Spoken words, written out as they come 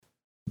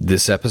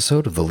This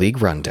episode of the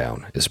League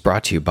Rundown is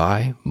brought to you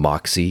by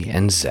Moxie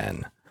and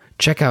Zen.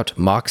 Check out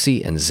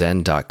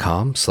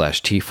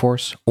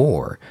moxieandzen.com/tforce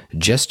or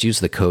just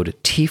use the code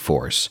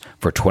TForce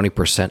for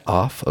 20%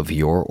 off of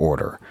your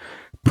order.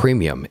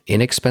 Premium,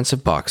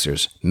 inexpensive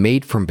boxers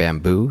made from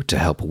bamboo to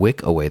help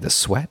wick away the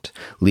sweat,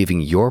 leaving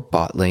your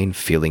bot lane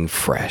feeling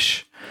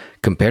fresh.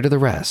 Compared to the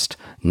rest,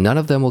 none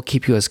of them will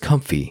keep you as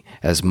comfy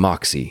as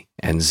Moxie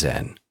and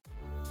Zen.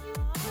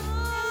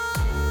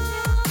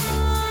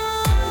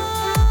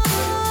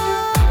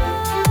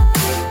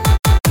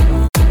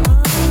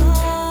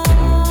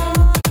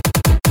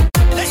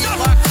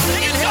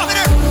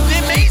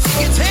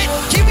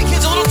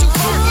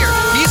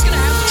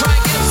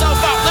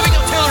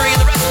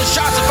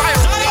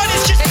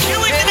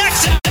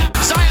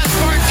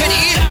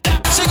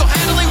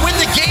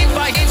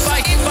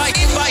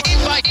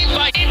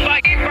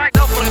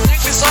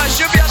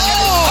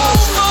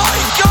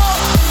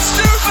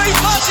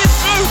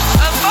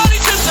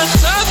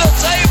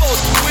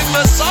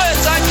 Messiah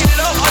tanking it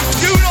up. I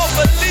do not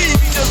believe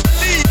he just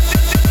believed.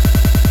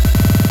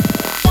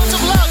 What's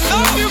of luck? No,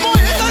 you might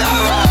hit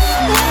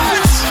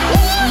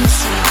What?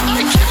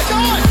 I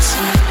cannot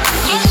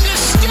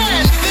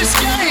understand this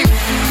game.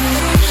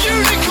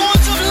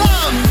 Unicorns of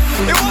love.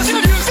 It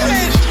wasn't you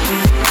said.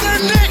 The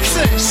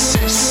Nexus.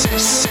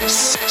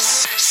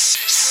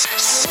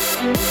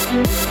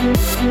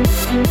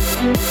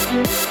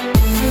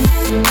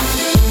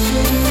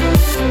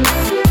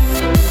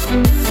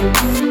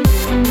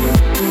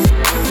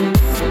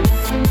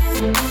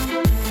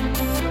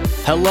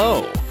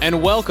 Hello,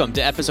 and welcome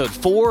to episode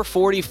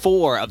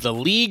 444 of the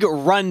League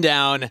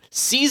Rundown,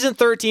 Season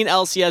 13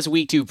 LCS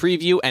Week 2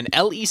 preview and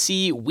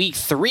LEC Week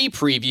 3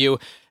 preview,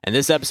 and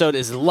this episode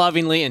is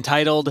lovingly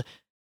entitled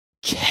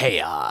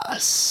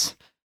Chaos.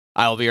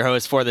 I will be your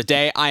host for the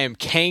day. I am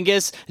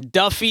Kangas.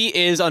 Duffy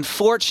is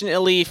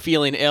unfortunately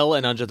feeling ill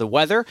and under the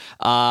weather.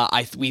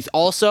 We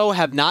also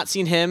have not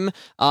seen him,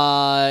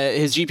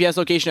 his GPS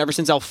location ever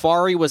since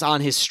Alfari was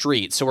on his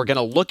street, so we're going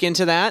to look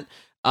into that.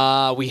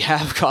 We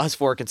have cause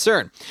for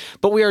concern.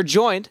 But we are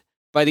joined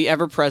by the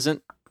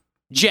ever-present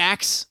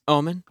Jax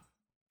Omen.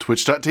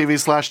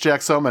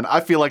 Twitch.tv/Jax Omen. I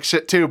feel like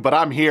shit too, but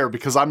I'm here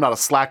because I'm not a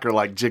slacker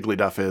like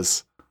Jigglyduff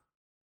is.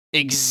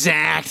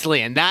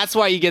 Exactly, and that's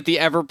why you get the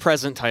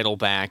ever-present title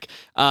back.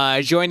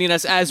 Joining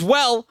us as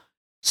well,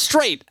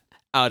 straight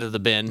out of the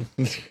bin,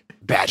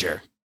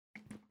 Badger.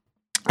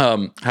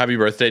 Happy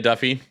birthday,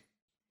 Duffy.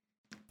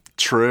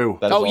 True.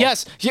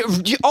 Yes.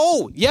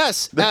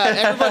 Yes.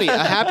 Everybody, a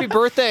happy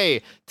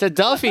birthday to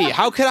Duffy.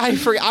 How could I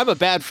forget? I'm a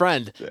bad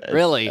friend.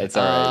 Really. It's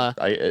all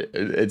right.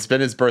 It's been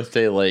his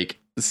birthday like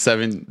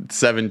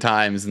seven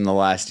times in the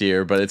last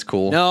year, but it's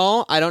cool.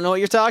 No, I don't know what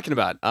you're talking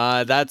about.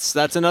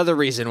 That's another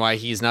reason why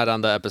he's not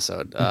on the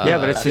episode. Yeah,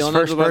 but it's his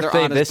first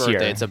birthday this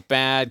year. It's a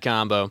bad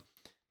combo.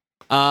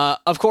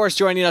 Of course,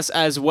 joining us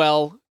as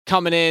well,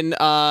 coming in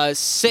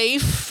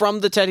safe from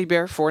the teddy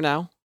bear for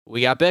now,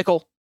 we got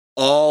Bickle.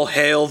 All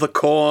hail the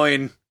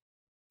coin.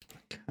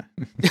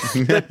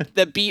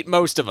 that beat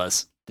most of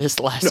us this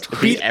last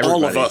week. Beat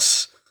all of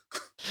us.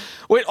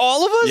 Wait,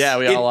 all of us? Yeah,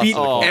 we all beat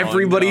lost.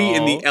 everybody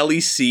in the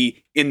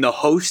LEC, in the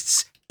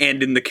hosts,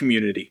 and in the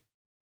community.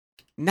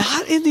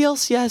 Not in the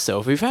LCS, though.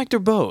 If we factor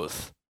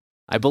both,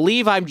 I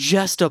believe I'm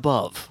just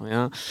above.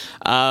 Yeah.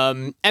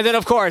 And then,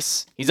 of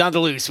course, he's on the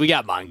loose. We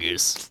got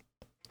Mongoose.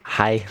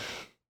 Hi.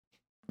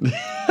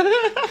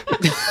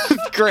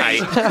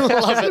 Great.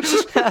 Love it.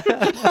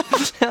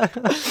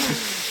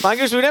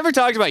 Mongoose, we never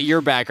talked about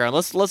your background.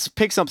 Let's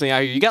pick something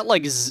out here. You got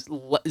like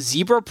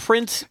zebra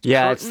print.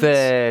 Yeah, curtains?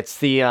 it's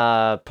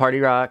the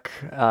Party Rock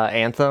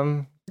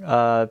anthem,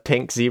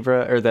 pink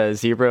zebra, or the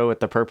zebra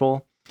with the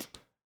purple.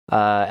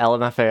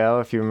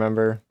 LMFAO, if you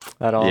remember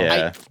at all.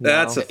 Yeah.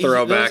 That's a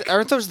throwback.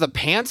 Aren't those the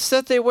pants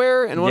that they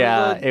wear? In one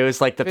of the it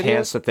was like the videos?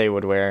 pants that they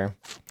would wear.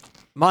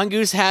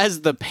 Mongoose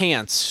has the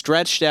pants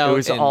stretched out. It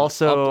was and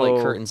also up like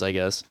curtains, I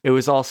guess. It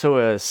was also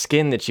a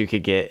skin that you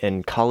could get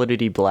in Call of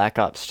Duty Black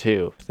Ops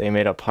 2. They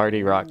made a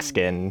Party Rock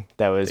skin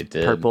that was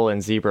purple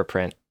and zebra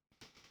print.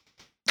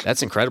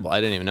 That's incredible.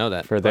 I didn't even know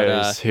that. For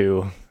those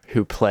who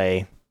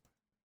play.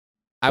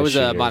 I was a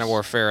shooters. Modern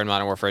Warfare and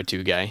Modern Warfare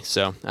 2 guy,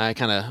 so I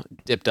kind of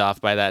dipped off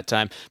by that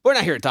time. But we're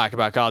not here to talk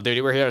about Call of Duty.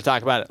 We're here to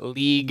talk about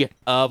League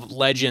of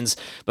Legends.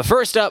 But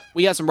first up,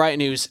 we got some Riot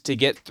news to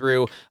get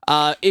through.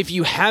 If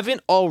you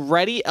haven't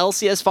already,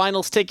 LCS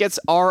Finals tickets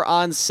are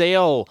on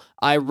sale.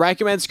 I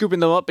recommend scooping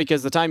them up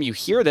because the time you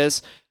hear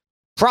this,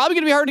 probably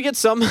going to be hard to get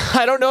some.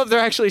 I don't know if they're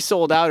actually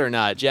sold out or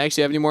not. Jax,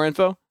 do you have any more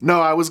info?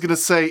 No, I was going to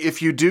say,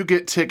 if you do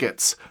get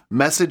tickets,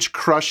 message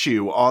Crush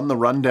You on the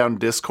Rundown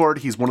Discord.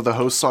 He's one of the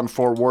hosts on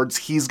Four Wards.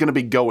 He's going to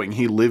be going.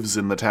 He lives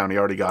in the town. He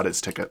already got his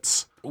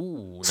tickets.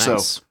 Ooh,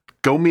 nice. So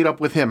go meet up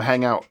with him,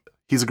 hang out.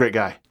 He's a great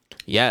guy.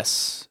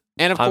 Yes.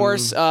 And of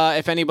course,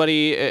 if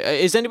anybody,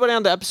 is anybody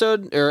on the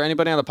episode or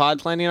anybody on the pod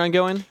planning on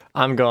going?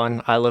 I'm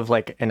going. I live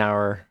like an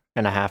hour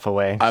and a half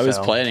away. I was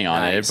so. planning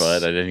on Nice. it,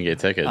 but I didn't get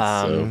tickets.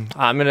 So.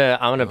 I'm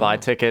gonna buy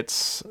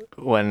tickets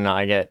when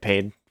I get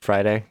paid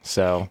Friday.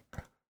 So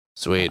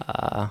Sweet.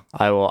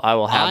 I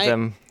will have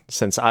them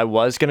since I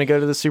was going to go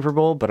to the Super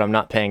Bowl, but I'm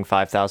not paying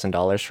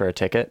 $5,000 for a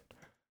ticket.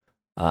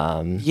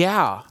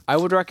 Yeah, I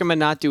would recommend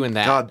not doing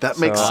that. God, that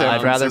makes So, San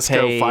I'd rather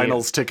Francisco pay-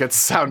 finals tickets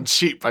sound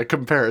cheap by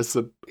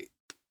comparison.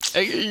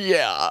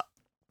 Yeah.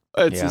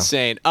 It's Yeah.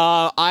 insane.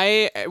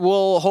 I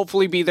will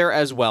hopefully be there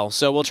as well.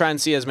 So we'll try and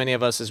see as many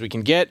of us as we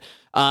can get.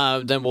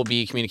 Then we'll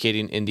be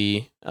communicating in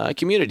the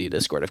community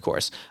Discord, of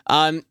course.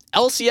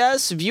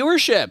 LCS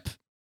viewership,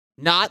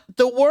 not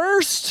the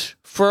worst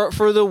for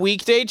the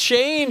weekday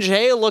change.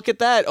 Hey, look at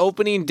that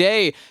opening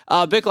day.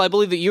 Bickle, I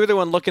believe that you were the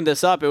one looking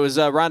this up. It was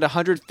around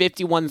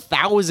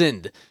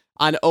 151,000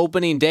 on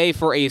opening day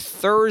for a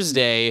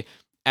Thursday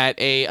at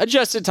a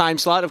adjusted time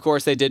slot. Of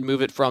course, they did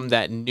move it from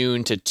that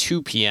noon to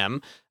 2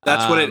 p.m.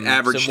 That's what it So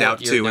averaged more out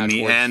geared to now in the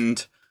towards-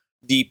 end.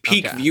 The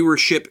peak Okay.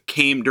 viewership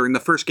came during the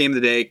first game of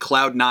the day,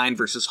 Cloud9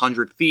 versus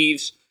 100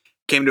 Thieves,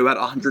 came to about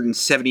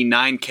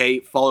 179K,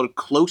 followed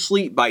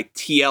closely by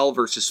TL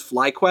versus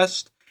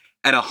FlyQuest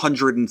at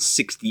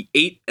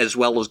 168, as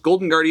well as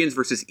Golden Guardians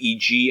versus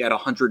EG at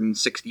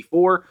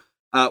 164.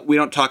 We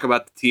don't talk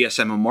about the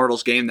TSM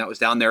Immortals game that was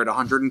down there at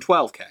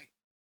 112K.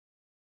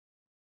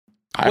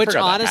 I Which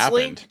forgot that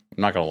honestly- happened.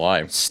 I'm not gonna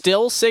lie.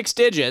 Still 6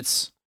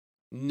 digits.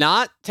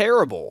 Not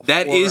terrible.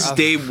 That for is a-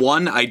 day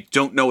one. I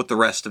don't know what the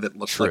rest of it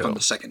looks like True. on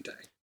the second day.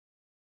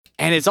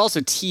 And it's also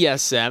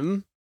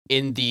TSM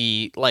in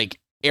the, like,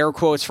 air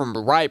quotes from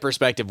Riot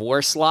perspective,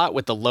 worst slot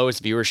with the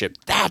lowest viewership.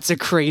 That's a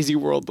crazy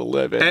world to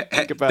live in.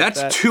 Think about That's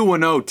that.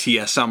 2-0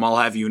 TSM, I'll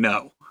have you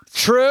know.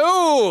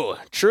 True.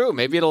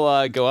 Maybe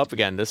it'll go up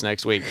again this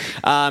next week.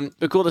 But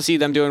cool to see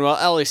them doing well.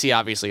 LEC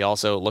obviously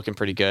also looking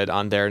pretty good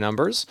on their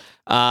numbers.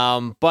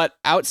 But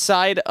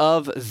outside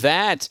of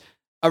that,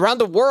 around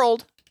the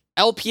world,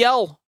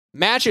 LPL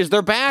matches,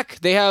 they're back.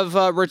 They have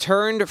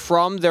returned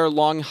from their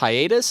long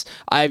hiatus.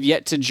 I've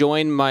yet to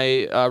join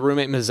my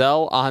roommate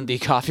Mazel on the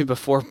Coffee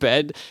Before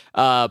Bed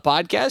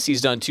podcast.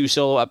 He's done 2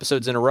 solo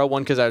episodes in a row,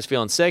 one because I was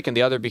feeling sick and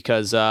the other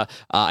because I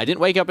didn't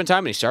wake up in time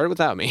and he started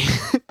without me.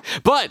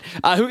 But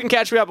who can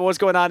catch me up on what's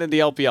going on in the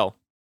LPL?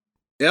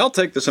 Yeah, I'll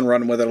take this and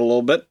run with it a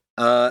little bit.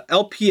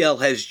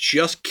 LPL has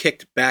just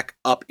kicked back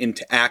up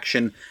into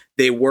action.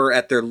 They were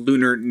at their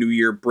Lunar New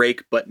Year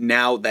break, but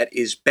now that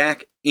is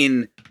back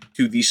into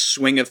the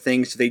swing of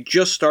things. They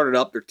just started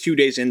up. They're 2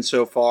 days in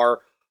so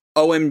far.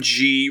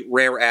 OMG,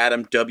 Rare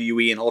Atom,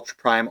 WE, and Ultra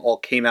Prime all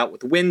came out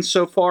with wins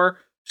so far.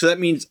 So that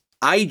means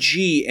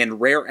IG and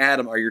Rare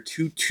Atom are your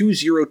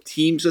 2-2-0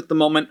 teams at the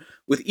moment,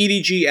 with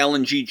EDG,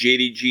 LNG,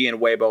 JDG,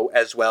 and Weibo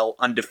as well,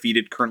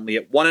 undefeated currently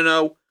at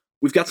 1-0.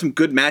 We've got some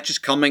good matches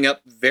coming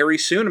up very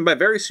soon, and by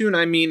very soon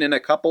I mean in a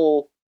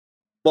couple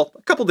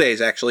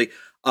days actually.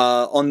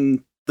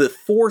 On the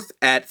 4th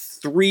at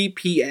 3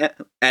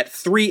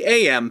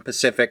 a.m.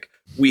 Pacific,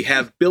 we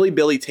have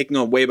Billy taking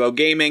on Weibo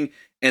Gaming,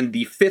 and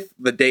the 5th,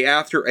 the day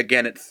after,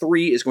 again at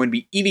 3, is going to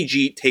be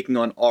EDG taking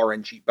on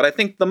RNG. But I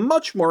think the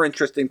much more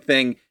interesting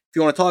thing, if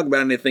you want to talk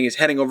about anything, is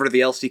heading over to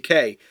the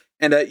LCK,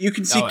 and you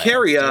can see Let's do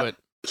Keria it.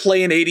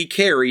 play an 80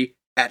 carry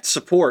at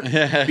support,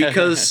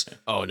 because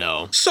Oh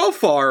no. so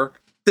far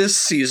this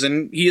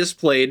season he has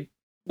played,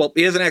 well,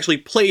 he hasn't actually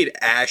played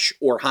Ashe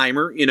or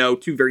Heimer,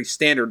 2 very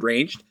standard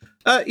ranged.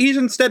 He's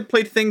instead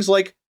played things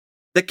like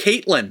the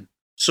Caitlyn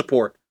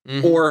support,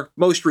 Mhm. or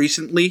most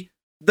recently,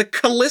 the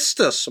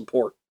Callista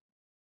support.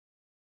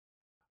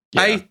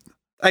 Yeah.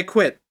 I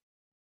quit.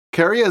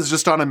 Keria is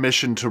just on a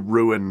mission to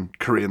ruin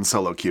Korean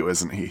solo queue,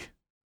 isn't he?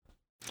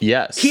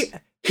 Yes.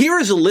 Here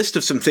is a list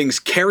of some things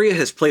Keria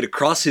has played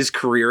across his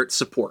career at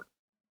support.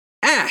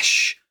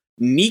 Ashe,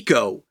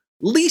 Nico,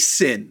 Lee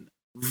Sin,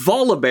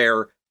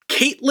 Volibear,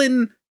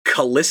 Caitlyn,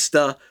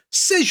 Callista,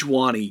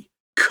 Sejuani,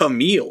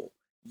 Camille,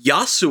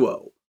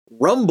 Yasuo,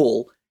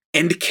 Rumble,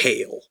 and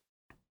Kale.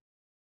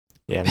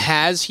 Yeah.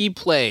 Has he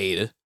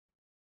played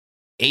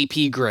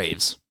AP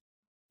Graves?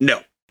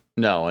 No.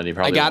 No, and he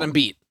probably I got won't. him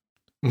beat.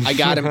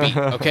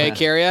 Okay,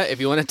 Keria, if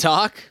you want to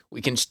talk,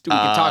 we can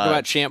talk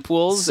about champ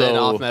pools and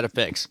so- off meta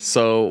picks.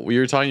 So we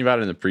were talking about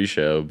it in the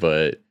pre-show,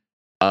 but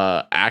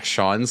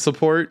Akshan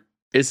support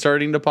is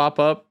starting to pop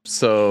up.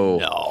 So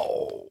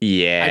No.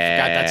 yeah, I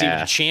forgot that's even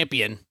a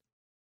champion.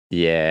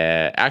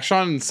 Yeah,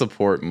 Akshan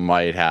support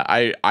might have.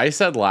 I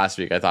said last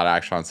week I thought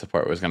Akshan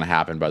support was going to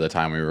happen by the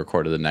time we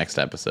recorded the next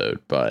episode,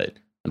 but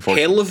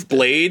unfortunately, Hail of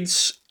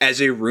Blades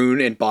as a rune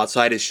and bot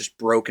side is just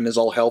broken as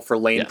all hell for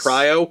lane Yes.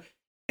 prio.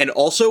 And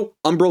also,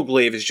 Umbral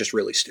Glaive is just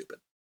really stupid.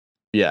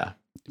 yeah,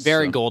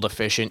 Very So- gold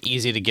efficient,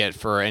 easy to get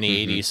for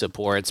any AD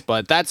supports.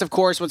 But that's, of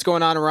course, what's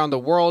going on around the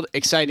world.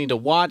 Exciting to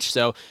watch.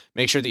 So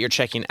make sure that you're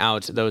checking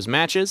out those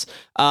matches.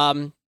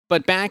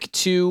 But back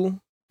to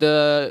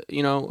the,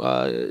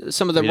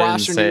 some of the We didn't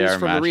roster say news our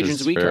from the regions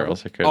matches we for cover.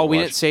 Ulster Oh, we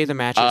Watch. didn't say the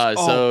matches.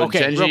 So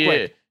okay, real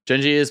quick.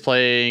 Genji is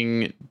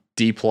playing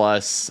D+.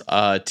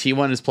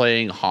 T1 is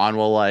playing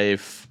Hanwha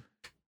Life.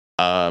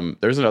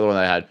 There's another one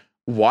that I had.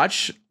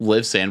 Watch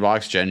Live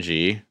Sandbox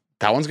Genji.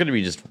 That one's gonna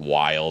be just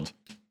wild.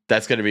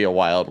 That's gonna be a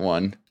wild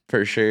one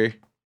for sure.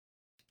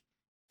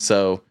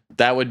 So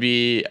that would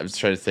be. I was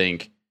trying to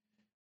think.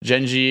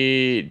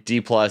 Genji D+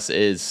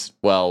 is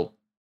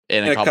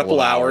in a couple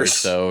of hours.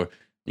 So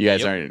You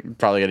guys aren't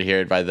probably gonna hear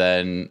it by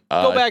then.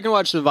 Go back and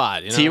watch the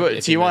VOD. You know,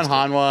 if you T1 missed it.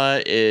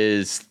 Hanwha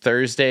is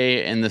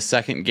Thursday in the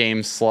second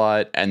game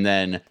slot, and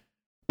then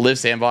Live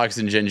Sandbox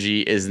and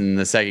Genji is in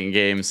the second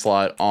game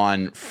slot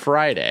on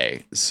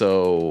Friday.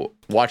 So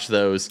watch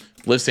those.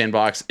 Live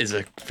Sandbox is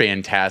a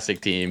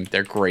fantastic team.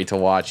 They're great to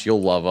watch.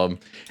 You'll love them.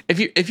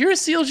 If you're a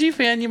CLG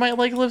fan, you might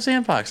like Live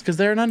Sandbox because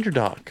they're an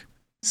underdog.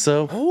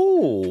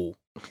 So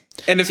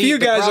And if See, you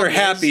the guys are problem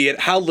happy at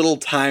how little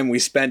time we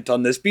spent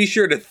on this, be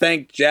sure to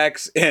thank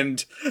Jax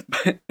and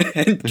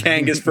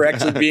Kangas for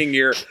actually being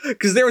here,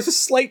 because there was a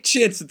slight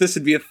chance that this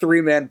would be a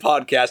 3-man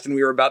podcast, and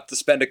we were about to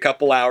spend a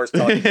couple hours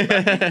talking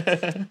about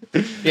it.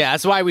 Yeah,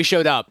 that's why we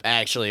showed up.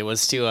 Actually,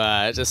 was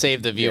to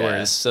save the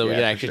viewers, so we yeah,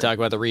 could for actually sure. talk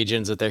about the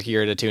regions that they're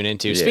here to tune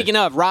into. Yeah. Speaking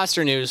of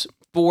roster news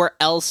for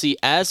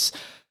LCS,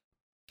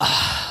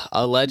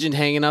 a legend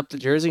hanging up the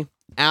jersey.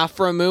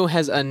 Aframu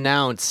has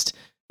announced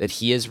that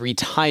he is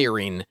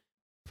retiring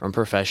from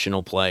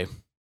professional play.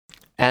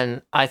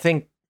 And I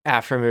think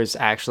Aframu's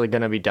actually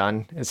going to be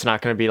done. It's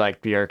not going to be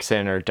like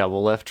Bjergsen or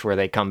Double Lift where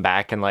they come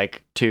back in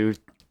like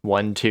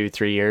 1, 2,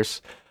 3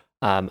 years.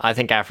 I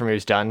think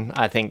Aframu's done.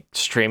 I think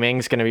streaming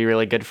is going to be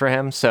really good for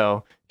him.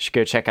 So you should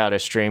go check out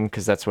his stream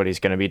because that's what he's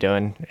going to be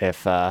doing.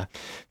 If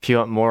you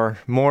want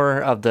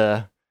more of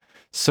the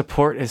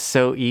support is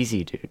so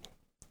easy, dude.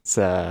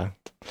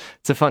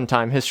 It's a fun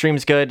time. His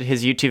stream's good.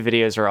 His YouTube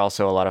videos are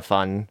also a lot of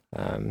fun.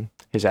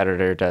 His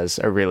editor does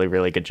a really,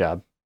 really good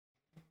job.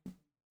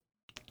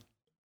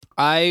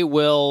 I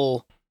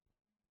will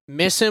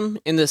miss him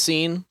in the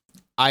scene.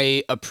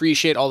 I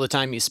appreciate all the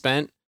time he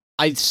spent.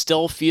 I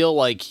still feel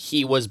like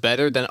he was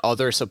better than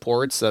other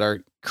supports that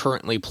are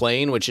currently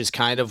playing, which is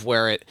kind of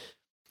where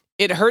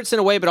it hurts in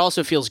a way, but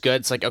also feels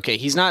good. It's like, okay,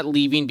 he's not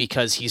leaving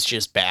because he's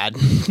just bad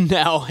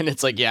now. And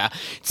it's like, yeah,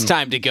 it's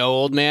time to go,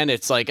 old man.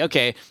 It's like,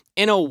 okay,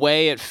 in a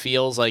way, it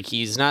feels like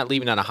he's not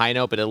leaving on a high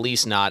note, but at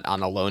least not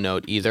on a low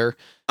note either.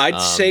 I'd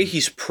say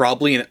he's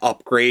probably an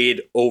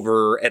upgrade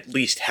over at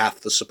least half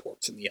the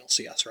supports in the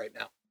LCS right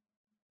now.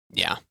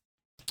 Yeah.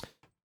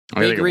 I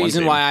think Big of one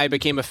reason team. why I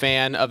became a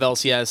fan of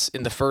LCS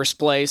in the first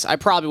place. I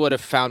probably would have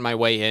found my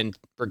way in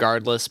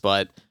regardless,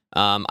 but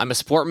I'm a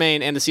support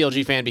main and a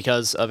CLG fan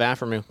because of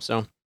Aframu.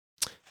 So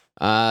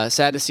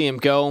sad to see him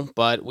go,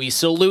 but we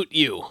salute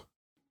you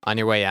on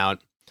your way out.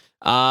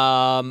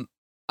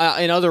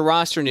 In other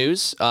roster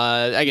news,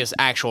 I guess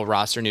actual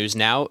roster news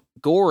now,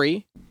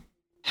 Gory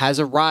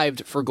has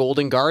arrived for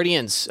Golden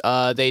Guardians.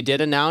 They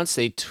did announce,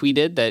 they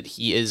tweeted that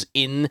he is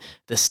in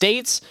the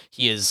States.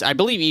 He is, I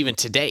believe, even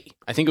today.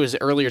 I think it was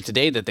earlier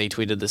today that they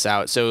tweeted this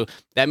out. So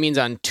that means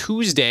on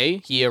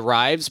Tuesday he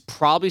arrives,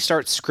 probably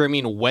starts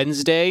scrimming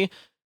Wednesday,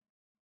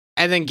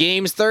 and then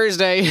games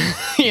Thursday.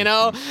 You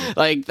know,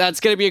 like that's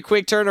going to be a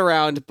quick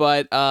turnaround.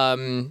 But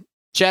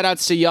shout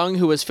outs to Young,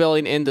 who was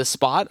filling in the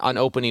spot on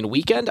opening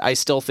weekend. I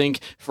still think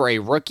for a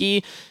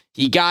rookie,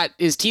 he got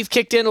his teeth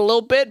kicked in a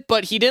little bit,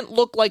 but he didn't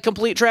look like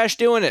complete trash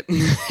doing it.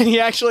 He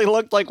actually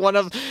looked like one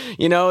of,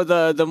 you know,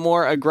 the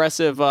more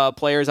aggressive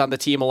players on the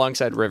team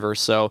alongside Rivers.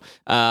 So,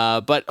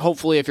 but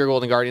hopefully if you're a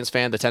Golden Guardians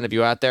fan, the 10 of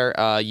you out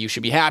there, you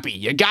should be happy.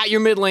 You got your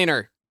mid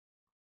laner.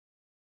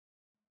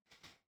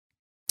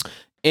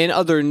 In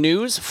other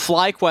news,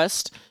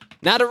 FlyQuest,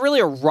 not really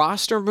a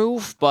roster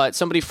move, but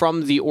somebody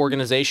from the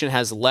organization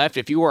has left.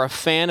 If you are a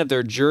fan of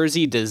their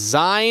jersey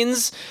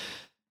designs,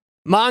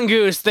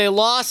 Mongoose, they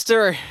lost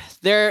their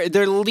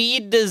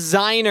lead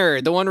designer,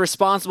 the one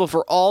responsible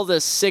for all the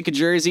sick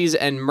jerseys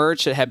and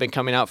merch that have been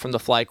coming out from the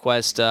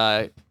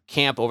FlyQuest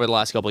camp over the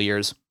last couple of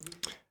years.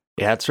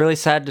 Yeah, it's really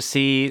sad to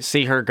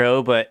see her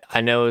go, but I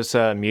know it's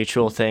a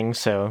mutual thing,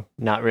 so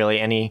not really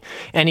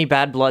any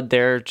bad blood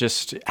there.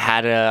 Just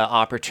had an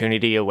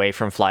opportunity away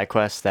from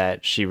FlyQuest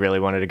that she really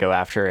wanted to go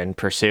after and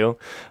pursue.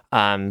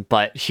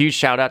 But huge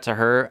shout out to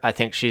her. I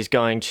think she's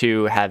going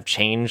to have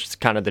changed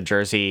kind of the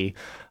jersey,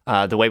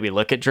 the way we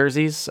look at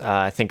jerseys.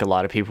 I think a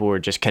lot of people were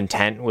just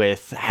content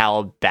with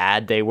how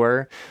bad they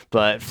were,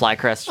 but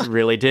FlyQuest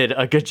really did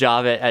a good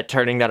job at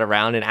turning that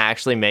around and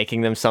actually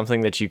making them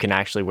something that you can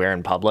actually wear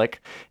in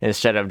public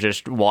instead of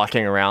just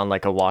walking around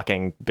like a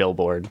walking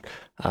billboard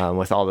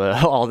with all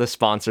the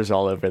sponsors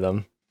all over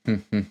them.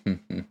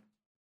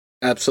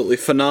 Absolutely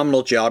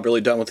phenomenal job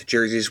really done with the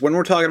jerseys. When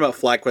we're talking about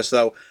FlyQuest,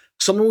 though,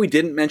 someone we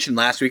didn't mention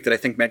last week that I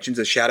think mentions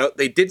a shout out,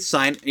 they did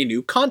sign a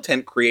new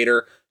content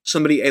creator,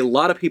 somebody a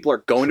lot of people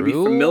are going to be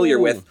familiar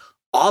with.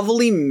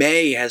 Avali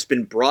May has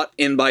been brought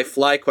in by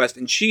FlyQuest,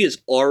 and she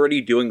is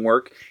already doing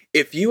work.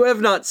 If you have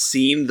not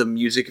seen the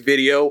music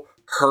video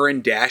her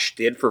and Dash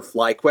did for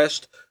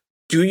FlyQuest,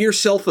 do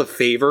yourself a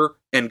favor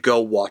and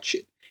go watch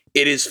it.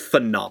 It is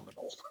phenomenal.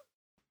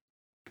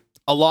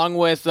 Along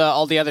with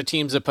all the other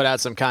teams that put out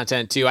some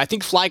content too. I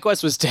think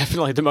FlyQuest was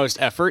definitely the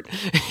most effort.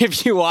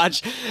 If you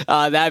watch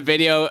that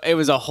video, it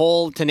was a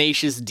whole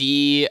Tenacious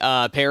D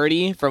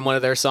parody from one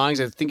of their songs.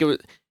 I think it was,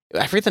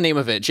 I forget the name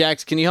of it.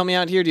 Jax, can you help me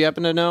out here? Do you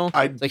happen to know?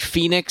 Like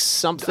Phoenix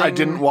something? I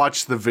didn't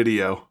watch the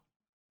video.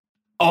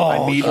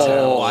 I need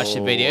to. watch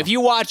the video. If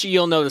you watch it,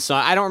 you'll know the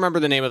song. I don't remember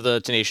the name of the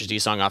Tenacious D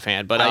song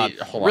offhand, but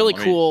hold on, really let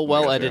me cool, look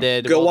well it up.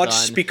 edited. Go well watch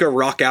done. Speaker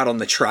rock out on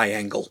the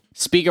triangle.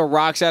 Speaker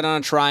rocks out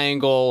on a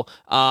triangle.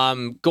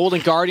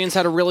 Golden Guardians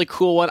had a really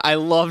cool one. I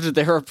loved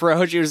their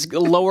approach. It was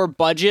lower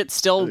budget,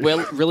 still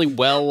really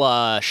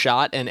well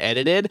shot and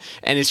edited,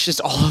 and it's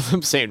just all of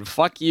them saying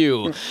 "fuck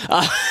you,"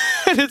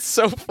 and it's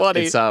so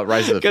funny. It's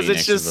Rise of the 'Cause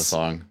Phoenix it's is the just-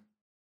 song.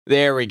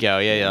 There we go.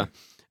 Yeah.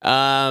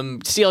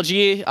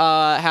 CLG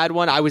had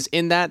one. I was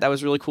in that. That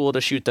was really cool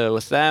to shoot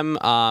with them.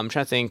 I'm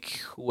trying to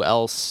think who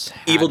else.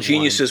 Had Evil one.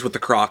 Geniuses with the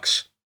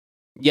Crocs.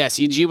 Yes,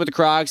 EG with the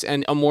Crocs,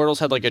 and Immortals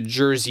had like a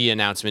jersey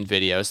announcement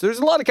video. So there's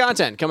a lot of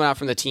content coming out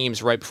from the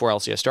teams right before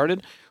LCS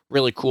started.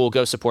 Really cool.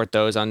 Go support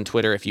those on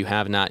Twitter if you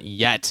have not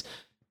yet.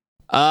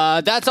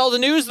 That's all the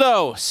news,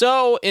 though.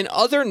 So in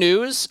other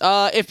news,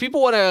 if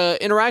people want to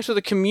interact with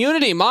the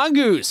community,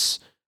 Mongoose,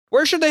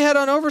 where should they head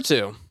on over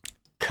to?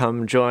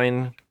 Come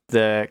join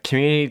the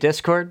community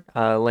Discord,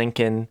 link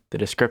in the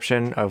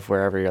description of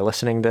wherever you're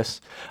listening to this.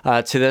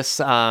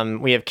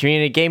 We have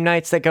community game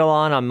nights that go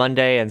on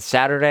Monday and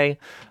Saturday.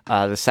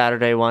 The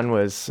Saturday one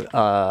was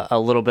a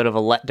little bit of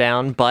a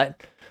letdown,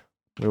 but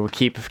we will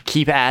keep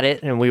at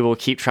it, and we will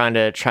keep trying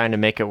to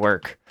make it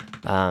work.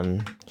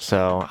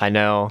 So I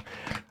know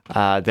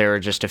there were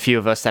just a few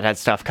of us that had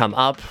stuff come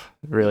up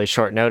really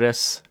short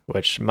notice,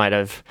 which might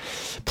have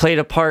played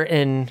a part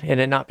in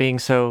it not being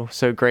so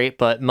great.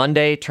 But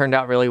Monday turned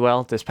out really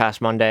well. This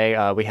past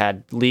Monday, we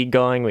had League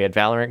going, we had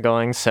Valorant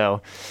going.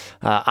 So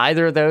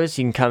either of those,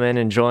 you can come in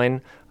and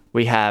join.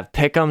 We have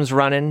Pick'ems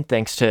running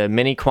thanks to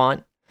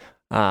MiniQuant.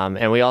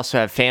 And we also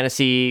have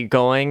Fantasy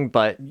going,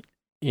 but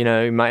you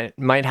know, you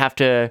might have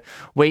to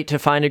wait to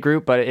find a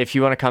group, but if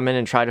you want to come in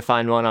and try to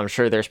find one, I'm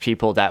sure there's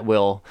people that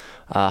will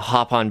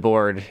hop on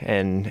board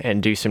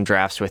and do some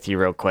drafts with you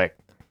real quick.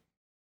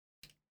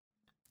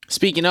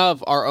 Speaking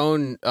of our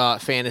own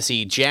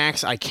fantasy,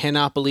 Jax, I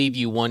cannot believe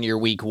you won your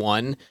week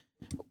 1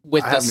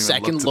 with I the haven't even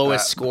second looked at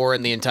lowest that. score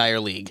in the entire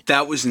league.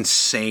 That was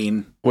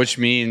insane. Which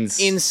means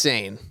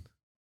Insane.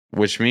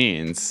 who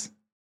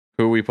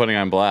are we putting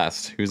on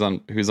blast? Who's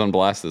on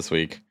blast this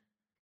week?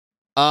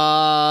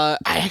 I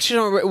actually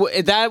don't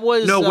remember. That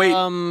was No,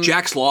 wait.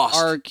 Jax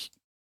lost.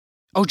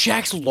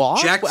 Jax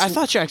lost? Jax- I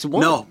thought Jax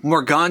won. No,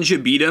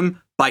 Morganja beat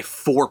him by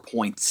 4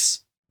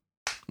 points.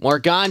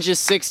 Morganja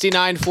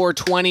 69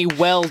 420.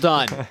 Well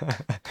done.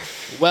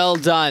 Well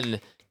done.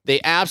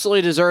 They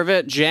absolutely deserve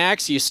it.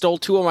 Jax, you stole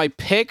 2 of my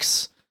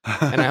picks,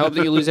 and I hope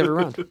that you lose every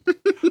round.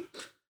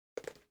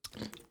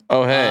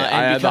 Oh hey, and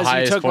I had the because you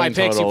highest took my point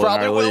picks, you total in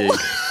probably our will. league.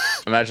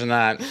 Imagine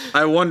that.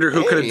 I wonder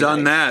who could have Hey,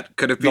 done nice. that.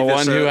 Could it be The this,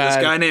 one who this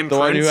had guy named the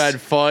Prince? one who had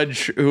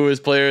Fudge, who was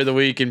player of the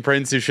week, and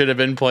Prince, who should have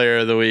been player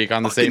of the week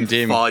on the Fucking same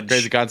team. Fudge.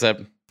 Crazy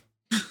concept.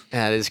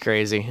 That is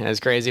crazy. That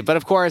is crazy. But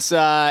of course,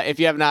 if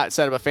you have not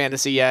set up a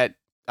fantasy yet,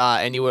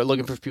 and you were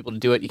looking for people to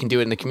do it, you can do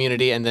it in the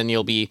community, and then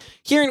you'll be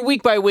hearing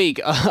week by week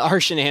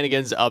our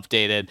shenanigans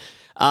updated.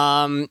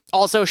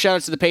 Also, shout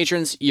out to the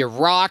patrons. You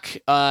rock.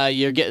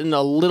 You're getting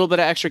a little bit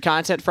of extra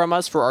content from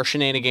us for our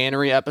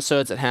shenaniganery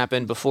episodes that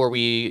happen before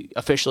we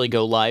officially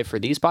go live for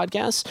these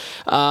podcasts.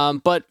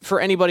 But for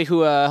anybody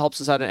who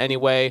helps us out in any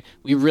way,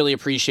 we really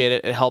appreciate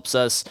it. It helps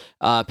us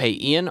pay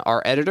Ian,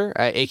 our editor,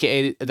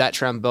 aka that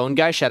trombone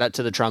guy. Shout out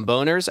to the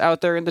tromboners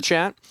out there in the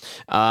chat,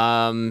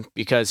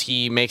 because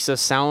he makes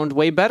us sound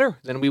way better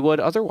than we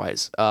would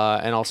otherwise.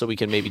 And also we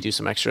can maybe do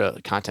some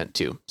extra content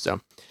too.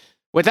 So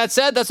with that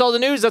said, that's all the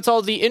news. That's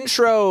all the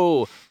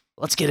intro.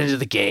 Let's get into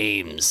the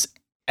games.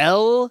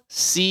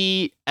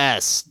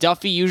 LCS.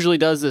 Duffy usually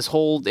does this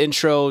whole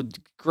intro.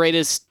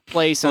 Greatest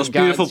place Most on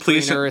beautiful God's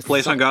green earth.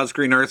 place on God's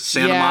green earth,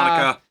 Santa Yeah.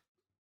 Monica.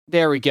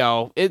 There we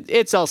go.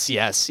 It's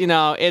LCS. You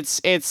know,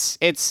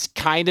 it's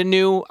kind of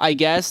new, I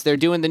guess. They're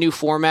doing the new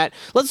format.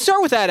 Let's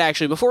start with that,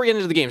 actually, before we get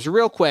into the games.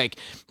 Real quick,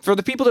 for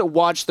the people that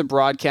watch the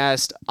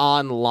broadcast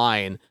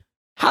online,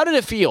 how did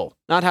it feel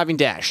not having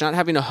Dash, not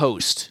having a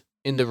host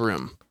in the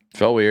room?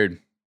 Felt weird.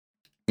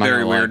 Not Very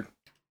gonna lie. weird.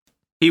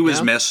 He was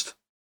Yeah. missed.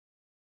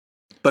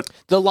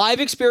 The live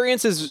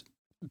experience is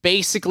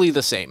basically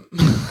the same.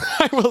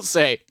 I will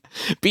say,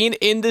 being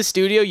in the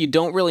studio, you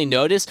don't really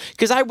notice,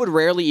 because I would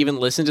rarely even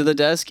listen to the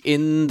desk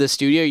in the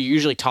studio. You're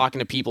usually talking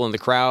to people in the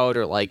crowd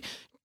or like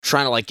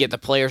trying to like get the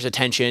players'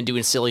 attention,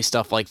 doing silly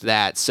stuff like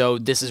that. So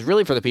this is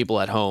really for the people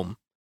at home.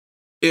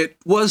 It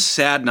was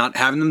sad not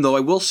having them, though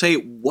I will say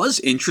it was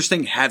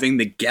interesting having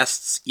the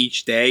guests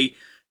each day.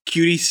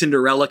 Cutie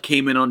Cinderella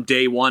came in on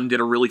day 1, did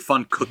a really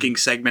fun cooking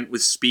segment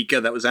with Spica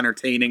that was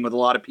entertaining with a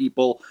lot of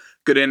people.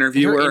 Good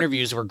interviewer. Her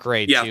interviews were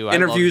great Yeah, too. I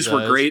interviews loved were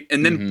those. great.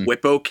 And then Mhm.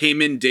 Whippo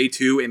came in day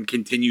 2 and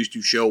continues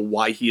to show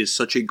why he is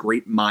such a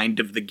great mind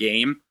of the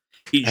game.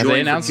 He Have they joined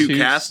for announced 2 who's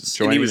casts,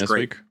 and he joining was this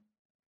great. week?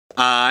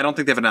 I don't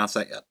think they've announced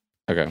that yet.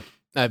 Okay.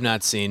 I've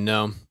not seen,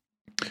 no.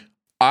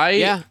 I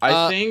Yeah,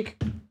 think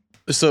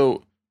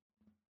so.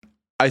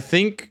 I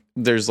think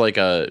there's like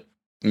a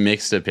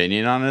mixed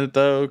opinion on it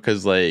though,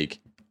 because like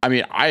I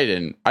mean, I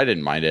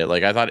didn't mind it.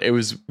 Like, I thought it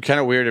was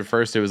kind of weird at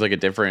first. It was like a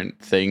different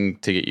thing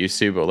to get used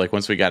to, but like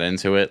once we got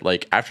into it,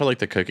 like after like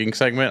the cooking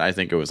segment, I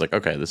think it was like,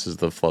 okay, this is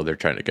the flow they're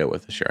trying to go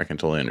with this year. I can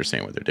totally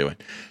understand what they're doing.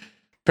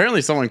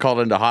 Apparently, someone called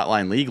into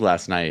Hotline League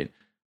last night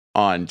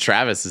on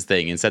Travis's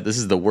thing and said this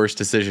is the worst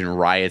decision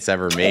Riot's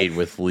ever made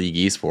with League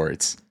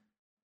Esports.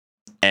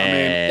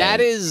 And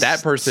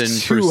that person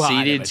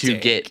proceeded to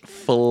get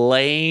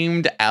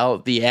flamed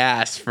out the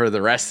ass for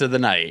the rest of the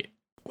night,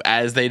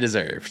 as they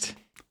deserved.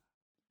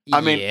 I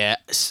mean,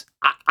 yes.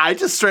 I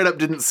just straight up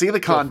didn't see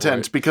the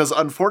content because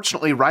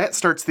unfortunately Riot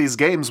starts these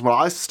games while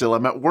I still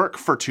am at work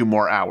for 2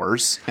 more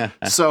hours.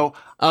 So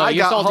I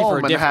got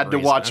home and had to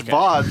watch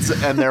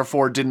VODs and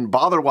therefore didn't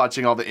bother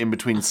watching all the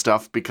in-between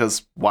stuff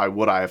because why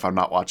would I if I'm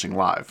not watching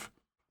live?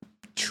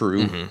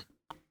 True. Mm-hmm.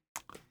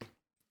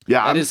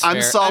 Yeah, I'm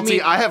fair.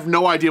 salty. I have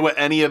no idea what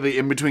any of the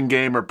in-between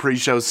game or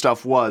pre-show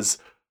stuff was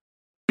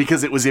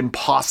because it was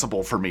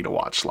impossible for me to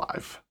watch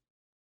live.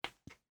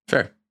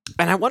 Fair.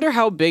 And I wonder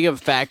how big of a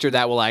factor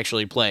that will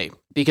actually play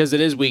because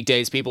it is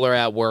weekdays. People are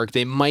at work.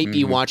 They might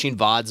be watching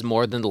VODs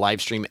more than the live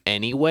stream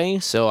anyway.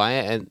 So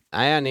I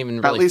hadn't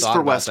even really thought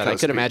about that. I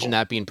could imagine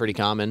that being pretty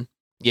common.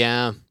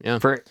 Yeah.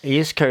 For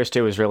East Coast,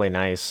 it was really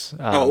nice. It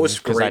was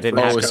great. Because I didn't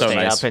have to so stay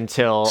nice. up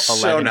until So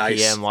 11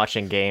 nice. p.m.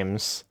 watching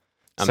games.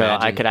 So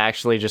Imagine. I could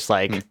actually just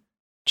like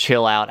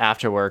chill out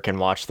after work and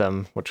watch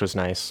them, which was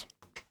nice.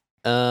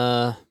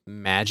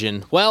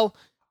 Imagine. Well,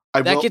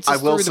 I that will, gets I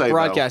us will through say, the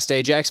broadcast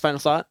day. Jack's final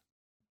thought?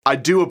 I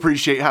do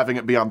appreciate having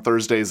it be on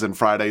Thursdays and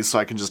Fridays so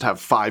I can just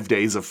have 5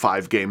 days of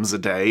 5 games a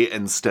day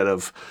instead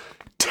of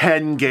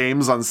 10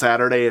 games on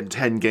Saturday and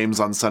 10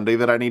 games on Sunday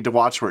that I need to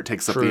watch where it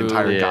takes up the True,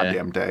 entire yeah.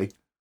 goddamn day.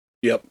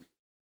 Yep.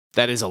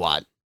 That is a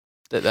lot.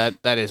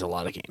 That is a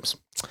lot of games.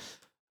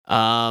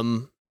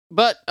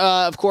 But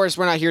of course,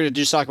 we're not here to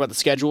just talk about the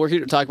schedule. We're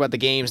here to talk about the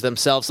games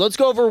themselves. So let's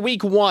go over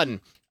week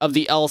 1 of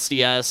the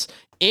LCS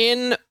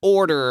in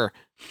order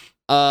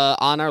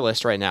on our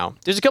list right now.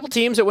 There's a couple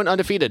teams that went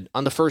undefeated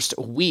on the first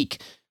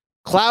week.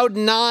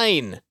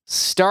 Cloud9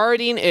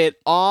 starting it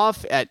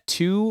off at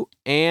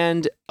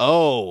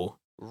 2-0.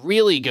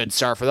 Really good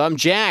start for them.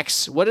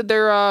 Jax, what did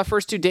their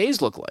first 2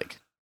 days look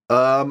like?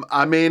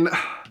 I mean,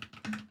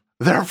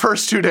 their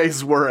first 2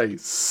 days were a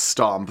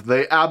stomp.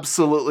 They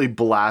absolutely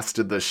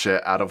blasted the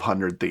shit out of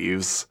 100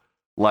 Thieves.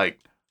 Like,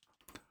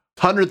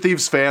 100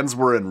 Thieves fans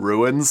were in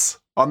ruins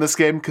on this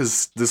game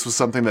because this was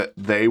something that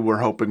they were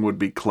hoping would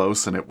be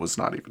close and it was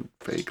not even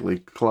vaguely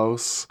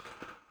close.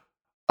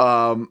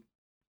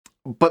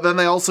 But then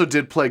they also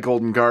did play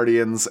Golden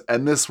Guardians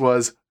and this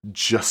was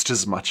just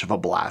as much of a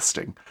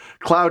blasting.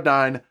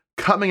 Cloud9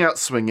 coming out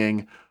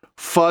swinging,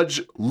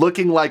 Fudge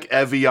looking like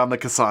Evie on the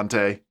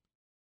Cassante.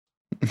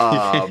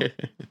 I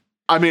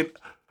mean,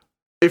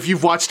 if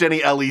you've watched any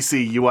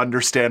LEC, you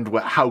understand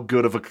how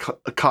good of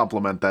a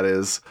compliment that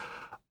is.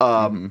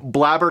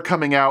 Blabber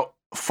coming out,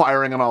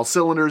 firing on all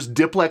cylinders.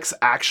 Diplex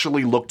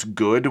actually looked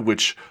good,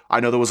 which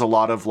I know there was a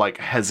lot of like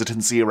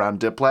hesitancy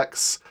around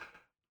Diplex.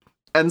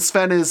 And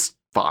Sven is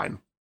fine.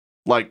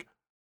 Like,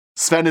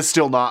 Sven is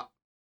still not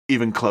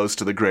even close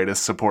to the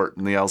greatest support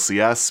in the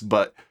LCS,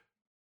 but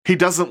he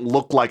doesn't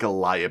look like a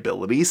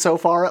liability so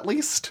far, at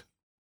least.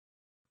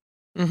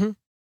 Mm-hmm.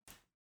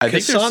 I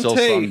think there's still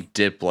Cassante- some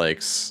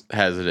Diplex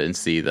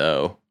hesitancy,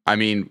 though. I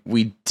mean,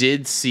 we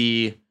did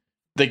see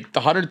the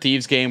 100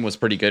 Thieves game was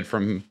pretty good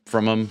from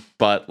him,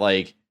 but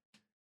like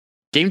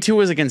game 2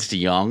 was against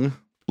Young.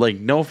 Like,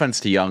 no offense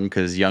to Young,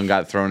 because Young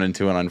got thrown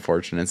into an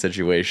unfortunate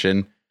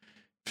situation,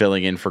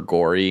 filling in for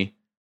Gory.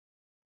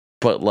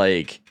 But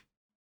like,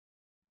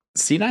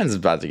 C9 is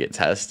about to get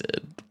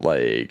tested.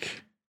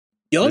 Like,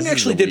 Young this is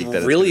actually the did week that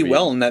it's really gonna be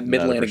well in that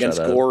mid none lane of a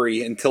against shutout.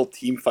 Gory until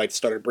team fights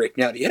started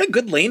breaking out. He had a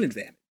good lane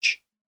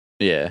advantage.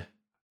 yeah.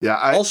 Yeah,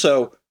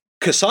 Also,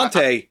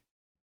 Cassante,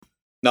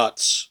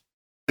 nuts.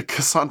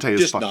 Cassante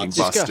is Just fucking nuts.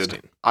 busted.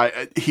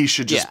 Disgusting. He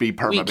should just be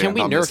permanent. Can we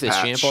on nerf this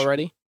patch. champ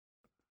already?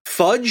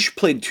 Fudge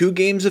played 2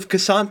 games of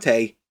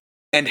Cassante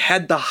and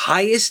had the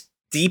highest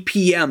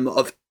DPM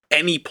of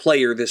any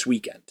player this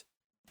weekend.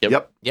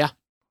 Yep.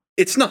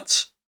 It's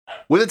nuts.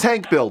 With a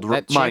tank build,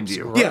 That mind champ's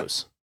you.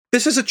 gross.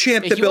 This is a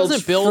champ Yeah, that he builds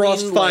wasn't building,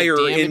 Frostfire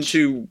like, damage.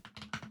 into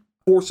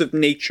Force of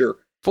Nature.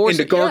 Force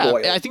into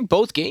Gargoyle. Yeah, I think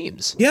both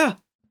games. Yeah,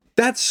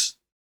 that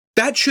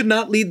should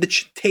not lead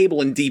the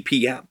table in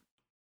DPM.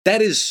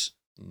 That is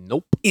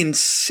Nope.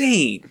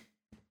 insane.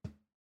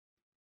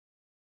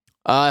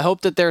 I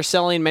hope that they're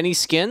selling many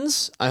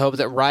skins. I hope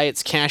that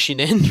Riot's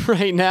cashing in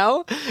right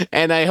now.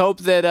 And I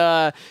hope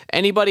that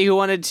anybody who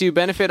wanted to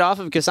benefit off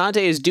of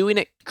Cassante is doing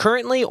it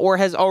currently or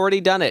has already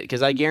done it,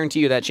 because I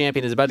guarantee you that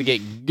champion is about to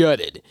get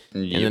gutted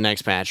in the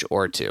next patch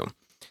or 2.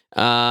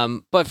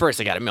 But first,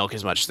 they got to milk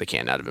as much as they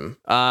can out of him.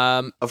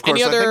 Of course,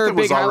 any I think other there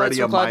was big highlights already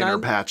a from minor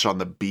Cloud9? patch on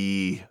the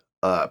B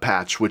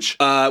patch, which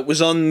It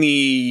was on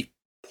the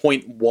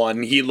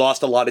 0.1. He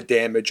lost a lot of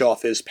damage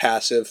off his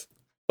passive,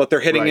 but they're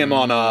hitting Right. him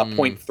on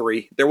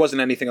 0.3. There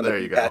wasn't anything on the There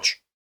B you go.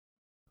 patch.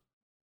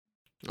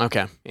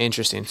 Okay,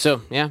 interesting.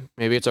 So, yeah,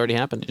 maybe it's already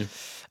happened.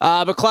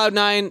 But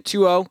Cloud9,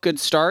 2-0, good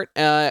start.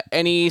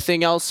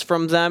 Anything else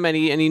from them?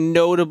 Any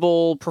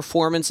notable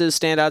performances,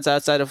 standouts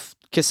outside of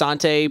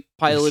K'Sante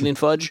piloting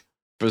Fudge?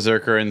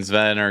 Berserker and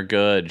Sven are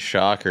good.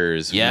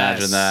 Shockers. Yes.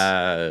 Imagine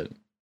that.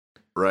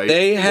 Right?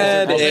 They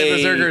had I'll say a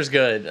Berserker's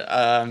good.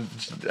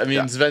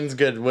 Sven's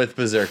good with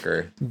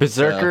Berserker.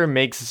 Berserker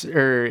makes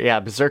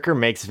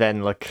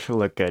Sven look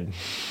good.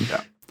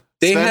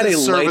 they Sven had a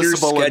is lighter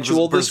serviceable and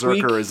schedule this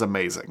week. Berserker is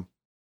amazing.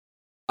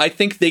 I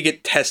think they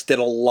get tested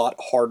a lot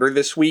harder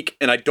this week,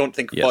 and I don't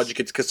think Yes. Fudge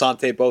gets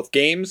K'Sante both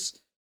games.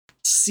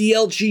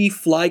 CLG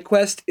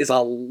FlyQuest is a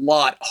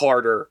lot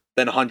harder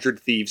than 100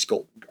 Thieves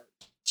Golden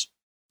Guardians.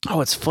 Oh,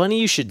 it's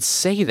funny you should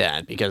say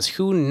that, because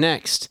who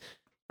next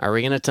are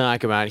we going to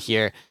talk about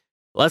here?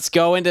 Let's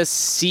go into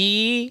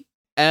CLG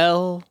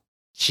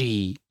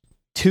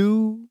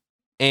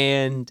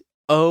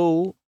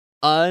 2-0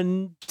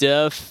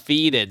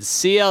 undefeated.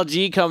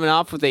 CLG coming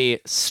off with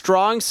a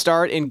strong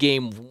start in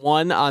game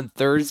 1 on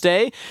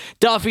Thursday.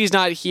 Duffy's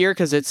not here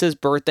because it's his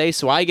birthday,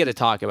 so I get to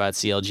talk about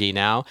CLG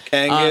now.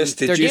 Kangas,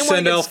 their did you game one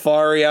send against-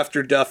 Alfari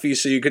after Duffy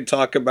so you could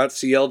talk about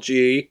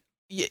CLG?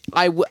 Yeah,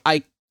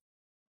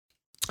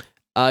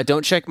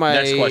 don't check my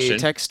Next question.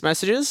 text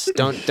messages.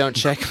 Don't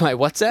check my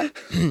WhatsApp.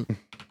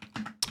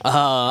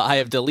 I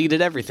have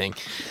deleted everything.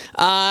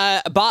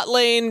 Bot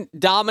lane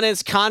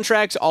dominance,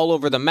 contracts all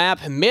over the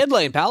map. Mid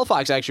lane,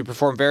 Palafox actually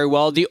performed very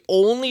well. The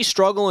only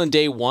struggle in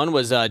day 1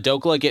 was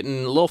Dokla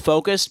getting a little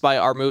focused by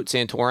Armut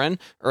Santorin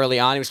early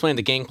on. He was playing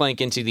the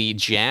Gangplank into the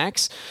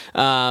Jax.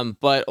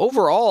 But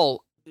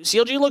overall,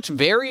 CLG looked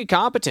very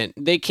competent.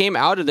 They came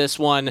out of this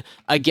one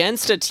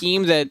against a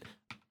team that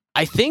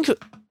I think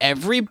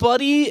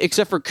everybody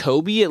except for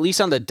Kobe, at least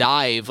on the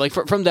dive, like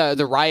from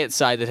the Riot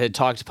side that had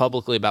talked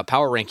publicly about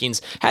power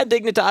rankings, had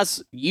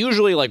Dignitas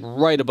usually like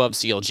right above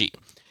CLG,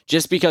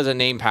 just because of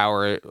name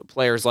power.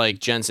 Players like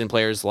Jensen,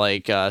 players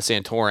like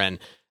Santorin.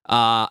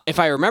 If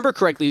I remember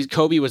correctly,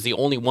 Kobe was the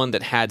only one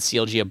that had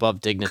CLG above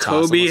Dignitas.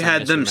 Kobe unless I'm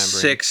had them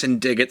misremembering. 6 and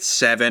Dig at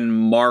 7.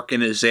 Mark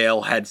and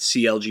Azael had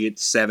CLG at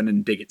 7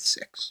 and Dig at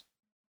 6.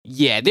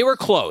 Yeah, they were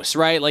close,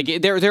 right? Like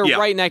they're Yeah.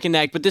 right neck and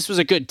neck, but this was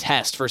a good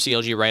test for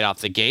CLG right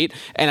off the gate,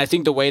 and I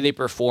think the way they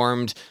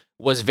performed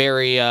was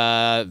very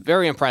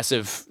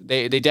impressive.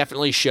 They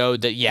definitely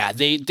showed that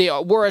they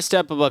were a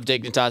step above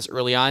Dignitas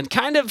early on.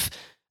 Kind of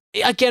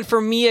again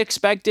for me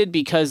expected,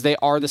 because they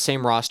are the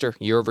same roster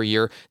year over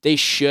year. They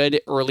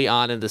should early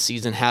on in the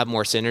season have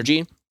more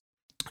synergy.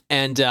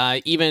 And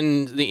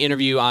even the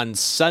interview on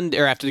Sunday,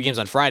 or after the games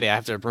on Friday, I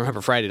have to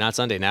remember Friday, not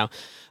Sunday now.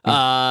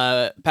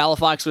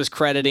 Palafox was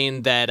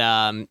crediting that,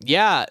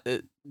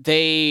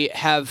 they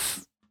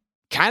have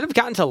kind of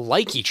gotten to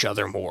like each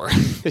other more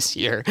this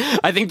year.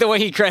 I think the way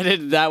he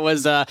credited that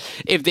was,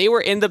 if they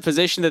were in the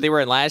position that they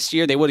were in last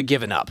year, they would have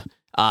given up.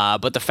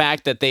 But the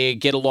fact that they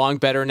get along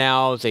better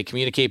now, they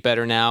communicate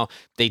better now,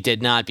 they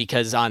did not,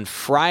 because on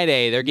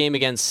Friday, their game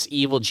against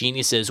Evil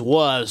Geniuses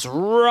was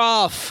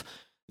rough.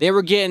 They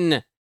were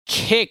getting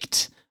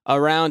kicked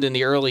around in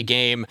the early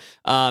game.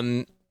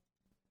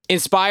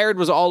 Inspired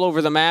was all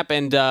over the map,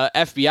 and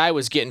FBI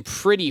was getting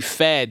pretty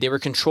fed. They were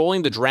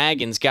controlling the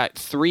dragons, got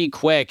 3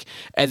 quick,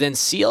 and then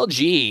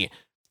CLG,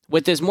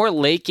 with this more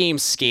late game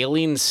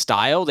scaling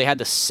style, they had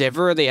the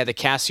Sivir, they had the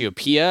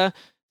Cassiopeia,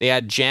 they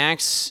had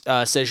Jax,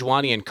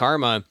 Sejuani, and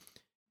Karma.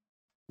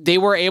 They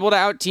were able to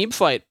out team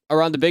fight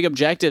around the big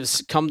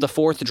objectives. Come the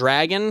 4th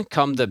dragon,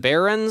 come the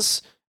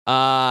Barons.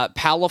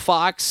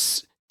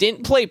 Palafox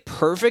didn't play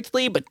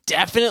perfectly, but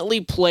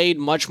definitely played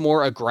much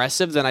more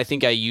aggressive than I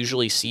think I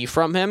usually see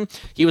from him.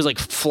 He was like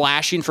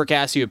flashing for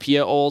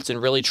Cassiopeia ults and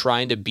really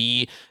trying to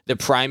be the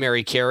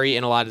primary carry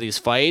in a lot of these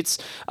fights.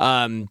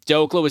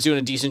 Dokla was doing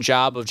a decent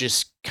job of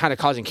just kind of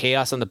causing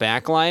chaos on the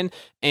back line.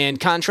 And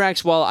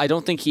Contracts, while I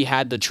don't think he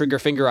had the trigger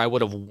finger I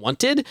would have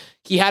wanted,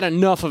 he had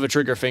enough of a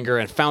trigger finger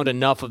and found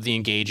enough of the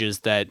engages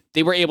that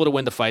they were able to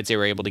win the fights. They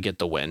were able to get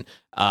the win.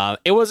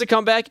 It was a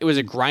comeback. It was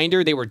a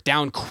grinder. They were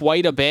down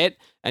quite a bit,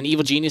 and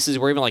Evil Geniuses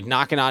were even like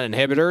knocking out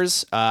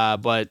inhibitors,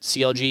 but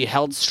CLG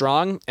held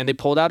strong and they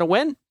pulled out a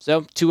win.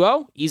 So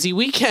 2-0, easy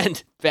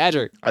weekend.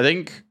 Badger. I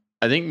think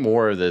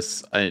more of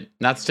this,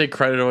 not to take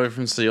credit away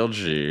from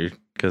CLG,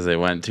 because they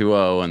went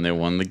 2-0 and they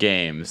won the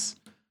games,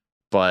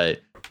 but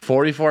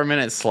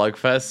 44-minute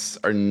slugfests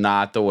are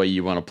not the way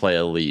you want to play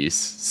Elise.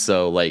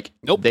 So like,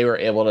 Nope.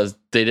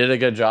 they did a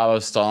good job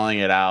of stalling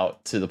it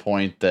out to the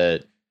point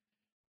that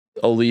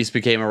Elise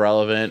became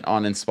irrelevant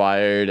on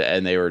Inspired,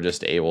 and they were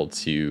just able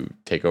to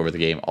take over the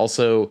game.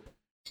 Also,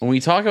 when we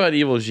talk about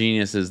Evil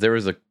Geniuses, there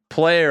was a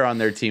player on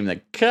their team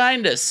that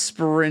kind of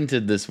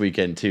sprinted this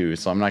weekend too.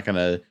 So I'm not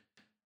gonna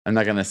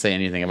say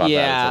anything about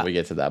that until we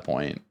get to that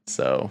point.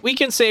 So We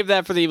can save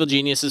that for the Evil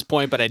Geniuses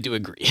point, but I do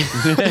agree.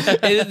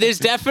 This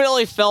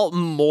definitely felt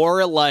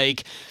more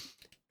like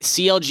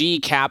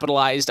CLG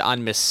capitalized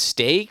on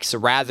mistakes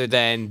rather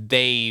than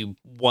they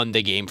won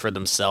the game for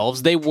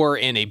themselves. They were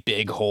in a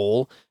big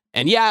hole,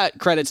 And yeah,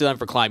 credit to them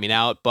for climbing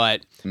out,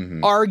 but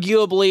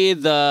arguably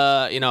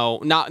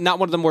not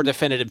one of the more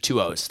definitive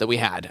 2-0s that we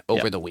had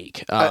over the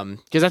week.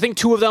 Because I think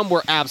 2 of them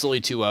were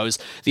absolutely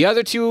 2-0s. The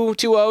other 2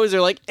 2-0s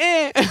are like,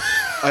 eh.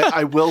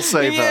 I will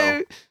say,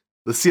 though,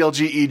 the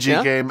CLG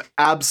EG game,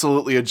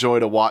 absolutely a joy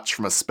to watch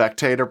from a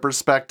spectator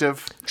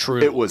perspective.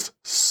 True. It was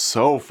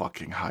so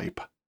fucking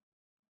hype.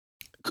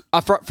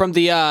 From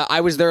the I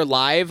was there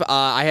live.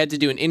 I had to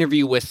do an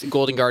interview with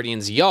Golden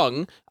Guardians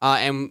Young,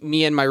 and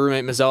me and my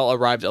roommate Mazel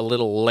arrived a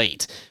little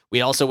late.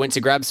 We also went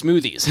to grab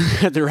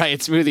smoothies at the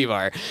Riot Smoothie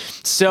Bar.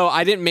 So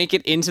I didn't make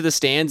it into the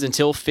stands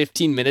until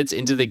 15 minutes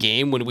into the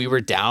game when we were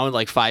down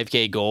like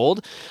 5k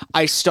gold.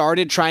 I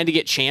started trying to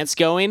get chants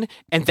going,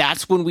 and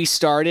that's when we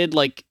started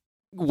like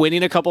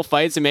winning a couple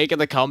fights and making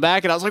the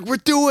comeback, and I was like, we're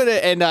doing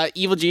it. And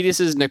Evil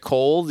Genius's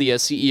Nicole, the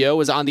CEO,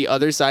 was on the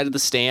other side of the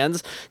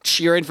stands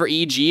cheering for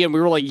EG, and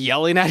we were like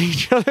yelling at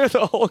each other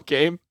the whole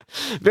game.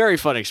 Very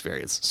fun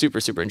experience. Super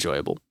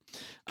enjoyable.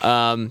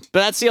 But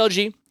that's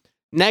CLG.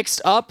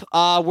 Next up,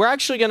 we're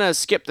actually gonna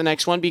skip the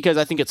next one because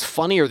I think it's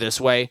funnier this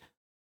way.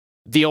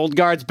 The old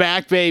guard's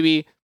back,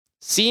 baby.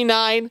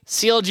 C9,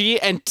 CLG,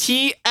 and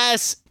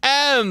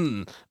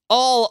TSM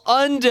all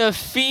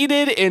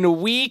undefeated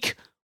in week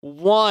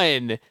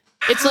 1.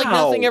 It's like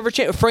nothing ever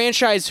changed.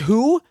 Franchise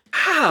who?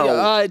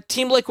 How?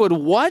 Team Liquid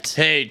what?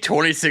 Hey,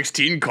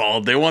 2016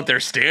 called. They want their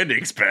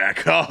standings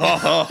back.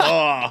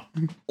 Well,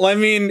 I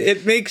mean,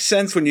 it makes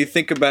sense when you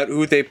think about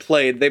who they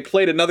played. They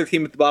played another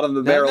team at the bottom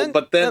of the barrel,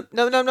 but then...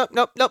 No.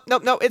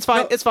 It's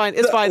fine. It's fine.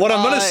 What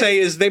I'm going to say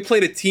is they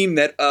played a team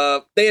that...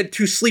 they had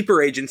 2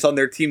 sleeper agents on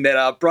their team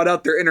that brought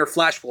out their inner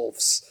Flash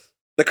Wolves.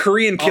 The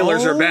Korean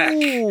killers are back.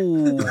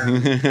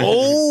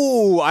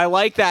 Oh, I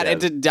like that.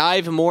 And to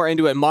dive more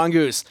into it,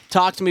 Mongoose,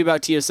 talk to me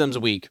about TSM's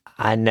week.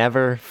 I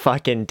never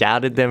fucking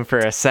doubted them for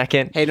a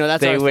second. Hey, no,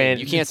 that's they our went,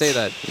 thing. You can't say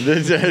that.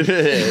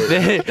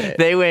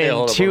 they went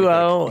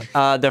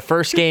 2-0. The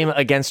first game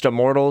against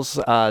Immortals,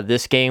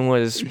 this game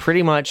was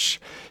pretty much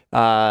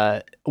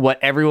what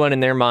everyone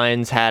in their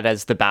minds had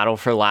as the battle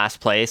for last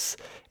place.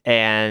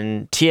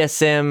 And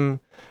TSM,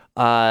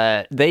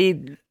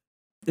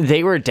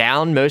 they were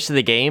down most of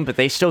the game, but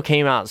they still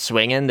came out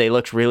swinging. They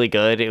looked really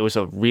good. It was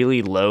a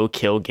really low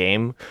kill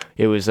game.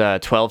 It was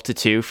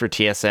 12-2 for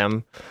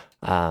TSM.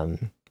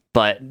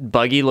 But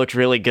Buggy looked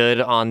really good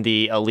on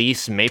the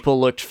Elise.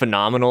 Maple looked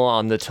phenomenal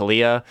on the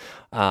Talia.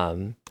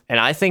 And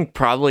I think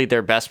probably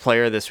their best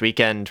player this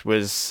weekend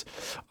was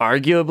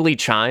arguably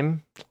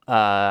Chime.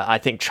 I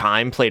think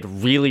Chime played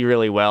really,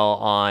 really well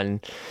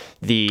on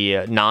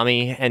the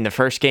Nami in the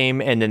first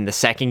game, and then the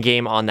second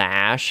game on the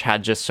Ashe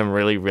had just some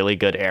really, really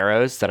good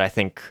arrows that I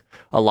think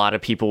a lot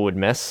of people would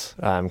miss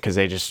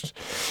because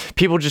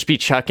people just be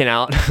chucking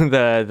out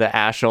the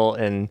Ashe ult,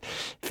 and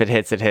if it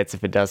hits, it hits.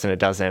 If it doesn't, it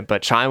doesn't.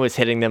 But Chime was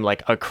hitting them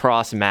like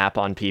across map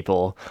on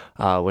people,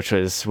 which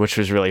was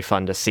really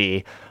fun to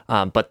see.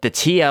 But the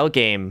TL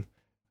game,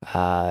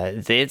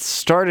 it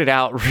started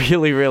out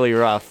really, really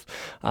rough.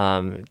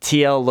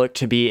 TL looked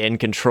to be in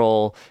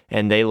control,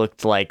 and they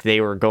looked like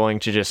they were going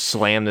to just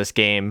slam this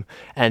game.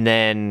 And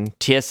then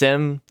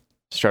TSM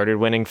started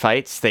winning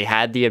fights. They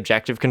had the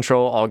objective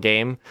control all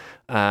game.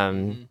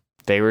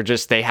 They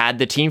had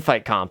the team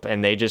fight comp,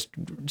 and they just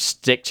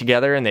stick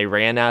together, and they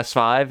ran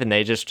S5, and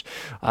they just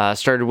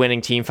started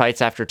winning team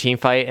fights after team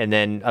fight. And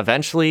then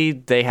eventually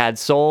they had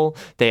Soul,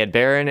 they had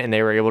Baron, and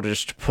they were able to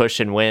just push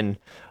and win.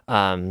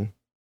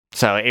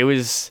 So it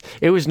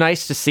was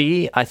nice to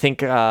see. I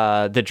think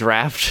the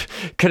draft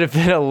could have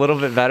been a little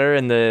bit better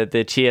in the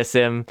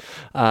TSM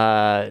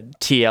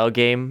TL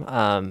game,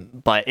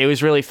 but it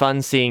was really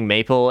fun seeing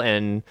Maple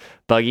and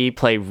Buggy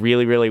play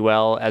really, really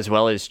well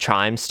as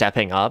Chime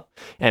stepping up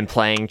and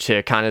playing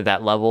to kind of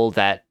that level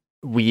that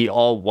we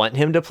all want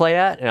him to play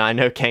at, and I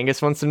know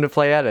Kangas wants him to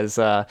play at as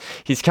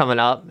he's coming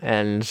up,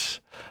 and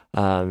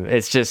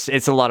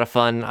it's a lot of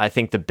fun. I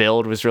think the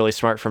build was really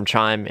smart from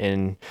Chime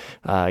in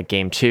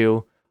game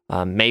 2.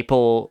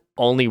 Maple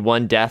only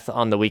 1 death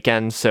on the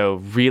weekend, so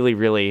really,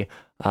 really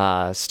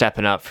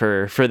stepping up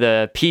for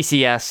the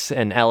PCS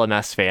and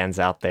LMS fans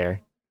out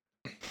there.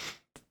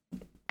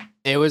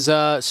 It was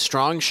a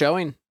strong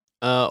showing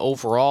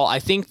overall. I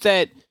think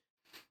that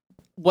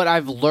what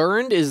I've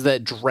learned is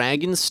that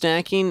dragon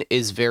stacking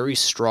is very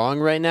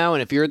strong right now,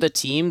 and if you're the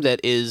team that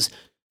is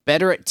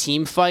better at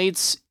team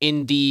fights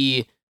in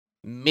the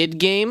mid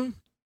game,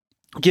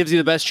 gives you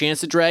the best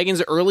chance at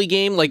dragons. Early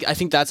game, like I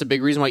think that's a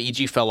big reason why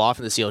EG fell off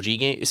in the CLG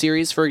game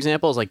series, for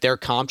example, is like their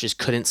comp just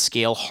couldn't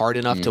scale hard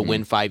enough to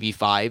win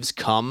 5v5s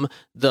come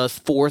the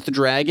 4th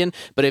dragon.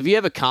 But if you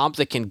have a comp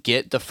that can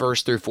get the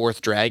 1st through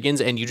 4th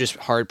dragons and you just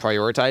hard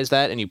prioritize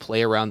that and you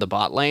play around the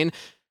bot lane,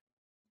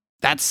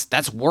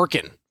 that's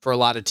working for a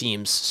lot of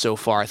teams so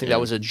far. I think that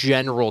was a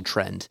general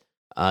trend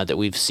that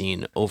we've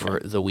seen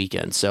over the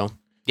weekend. So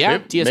yeah,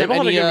 TSM,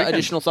 any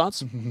additional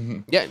thoughts?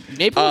 Yeah,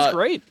 Maple was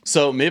great.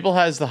 So Maple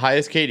has the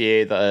highest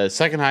KDA, the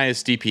second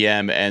highest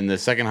DPM, and the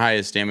second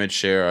highest damage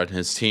share on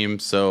his team.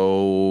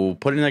 So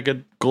putting that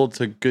good gold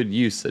to good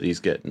use that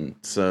he's getting.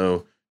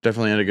 So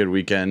definitely had a good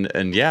weekend.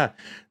 And yeah,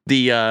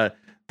 the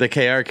the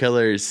KR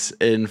Killers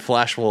in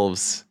Flash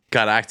Wolves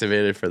got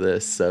activated for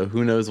this. So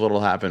who knows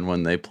what'll happen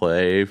when they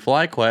play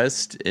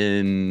FlyQuest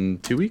in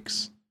 2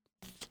 weeks?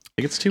 I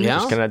think it's 2 Yeah.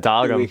 weeks. Just gonna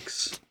dog them.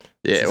 Weeks.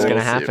 Yeah, It's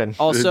gonna happen.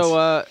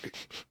 Also,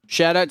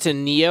 shout out to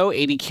Neo.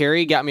 80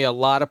 carry got me a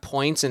lot of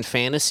points in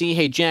fantasy.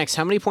 Hey, Jax,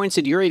 how many points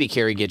did your 80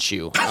 carry get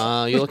you?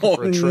 You looking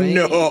for a trade?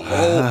 No.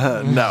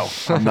 No,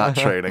 I'm not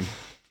trading.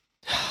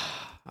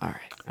 All right.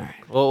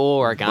 We'll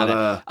work on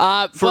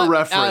it. For but,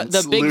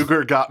 reference, the big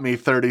Luger got me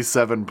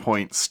 37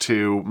 points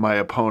to my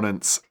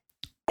opponent's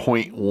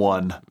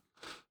 0.1.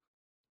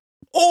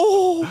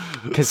 Oh,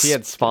 Because he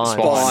had Spawn.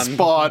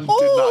 Spawn did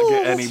not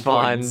get any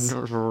Spawn points.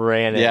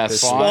 ran it. Yeah,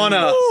 this Spawn,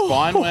 Spawna.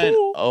 Spawn went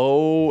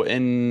 0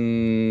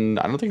 and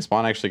I don't think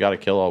Spawn actually got a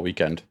kill all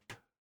weekend.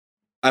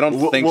 I don't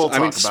We'll- think we'll so. I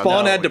mean, talk about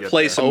Spawn that had when to we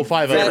play get some there.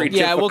 0-5-0. very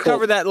yeah, we'll difficult-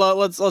 cover that.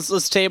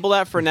 Let's table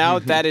that for now.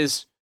 That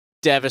is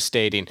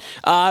devastating.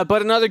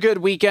 But another good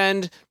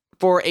weekend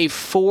for a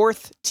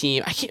fourth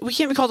team. We can't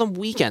even call them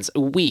weekends.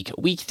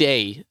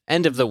 Weekday,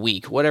 end of the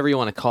week, whatever you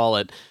want to call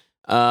it.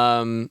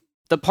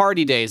 The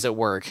party days at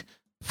work.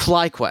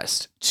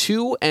 FlyQuest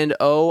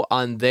 2-0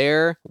 on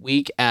their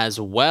week as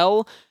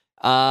well.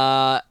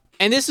 And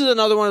this is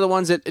another one of the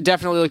ones that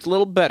definitely looked a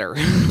little better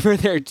for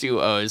their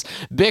 2-0s.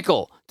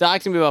 Bickle,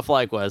 talk to me about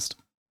FlyQuest.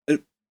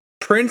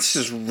 Prince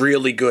is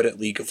really good at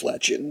League of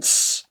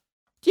Legends.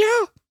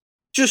 Yeah.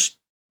 Just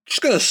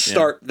gonna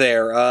start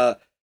there.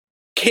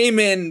 Came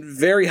in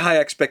very high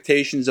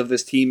expectations of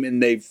this team,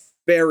 and they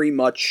very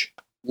much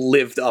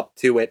lived up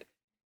to it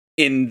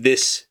in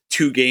this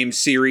 2-game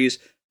series.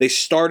 They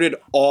started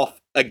off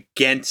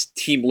against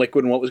Team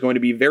Liquid in what was going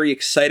to be a very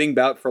exciting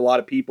bout for a lot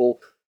of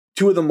people.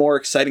 Two of the more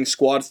exciting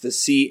squads to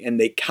see, and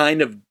they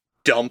kind of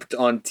dumped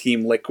on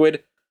Team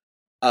Liquid.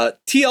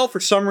 TL, for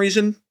some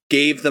reason,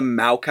 gave them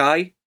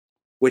Maokai,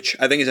 which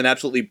I think is an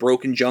absolutely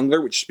broken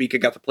jungler, which Spica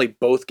got to play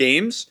both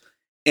games.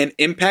 And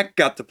Impact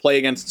got to play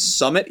against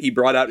Summit. He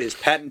brought out his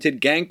patented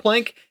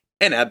Gangplank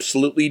and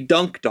absolutely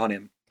dunked on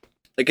him.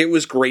 Like, it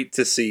was great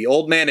to see.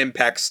 Old man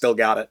Impact still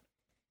got it.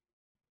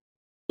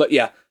 But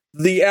yeah,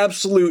 the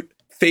absolute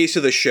face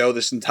of the show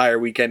this entire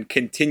weekend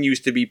continues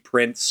to be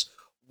Prince.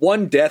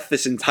 One death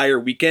this entire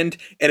weekend,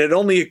 and it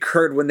only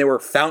occurred when they were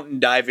fountain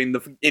diving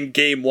in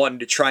game 1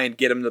 to try and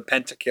get him the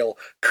pentakill.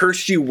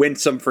 Curse you,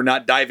 Winsome, for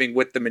not diving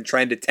with them and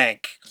trying to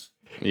tank.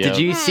 Yeah. Did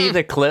you see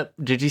the clip?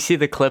 Did you see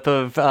the clip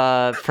of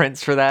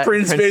Prince for that?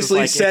 Prince was basically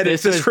like, said,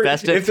 if this were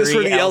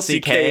the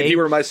LCK and he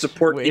were my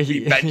support, he'd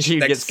be benched he'd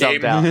next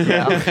get game. subbed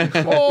out.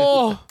 Yeah.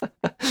 Oh,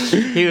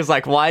 He was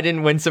like, "Why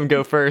didn't Winsome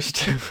go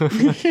first?"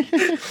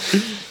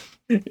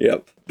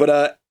 Yep.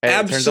 But Hey,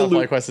 it turns out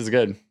absolute, FlyQuest is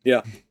good.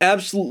 yeah,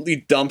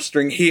 absolutely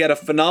dumpstering. He had a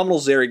phenomenal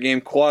Zeri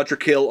game, quadra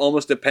kill,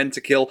 almost a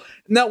pentakill,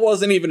 and that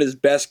wasn't even his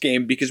best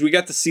game because we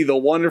got to see the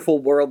wonderful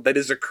world that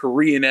is a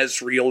Korean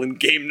Ezreal in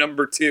game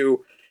number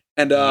 2,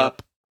 and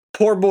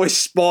poor boy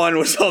Spawn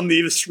was on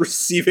the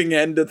receiving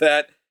end of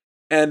that,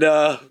 and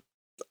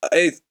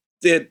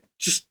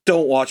just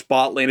don't watch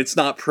bot lane. It's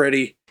not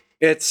pretty.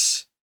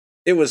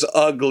 It was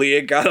ugly.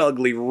 It got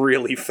ugly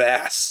really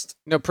fast.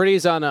 no,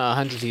 Pretty's on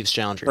 100 Thieves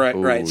Challenger. Right,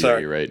 Ooh, right, sorry. yeah,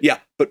 you're right. Yeah,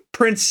 but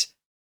Prince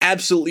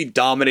absolutely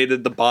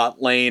dominated the bot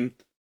lane.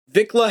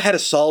 Vikla had a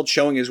solid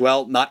showing as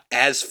well, not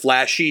as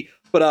flashy,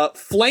 but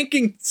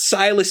flanking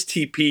Silas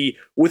TP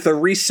with a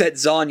reset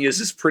Zhonya's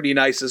is pretty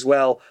nice as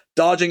well.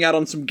 Dodging out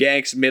on some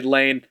ganks mid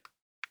lane.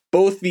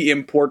 Both the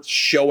imports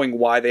showing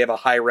why they have a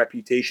high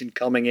reputation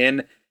coming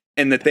in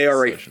and that they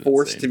are a Such an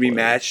force insane to be player.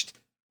 matched.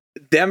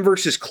 Them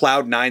versus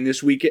Cloud9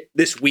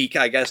 this week,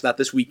 I guess, not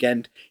this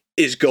weekend,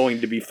 is going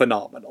to be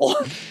phenomenal.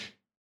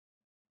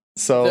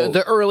 So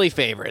The early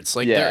favorites,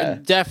 like Yeah. they're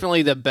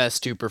definitely the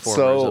best two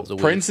performers of the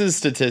week. Prince's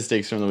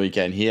statistics from the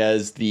weekend, he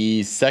has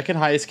the second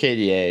highest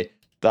KDA,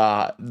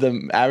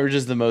 the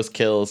averages the most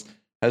kills,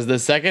 has the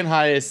second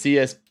highest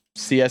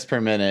CS per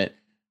minute,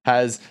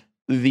 has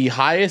the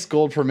highest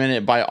gold per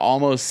minute by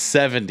almost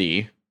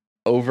 70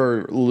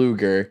 over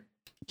Luger.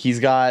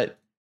 He's got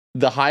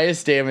the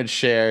highest damage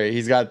share.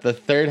 He's got the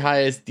third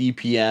highest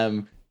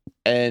DPM,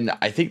 and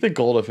I think the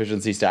gold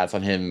efficiency stats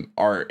on him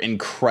are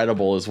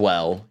incredible as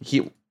well.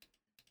 He's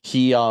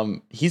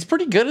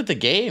pretty good at the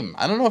game.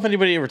 I don't know if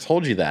anybody ever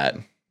told you that.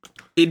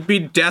 He'd be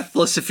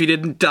deathless if he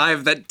didn't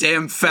dive that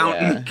damn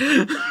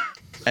fountain.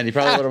 And he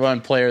probably would have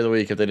won Player of the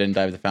Week if they didn't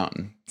dive the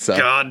fountain. So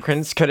God,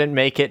 Prince couldn't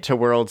make it to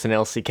Worlds and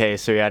LCK,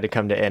 so he had to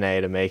come to NA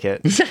to make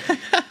it.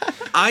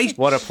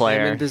 What a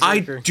player! I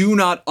do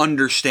not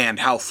understand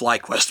how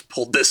FlyQuest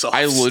pulled this off.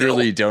 I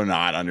literally still. do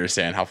not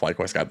understand how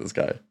FlyQuest got this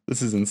guy.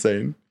 This is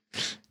insane.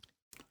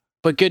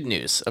 But good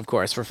news, of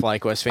course, for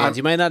FlyQuest fans.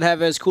 You might not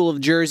have as cool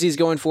of jerseys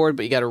going forward,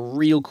 but you got a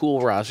real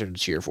cool roster to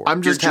cheer for.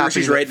 I'm just Your happy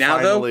jerseys that right now,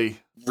 finally,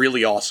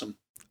 Really awesome.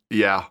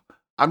 Yeah.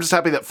 I'm just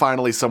happy that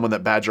finally someone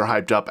that Badger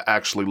hyped up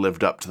actually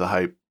lived up to the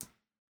hype.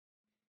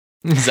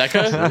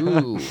 Zeka?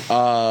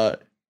 Ooh.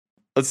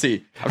 Let's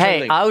see. I'm trying to Hey,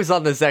 think. I was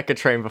on the Zeka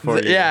train before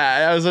you.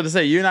 Yeah, I was going to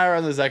say, you and I were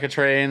on the Zeka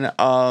train.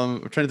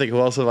 I'm trying to think, who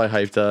else have I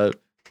hyped up?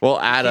 Well,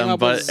 Came Adam, up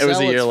but with it was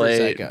a year Zealots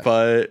for late. Zeka.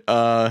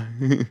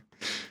 But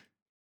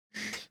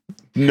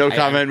No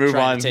comment. Move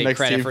trying on. to take Next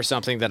credit team. for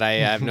something that I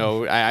have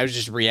no. I was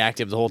just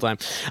reactive the whole time.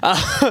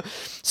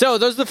 So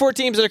those are the 4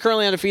 teams that are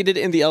currently undefeated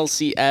in the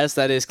LCS.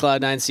 That is Cloud9,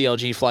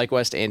 CLG,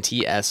 FlyQuest, and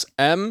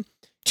TSM.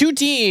 2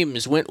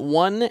 teams went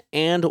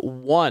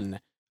 1-1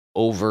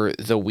 over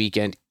the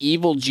weekend.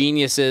 Evil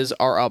Geniuses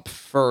are up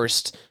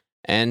first,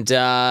 and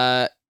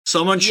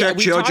Someone check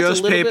we talked a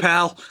JoJo's little bit-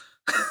 PayPal.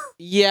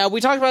 yeah, we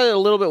talked about it a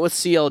little bit with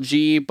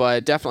CLG,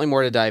 but definitely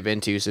more to dive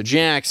into. So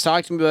Jax,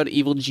 talk to me about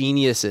Evil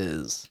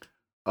Geniuses.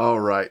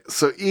 All right.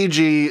 So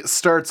EG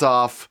starts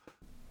off.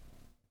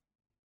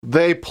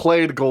 They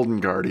played Golden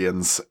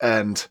Guardians,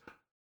 and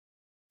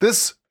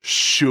this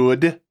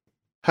should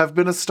have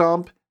been a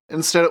stomp.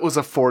 Instead, it was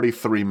a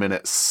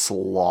 43-minute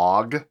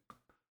slog.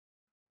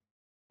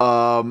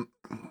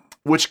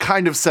 Which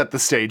kind of set the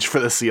stage for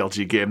the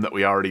CLG game that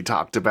we already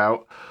talked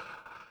about.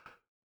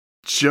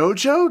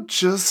 JoJo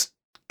just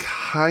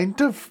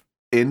kind of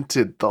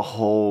inted the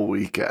whole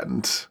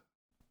weekend.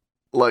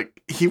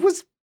 Like, he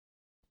was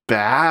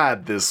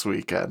bad this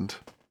weekend.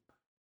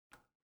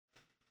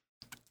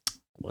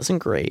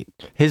 Wasn't great.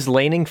 His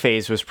laning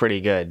phase was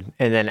pretty good.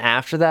 And then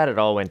after that, it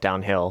all went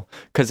downhill.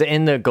 Because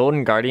in the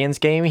Golden Guardians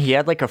game, he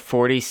had like a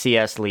 40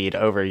 CS lead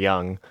over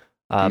Young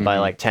by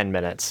like 10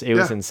 minutes. It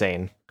was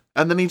insane.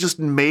 And then he just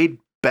made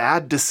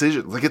bad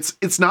decisions. Like,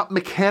 it's not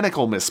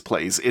mechanical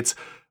misplays. It's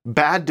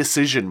bad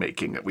decision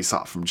making that we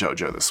saw from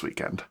JoJo this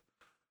weekend.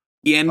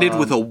 He ended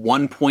with a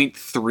 1.3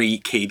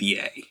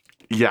 KDA.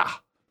 Yeah.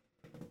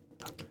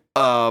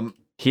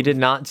 He did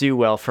not do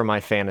well for my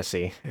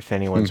fantasy, if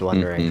anyone's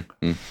wondering.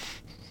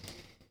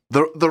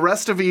 The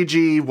rest of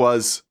EG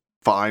was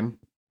fine.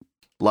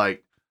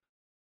 Like,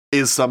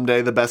 is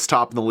Someday the best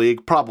top in the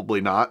league?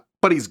 Probably not,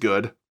 but he's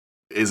good.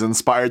 Is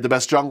Inspired the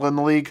best jungler in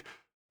the league?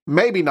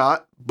 Maybe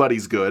not, but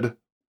he's good.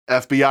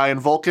 FBI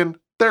and Vulcan,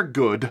 they're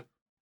good.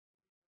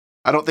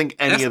 I don't think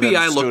any of them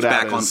FBI stood looked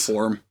out back on as-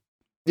 form.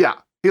 Yeah,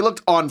 he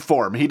looked on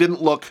form. He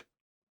didn't look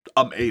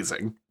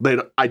amazing.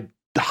 I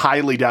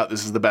highly doubt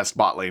this is the best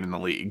bot lane in the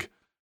league.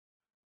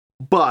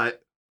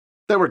 But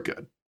they were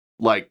good.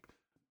 Like,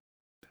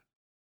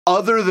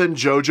 other than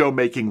JoJo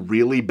making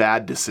really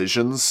bad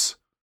decisions,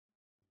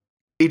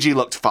 EG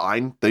looked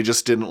fine. They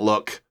just didn't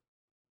look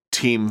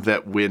team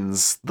that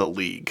wins the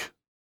league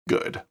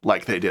good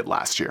like they did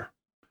last year.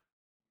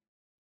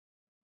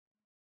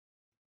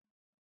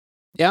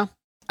 Yeah,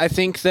 I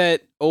think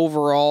that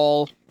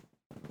overall,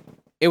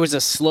 it was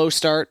a slow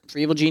start for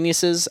Evil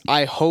Geniuses.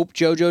 I hope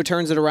JoJo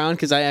turns it around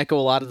because I echo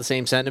a lot of the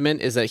same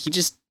sentiment, is that he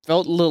just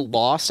felt a little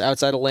lost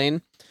outside of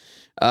lane.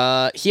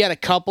 He had a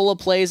couple of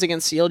plays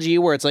against CLG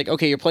where it's like,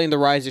 okay, you're playing the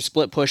Rise, you're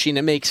split pushing.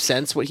 It makes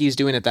sense what he's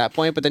doing at that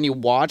point, but then you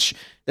watch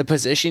the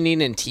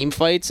positioning and team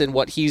fights and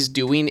what he's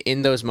doing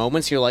in those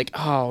moments. You're like,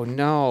 oh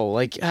no,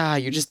 like,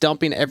 you're just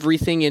dumping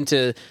everything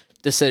into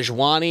the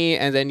Sejuani,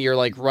 and then you're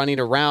like running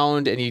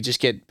around and you just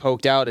get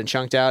poked out and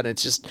chunked out.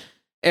 And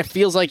it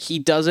feels like he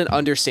doesn't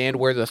understand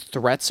where the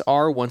threats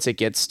are once it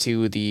gets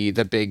to the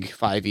big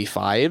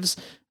 5v5s,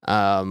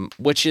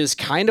 which is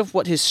kind of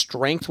what his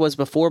strength was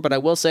before. But I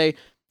will say,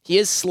 he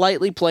is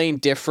slightly playing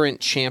different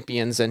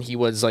champions than he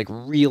was like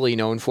really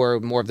known for,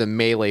 more of the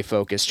melee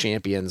focused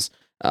champions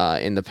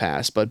in the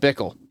past. But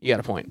Bickle, you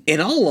got a point.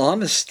 In all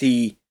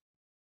honesty,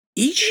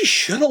 EG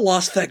should have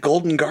lost that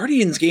Golden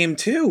Guardians game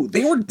too.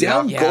 They were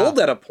down Yeah. gold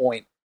at a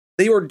point.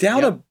 They were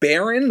down a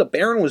Baron. The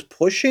Baron was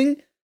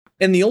pushing.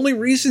 And the only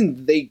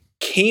reason they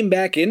came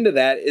back into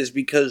that is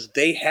because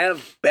they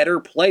have better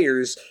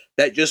players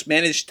that just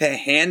managed to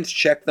hand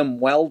check them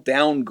well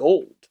down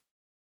gold.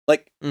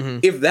 Like,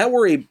 if that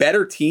were a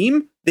better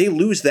team, they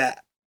lose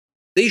that.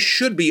 They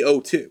should be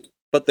 0-2,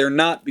 but they're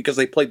not because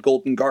they played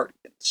Golden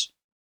Guardians.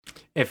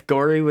 If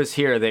Gory was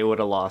here, they would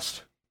have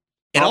lost.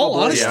 In all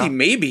Probably, honesty, yeah.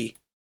 maybe.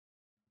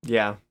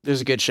 Yeah.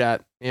 There's a good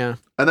shot. Yeah.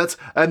 And that's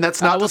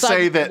not we'll to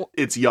say talk- that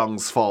it's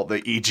Young's fault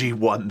that EG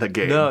won the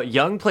game. No,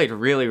 Young played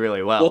really,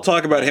 really well. We'll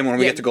talk about him when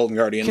we Yeah. get to Golden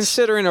Guardians.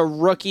 Considering a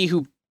rookie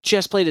who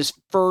just played his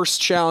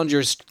first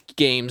Challengers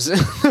games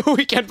the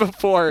weekend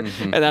before,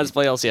 and that's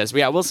play LCS. But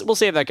yeah, we'll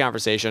save that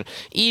conversation.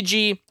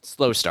 EG,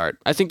 slow start.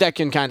 I think that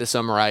can kind of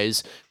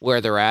summarize where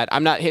they're at.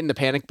 I'm not hitting the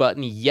panic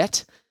button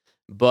yet,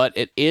 but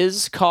it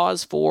is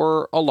cause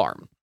for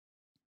alarm.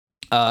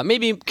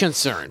 Maybe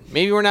concern.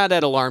 Maybe we're not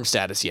at alarm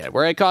status yet.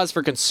 We're at cause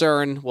for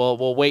concern.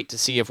 We'll wait to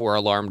see if we're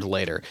alarmed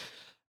later.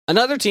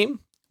 Another team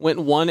went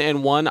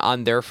 1-1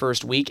 on their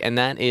first week, and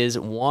that is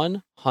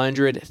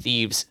 100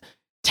 Thieves.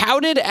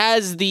 Touted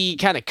as the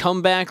kind of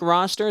comeback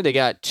roster, they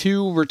got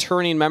 2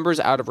 returning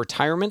members out of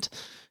retirement.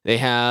 They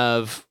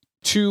have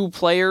 2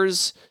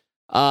 players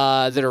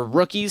that are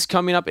rookies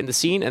coming up in the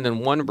scene, and then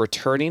 1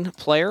 returning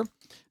player.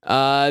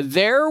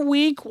 Their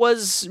week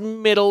was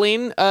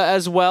middling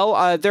as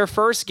well. Their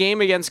first game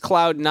against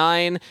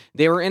Cloud9,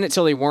 they were in it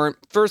till they weren't.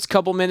 First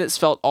couple minutes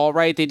felt all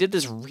right. They did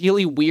this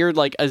really weird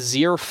like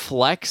Azir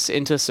flex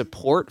into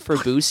support for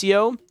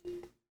Busio,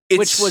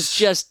 which was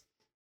just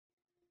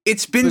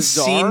It's been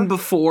bizarre. seen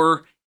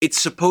before. It's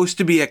supposed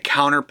to be a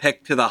counter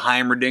pick to the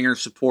Heimerdinger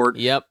support.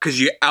 Yep. Because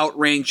you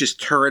outrange his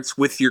turrets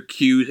with your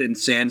Qs and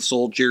Sand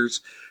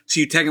Soldiers. so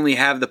you technically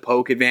have the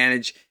poke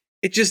advantage.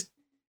 It just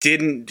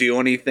didn't do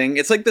anything.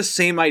 It's like the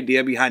same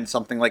idea behind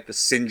something like the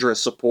Syndra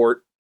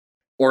support,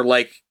 or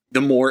like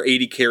the more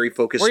AD carry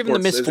focused, or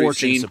even the supports as we've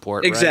Misfortune seen.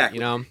 support. Exactly.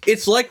 Right? You know,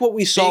 It's like what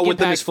we saw Big with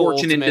the impactful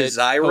Misfortune into ultimate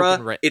Zyra.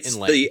 poke It's in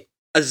lane. the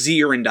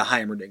Azir into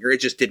Heimerdinger.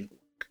 It just didn't.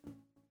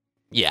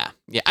 Yeah.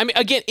 I mean,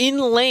 again, in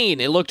lane,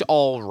 it looked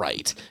all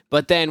right.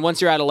 But then once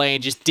you're out of lane,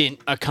 it just didn't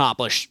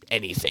accomplish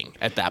anything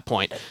at that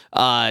point.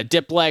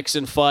 Diplex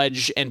and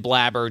Fudge and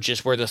Blabber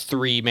just were the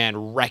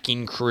three-man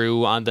wrecking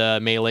crew on the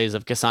melees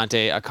of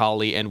Cassante,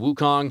 Akali, and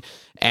Wukong.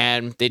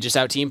 And they just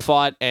out-team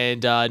fought,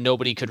 and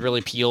nobody could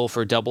really peel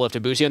for double lift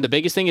and Busio. And the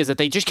biggest thing is that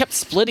they just kept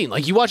splitting.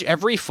 Like, you watch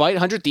every fight,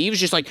 100 Thieves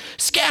just like,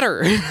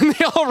 scatter!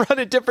 They all run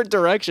in different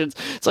directions.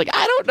 It's like,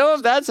 I don't know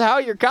if that's how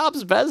your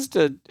comp's best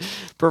to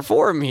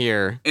perform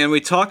here. And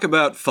we talk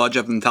about Fudge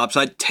up on the top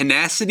side.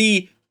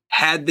 Tenacity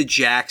had the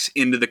Jax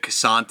into the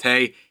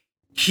Cassante.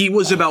 He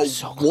was about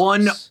so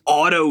one close.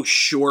 auto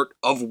short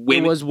of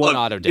winning. It was one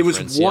auto difference,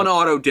 It was one yep.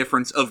 auto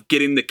difference of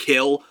getting the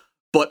kill.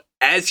 But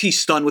as he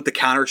stunned with the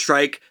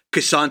counter-strike,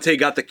 Cassante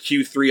got the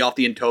Q3 off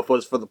the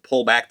Intofos for the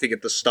pullback to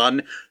get the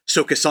stun.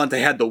 So Cassante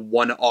had the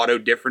one auto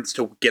difference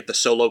to get the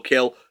solo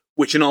kill,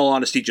 which in all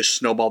honesty just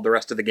snowballed the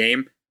rest of the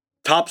game.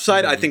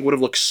 Topside, I think, would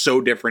have looked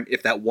so different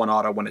if that one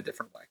auto went a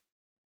different way.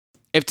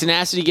 If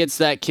Tenacity gets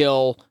that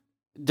kill,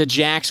 the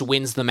Jax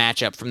wins the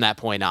matchup from that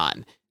point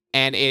on.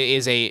 And it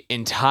is a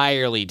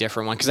entirely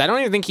different one, because I don't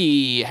even think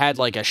he had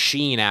like a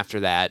sheen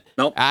after that.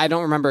 Nope. I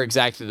don't remember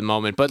exactly the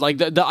moment, but like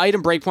the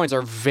item breakpoints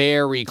are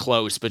very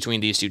close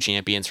between these two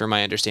champions from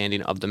my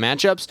understanding of the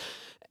matchups.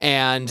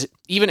 And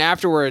even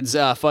afterwards,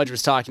 Fudge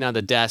was talking on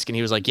the desk, and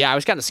he was like, yeah, I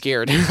was kind of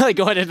scared like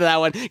going into that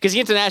one, because he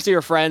and Tenacity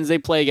are friends. They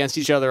play against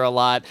each other a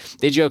lot.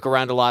 They joke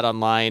around a lot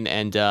online,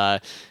 and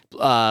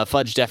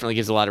Fudge definitely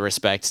gives a lot of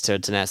respect to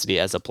Tenacity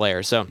as a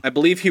player. So I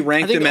believe he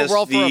ranked think him as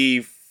overall for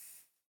the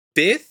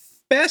fifth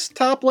best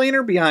top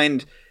laner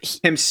behind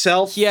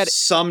himself. He had-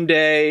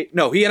 Someday.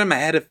 No, he had him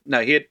ahead of. No,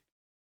 he had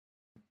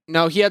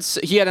no, he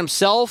had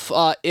himself,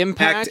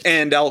 Impact, Act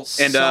and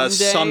Someday.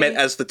 Summit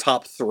as the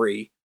top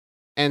three.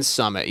 and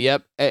Summit.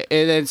 Yep, and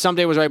then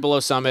Someday was right below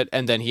Summit,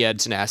 and then he had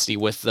Tenacity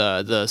with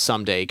the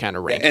Someday kind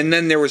of rank. And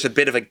then there was a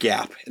bit of a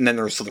gap, and then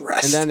there was the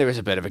rest. And then there was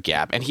a bit of a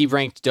gap, and he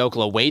ranked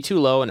Dokla way too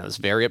low, and I was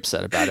very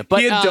upset about it.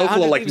 But he had 100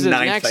 Dokla like Thieves'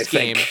 ninth, I next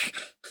think. game.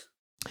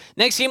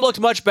 Next game looked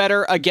much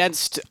better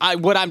against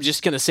what I'm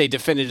just going to say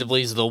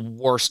definitively is the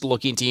worst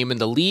looking team in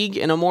the league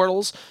in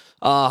Immortals.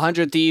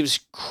 100 Thieves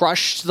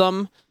crushed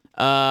them.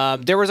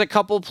 There was a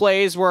couple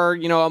plays where,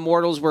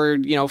 Immortals were,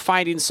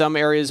 finding some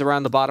areas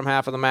around the bottom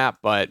half of the map,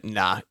 but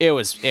nah, it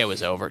was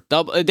over.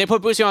 They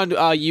put Busio on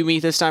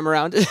Yumi this time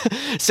around.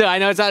 So I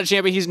know it's not a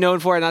champion he's known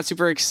for, not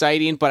super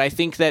exciting, but I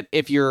think that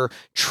if you're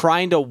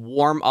trying to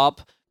warm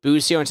up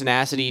Busio and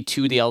Tenacity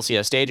to the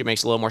LCS stage, it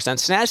makes a little more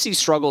sense. Tenacity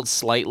struggled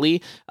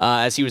slightly,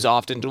 as he was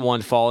often the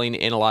one falling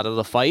in a lot of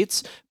the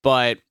fights,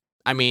 but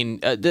I mean,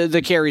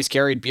 the carries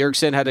carried.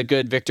 Bjergsen had a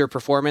good Victor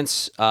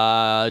performance.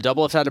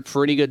 Doublelift had a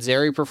pretty good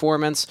Zeri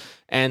performance,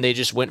 and they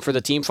just went for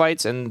the team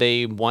fights, and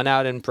they won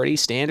out in pretty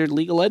standard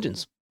League of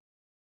Legends.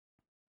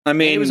 I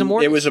mean, it was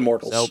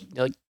Immortals.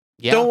 So,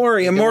 yeah, don't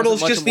worry, there wasn't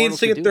Immortals much just needs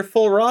to could get do. their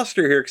full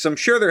roster here, because I'm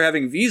sure they're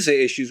having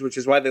visa issues, which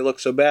is why they look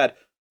so bad.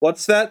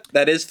 What's that?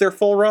 That is their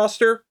full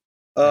roster?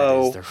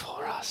 That is their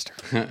full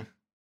roster.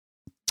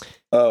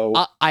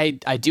 Oh.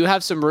 I do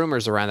have some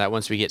rumors around that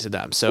once we get to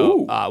them,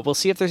 so we'll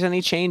see if there's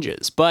any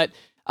changes. But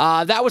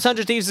that was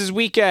 100 Thieves this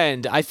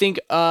weekend. I think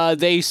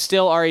they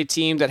still are a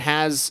team that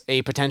has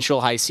a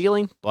potential high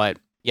ceiling, but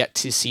yet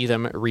to see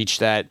them reach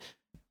that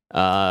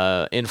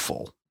in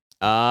full.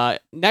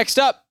 Next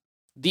up,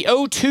 the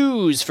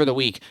O2s for the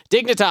week.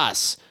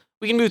 Dignitas.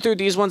 We can move through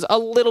these ones a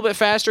little bit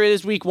faster. It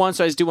is week one,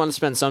 so I just do want to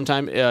spend some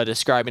time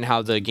describing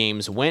how the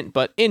games went.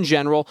 But in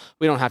general,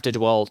 we don't have to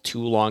dwell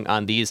too long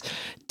on these.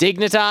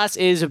 Dignitas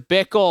is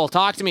Bickle.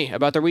 Talk to me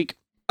about their week.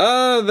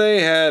 They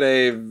had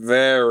a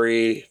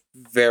very,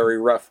 very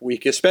rough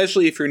week,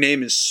 especially if your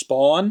name is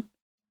Spawn.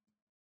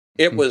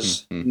 It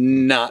was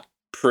not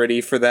pretty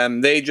for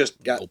them. They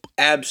just got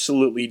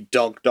absolutely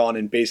dunked on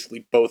in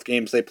basically both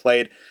games they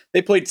played.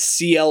 They played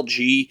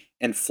CLG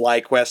and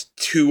FlyQuest,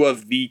 two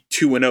of the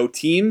 2-0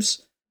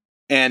 teams,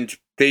 and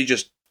they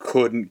just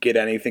couldn't get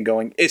anything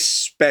going,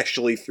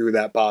 especially through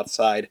that bot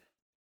side.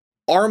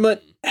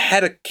 Armut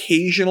had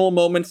occasional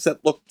moments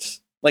that looked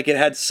like it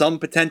had some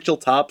potential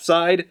top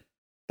side,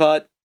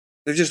 but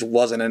there just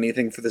wasn't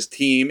anything for this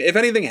team. If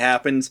anything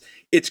happens,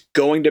 it's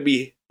going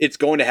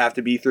to have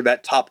to be through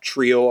that top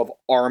trio of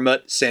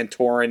Armut,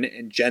 Santorin,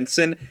 and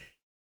Jensen.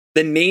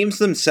 The names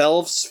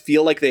themselves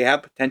feel like they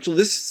have potential.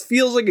 This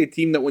feels like a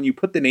team that when you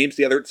put the names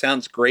together, it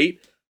sounds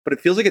great, but it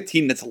feels like a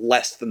team that's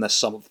less than the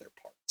sum of their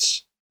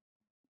parts.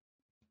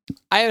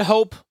 I had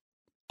hope,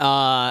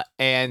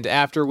 and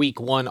after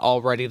week one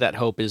already, that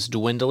hope is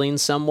dwindling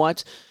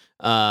somewhat.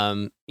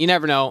 You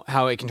never know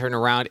how it can turn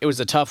around. It was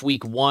a tough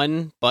week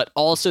one, but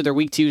also their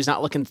week two is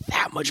not looking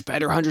that much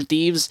better. 100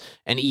 Thieves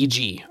and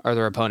EG are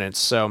their opponents,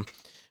 so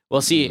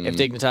We'll see if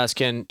Dignitas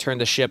can turn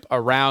the ship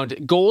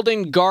around.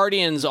 Golden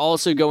Guardians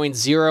also going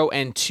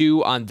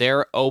 0-2 on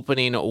their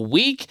opening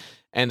week.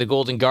 And the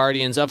Golden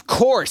Guardians, of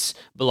course,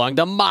 belong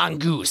to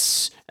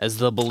Mongoose as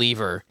the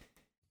believer.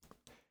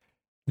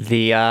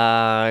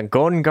 The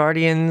Golden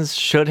Guardians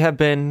should have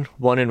been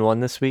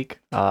 1-1 this week.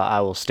 I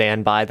will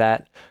stand by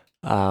that.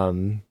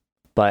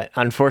 But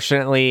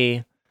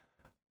unfortunately,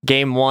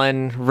 game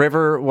 1,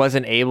 River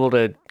wasn't able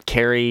to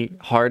carry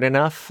hard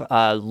enough.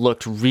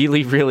 Looked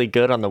really, really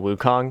good on the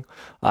Wukong.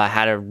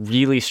 Had a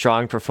really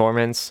strong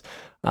performance.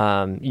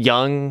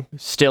 Young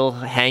still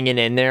hanging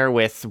in there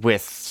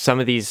with some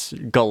of these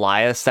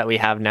Goliaths that we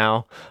have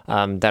now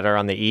that are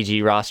on the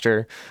EG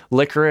roster.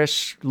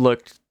 Licorice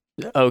looked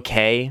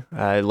okay.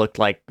 It looked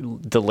like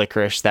the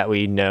Licorice that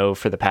we know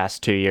for the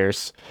past 2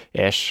 years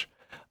ish.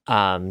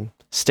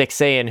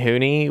 Stixay and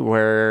Huni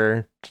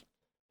were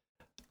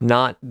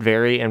not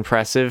very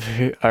impressive.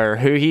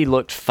 He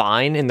looked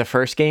fine in the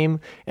first game,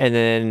 and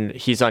then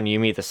he's on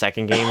Yuumi the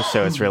second game,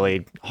 so it's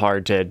really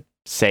hard to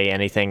say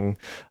anything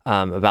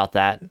about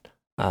that.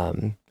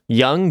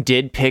 Young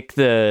did pick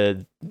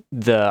the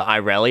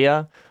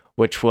Irelia,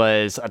 which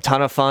was a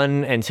ton of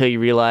fun until you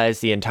realize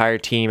the entire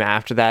team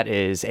after that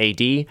is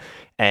AD,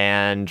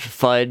 and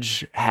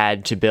Fudge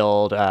had to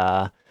build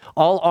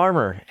all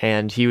armor,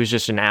 and he was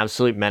just an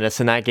absolute menace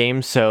in that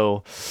game.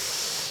 So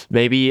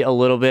maybe a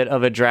little bit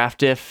of a draft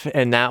diff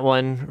in that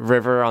one.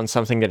 River on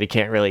something that he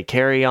can't really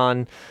carry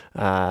on,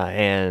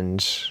 and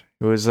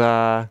it was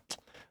a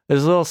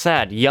little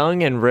sad.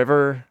 Young and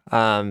River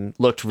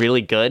looked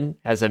really good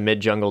as a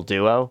mid-jungle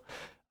duo.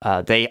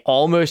 They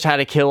almost had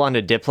a kill on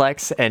a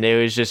Diplex, and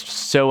it was just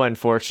so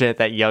unfortunate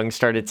that Young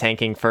started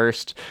tanking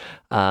first.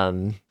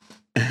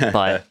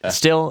 But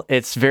still,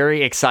 it's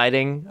very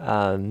exciting.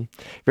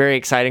 Very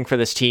exciting for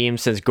this team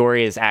since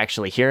Gory is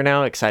actually here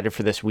now. Excited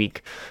for this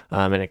week,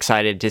 and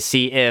excited to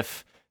see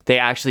if they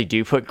actually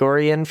do put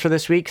Gory in for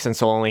this week since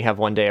they'll only have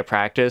 1 day of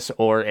practice,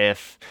 or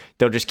if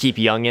they'll just keep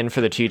Young in for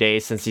the 2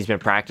 days since he's been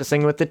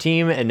practicing with the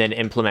team and then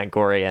implement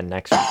Gory in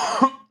next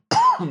week.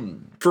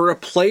 For a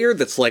player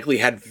that's likely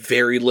had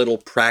very little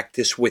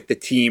practice with the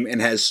team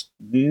and has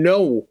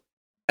no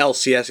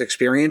LCS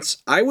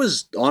experience, I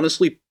was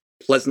honestly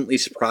pleasantly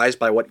surprised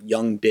by what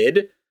Young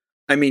did.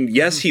 I mean,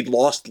 yes, he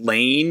lost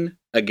lane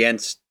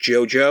against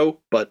JoJo,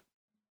 but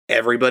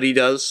everybody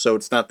does, so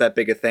it's not that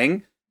big a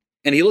thing.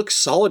 And he looked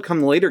solid come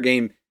the later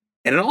game.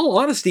 And in all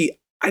honesty,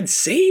 I'd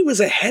say he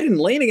was ahead in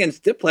lane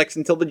against Diplex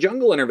until the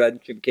jungle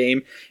intervention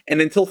came, and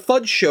until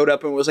Fudge showed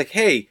up and was like,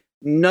 hey,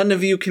 none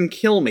of you can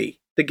kill me.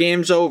 The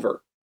game's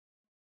over.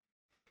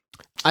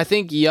 I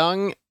think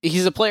Young,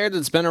 he's a player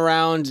that's been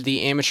around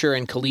the amateur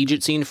and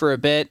collegiate scene for a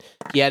bit.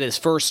 He had his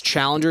first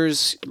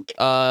challengers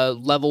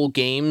level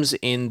games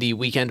in the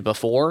weekend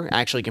before,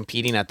 actually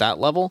competing at that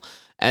level,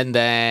 and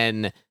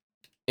then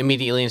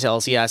immediately into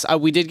LCS.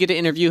 We did get to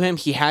interview him.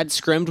 He had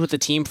scrimmed with the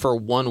team for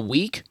 1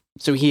 week,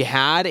 so he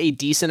had a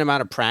decent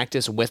amount of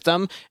practice with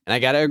them, and I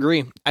gotta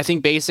agree. I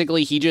think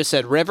basically he just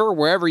said, River,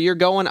 wherever you're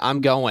going,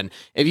 I'm going.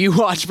 If you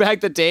watch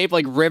back the tape,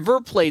 like,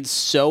 River played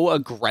so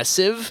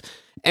aggressive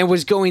and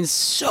was going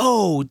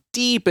so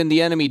deep in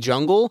the enemy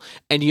jungle,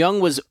 and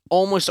Young was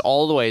almost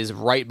always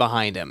right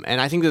behind him,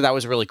 and I think that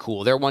was really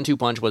cool. Their 1-2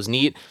 punch was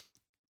neat.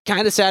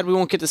 Kind of sad we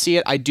won't get to see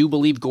it. I do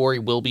believe Gory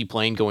will be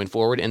playing going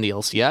forward in the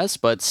LCS,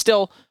 but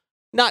still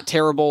not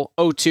terrible.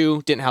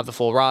 O2 didn't have the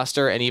full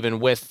roster, and even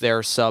with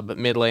their sub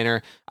mid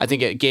laner, I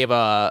think it gave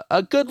a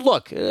good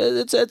look.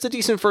 It's a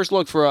decent first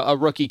look for a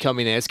rookie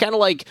coming in. It's kind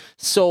of like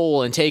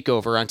Soul and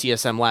Takeover on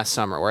TSM last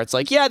summer, where it's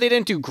like, yeah, they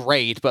didn't do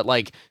great, but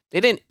like they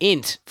didn't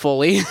int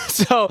fully.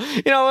 So,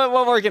 you know,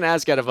 what more can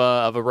ask out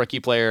of a rookie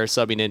player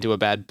subbing into a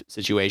bad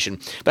situation?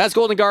 But that's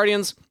Golden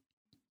Guardians.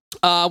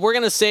 We're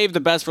going to save the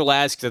best for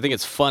last because I think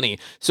it's funny.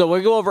 So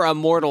we'll go over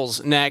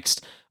Immortals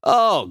next.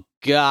 Oh,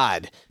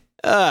 God.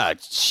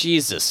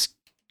 Jesus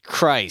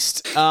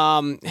Christ. They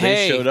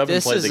showed up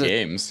and played the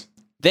games.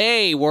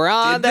 They were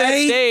on that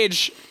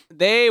stage.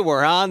 They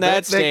were on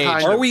that stage.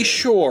 Are we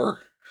sure?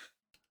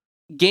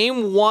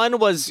 Game 1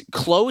 was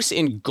close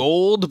in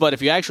gold, but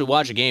if you actually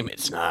watch a game,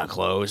 it's not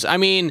close. I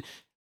mean,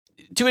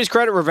 to his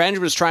credit, Revenge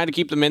was trying to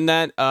keep them in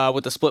that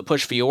with the split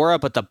push Fiora,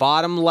 but the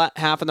bottom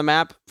half of the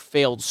map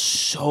failed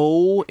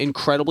so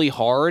incredibly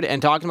hard.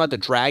 And talking about the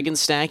dragon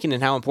stacking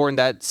and how important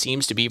that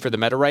seems to be for the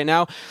meta right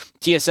now,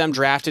 TSM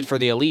drafted for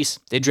the Elise.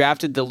 They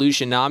drafted the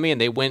Lucian Nami, and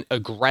they went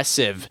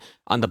aggressive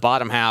on the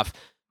bottom half.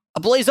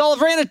 Blaze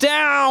Olive ran it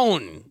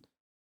down!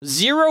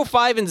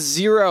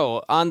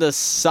 0-5-0 on the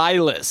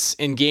Sylas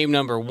in game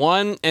number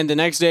 1, and the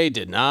next day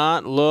did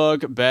not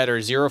look better.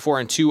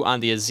 0-4-2 on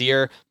the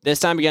Azir,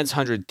 this time against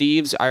 100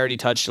 Thieves. I already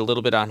touched a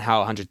little bit on how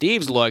 100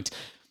 Thieves looked,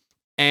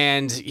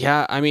 and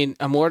yeah, I mean,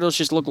 Immortals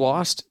just look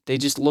lost. They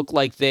just look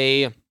like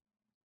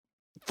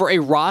for a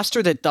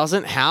roster that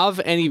doesn't have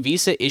any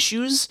visa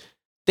issues,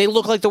 they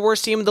look like the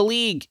worst team in the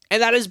league,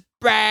 and that is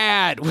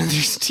bad when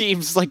there's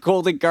teams like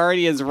Golden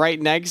Guardians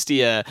right next to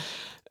you.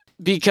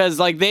 Because,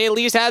 like, they at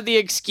least had the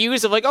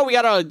excuse of, like, oh, we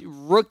got a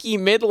rookie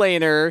mid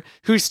laner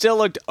who still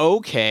looked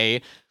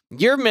okay.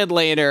 Your mid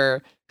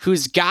laner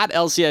who's got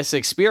LCS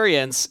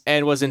experience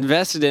and was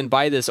invested in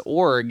by this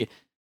org,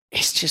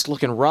 it's just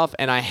looking rough.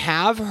 And I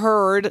have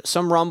heard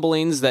some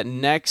rumblings that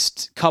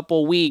next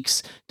couple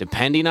weeks,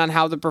 depending on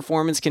how the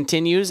performance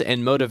continues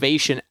and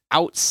motivation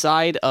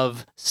outside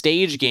of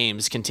stage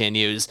games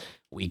continues,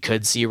 we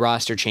could see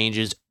roster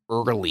changes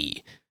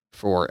early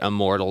for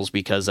Immortals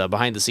because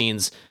behind the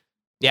scenes,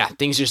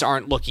 things just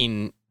aren't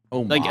looking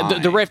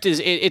like the Rift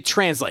is, it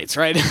translates,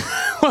 right?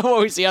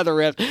 What we see on the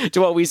Rift to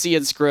what we see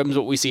in scrims,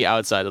 what we see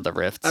outside of the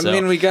Rift. I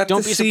mean, we got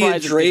to see a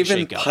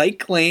Draven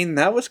Pike lane.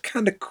 That was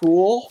kind of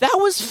cool. That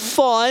was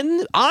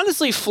fun.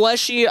 Honestly,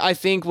 Fleshy, I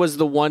think, was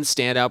the one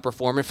standout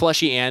performer.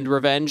 Fleshy and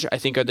Revenge, I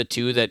think, are the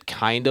two that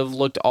kind of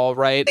looked all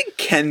right. I think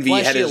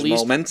Kenvi had his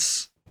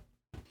moments.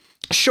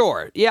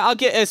 Sure. Yeah, I'll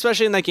get,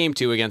 especially in that game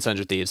 2 against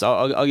 100 Thieves.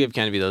 I'll give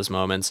Kenvi those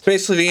moments.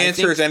 Basically, the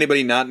answer is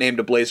anybody not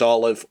named a Blaze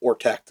Olive or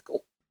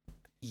Tactical.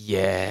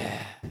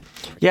 Yeah.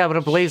 Yeah, but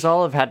a Blaze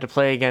Olive had to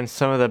play against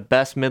some of the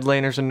best mid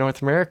laners in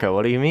North America.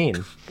 What do you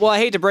mean? Well, I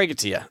hate to break it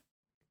to you.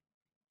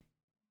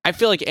 I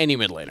feel like any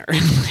mid laner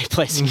he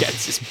plays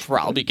against is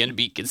probably going to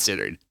be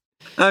considered.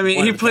 I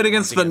mean, he played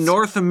against the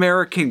North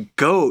American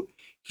GOAT.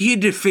 He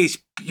had to face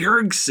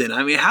Bjergsen.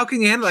 I mean, how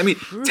can you handle it? I mean,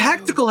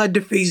 Tactical had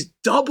to face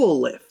Double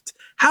Lift.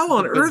 How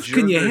on earth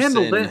can you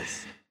handle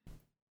this?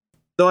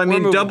 Though, I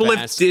mean, Double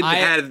Lift did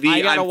have the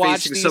I'm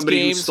facing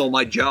somebody who stole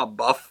my job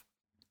buff.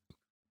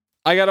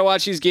 I got to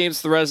watch these games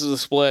for the rest of the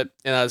split,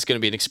 and that's going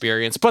to be an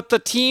experience. But the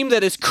team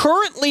that is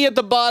currently at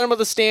the bottom of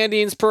the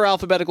standings per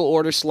alphabetical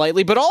order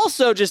slightly, but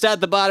also just at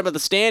the bottom of the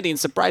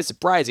standings, surprise,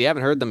 surprise, you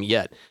haven't heard them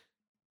yet.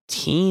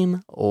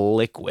 Team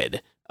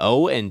Liquid,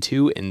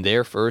 0-2 in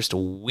their first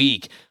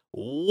week.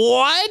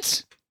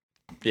 What?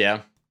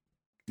 Yeah.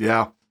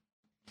 Yeah.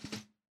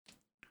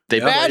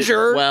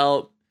 Badger.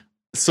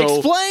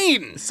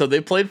 Explain. So they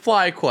played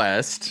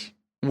FlyQuest,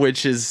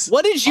 which is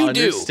what did you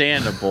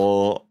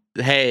understandable.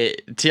 Hey,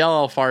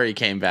 TL Alfari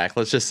came back.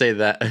 Let's just say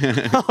that.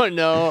 Oh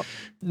no.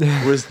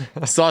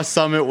 Saw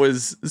Summit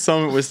was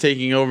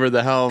taking over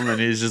the helm, and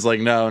he's just like,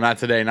 no, not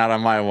today, not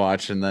on my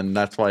watch. And then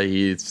that's why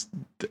he's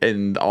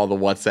in all the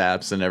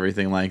WhatsApps and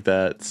everything like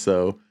that.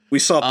 So we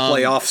saw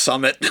playoff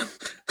Summit.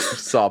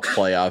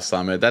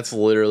 That's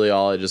literally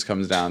all it just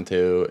comes down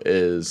to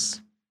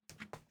is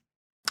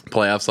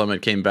playoff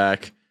Summit came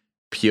back.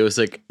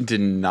 Piosik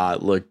did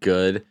not look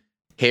good.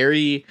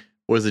 Harry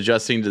was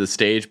adjusting to the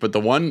stage, but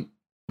the one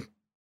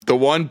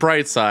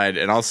bright side,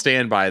 and I'll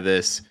stand by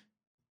this,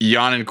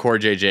 Jan and Core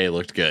JJ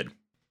looked good.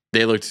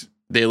 They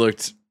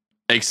looked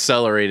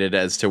accelerated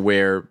as to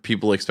where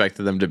people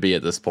expected them to be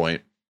at this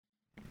point.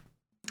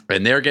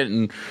 And they're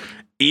getting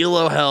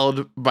ELO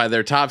held by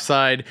their top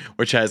side,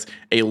 which has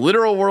a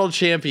literal world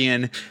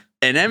champion,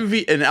 an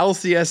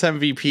LCS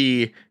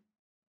MVP,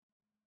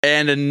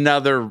 and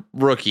another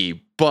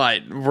rookie.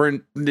 But we're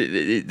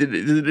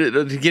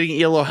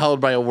getting ELO held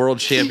by a world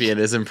champion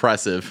is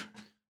impressive.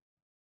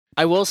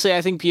 I will say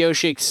I think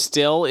Piosik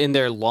still in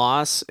their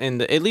loss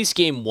in at least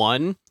game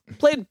 1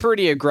 played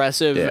pretty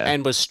aggressive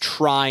and was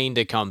trying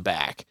to come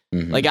back.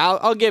 Mm-hmm. Like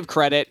I'll give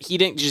credit. He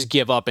didn't just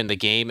give up in the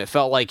game. It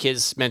felt like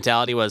his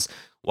mentality was,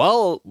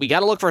 well, we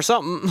got to look for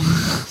something.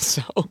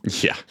 So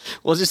yeah,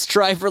 we'll just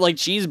try for like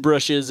cheese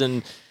brushes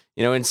and,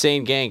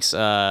 insane ganks.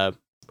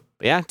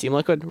 Yeah, Team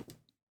Liquid.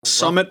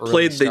 Summit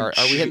played the. Are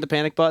we hitting the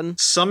panic button?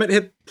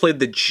 Summit played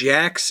the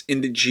Jax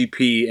into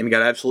GP and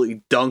got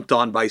absolutely dunked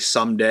on by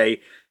Someday.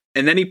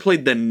 And then he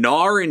played the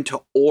Gnar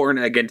into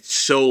Ornn against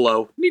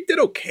Solo. And he did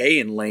okay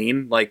in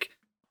lane. Like,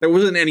 there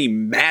wasn't any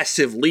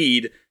massive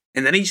lead.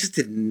 And then he just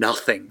did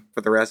nothing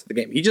for the rest of the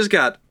game. He just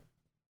got...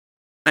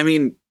 I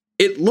mean,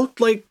 it looked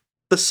like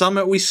the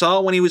Summit we saw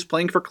when he was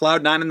playing for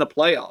Cloud9 in the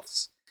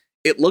playoffs.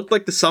 It looked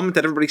like the Summit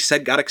that everybody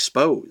said got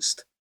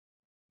exposed.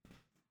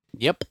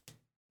 Yep.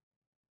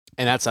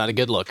 And that's not a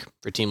good look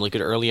for Team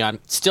Liquid early on.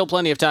 Still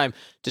plenty of time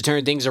to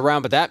turn things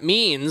around, but that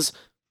means...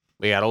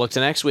 we got to look to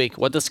next week,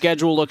 what the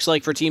schedule looks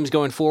like for teams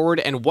going forward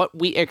and what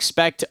we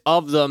expect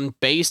of them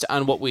based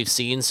on what we've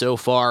seen so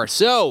far.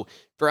 So,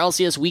 for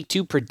LCS Week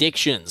 2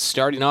 predictions,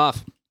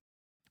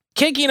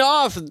 kicking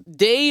off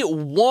day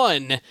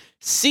 1,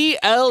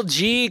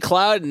 CLG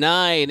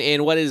Cloud9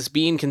 in what is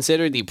being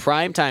considered the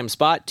primetime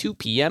spot, 2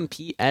 p.m.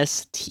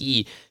 PST.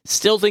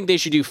 Still think they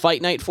should do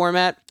Fight Night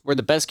format, where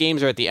the best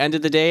games are at the end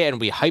of the day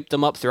and we hype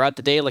them up throughout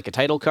the day like a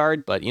title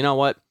card, but you know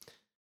what?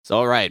 It's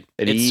all right.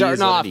 It's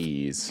starting off.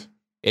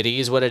 It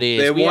is what it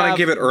is. They want to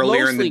give it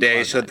earlier in the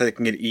day so that they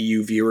can get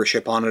EU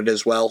viewership on it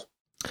as well.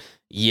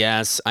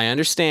 Yes, I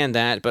understand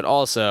that, but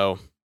also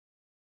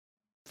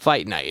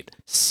Fight Night.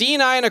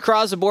 C9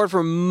 across the board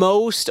for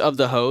most of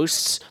the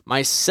hosts.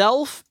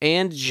 Myself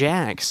and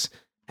Jax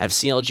have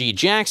CLG.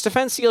 Jax,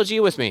 defend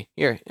CLG with me.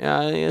 Here,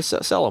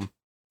 sell them.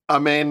 I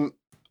mean,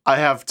 I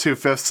have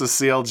 2/5 of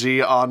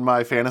CLG on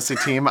my fantasy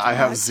team. I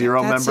have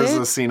 0 members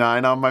of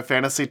C9 on my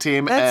fantasy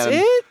team. That's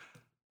it?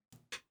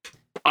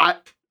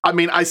 I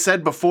mean, I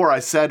said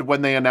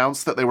when they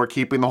announced that they were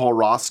keeping the whole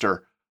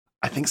roster,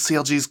 I think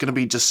CLG is going to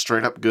be just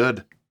straight up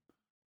good.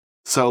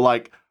 So,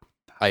 like,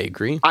 I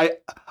agree.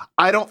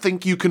 I don't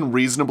think you can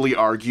reasonably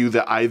argue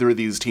that either of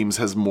these teams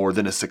has more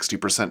than a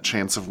 60%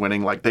 chance of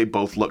winning. Like, they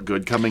both look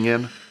good coming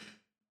in.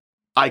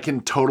 I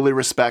can totally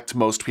respect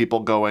most people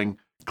going,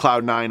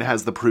 Cloud9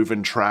 has the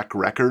proven track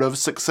record of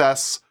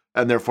success,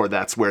 and therefore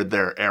that's where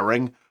they're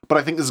erring. But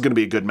I think this is going to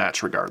be a good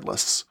match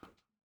regardless.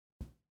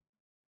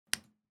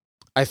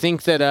 I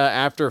think that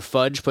after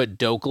Fudge put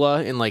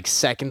Dokla in like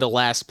second to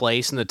last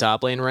place in the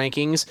top lane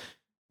rankings,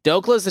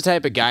 Dokla's the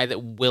type of guy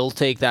that will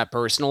take that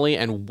personally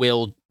and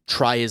will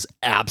try his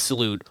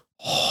absolute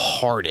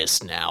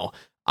hardest now.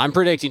 I'm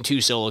predicting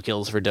 2 solo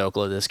kills for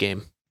Dokla this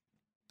game.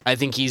 I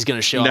think he's going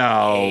to show up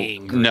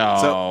angry.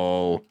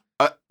 No.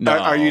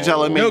 Are you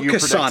telling me No you're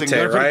predicting Cassante, Put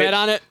a right? bet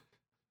on it?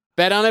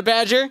 Bet on it,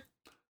 Badger?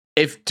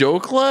 If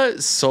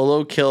Dokla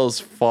solo kills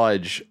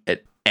Fudge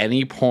at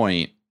any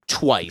point,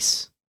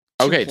 Twice.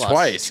 okay, 2+.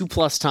 twice.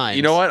 2+ times.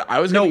 You know what? I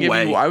was No gonna give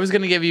way. you. I was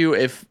gonna give you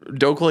if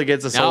Dokla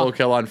gets a solo No.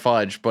 kill on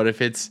Fudge, but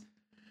if it's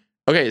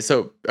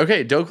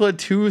Dokla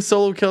 2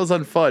 solo kills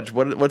on Fudge.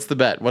 What's the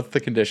bet? What's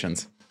the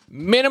conditions?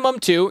 Minimum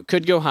 2,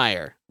 could go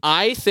higher.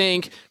 I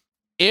think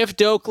if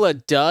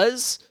Dokla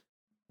does,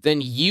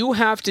 then you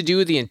have to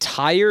do the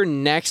entire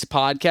next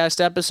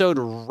podcast episode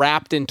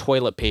wrapped in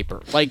toilet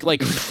paper.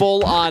 Like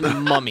full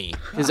on mummy.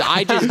 Because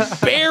I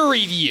just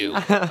buried you.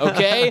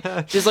 Okay?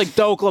 Just like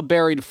Dokla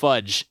buried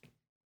Fudge.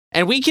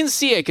 And we can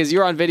see it because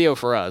you're on video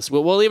for us.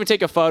 We'll even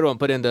take a photo and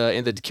put in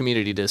the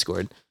community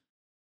Discord.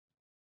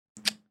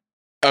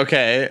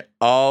 Okay,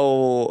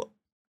 I'll.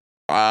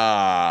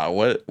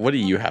 What do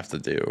you have to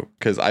do?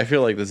 Because I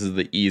feel like this is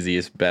the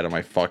easiest bet of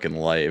my fucking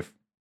life.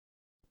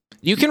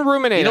 You can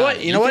ruminate. You know on what?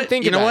 it. You know can what?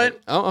 Think You know about what?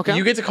 it. Oh, okay.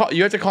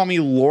 You have to call me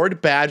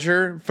Lord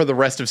Badger for the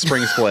rest of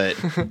Spring Split.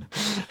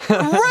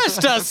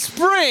 Rest of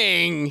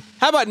spring.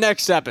 How about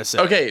next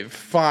episode? Okay,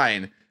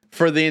 fine.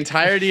 For the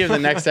entirety of the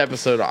next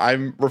episode,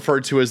 I'm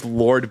referred to as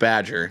Lord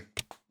Badger.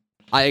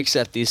 I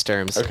accept these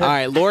terms. Okay. All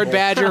right, Lord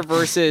Badger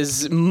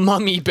versus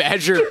Mummy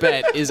Badger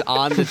bet is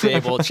on the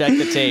table. Check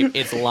the tape.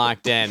 It's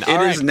locked in.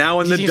 It is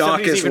now in the dock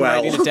Somebody's as even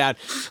well. writing it down.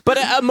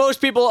 But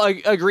most people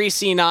agree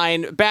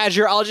C9.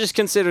 Badger, I'll just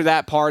consider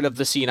that part of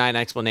the C9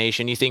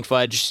 explanation. You think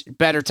Fudge,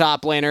 better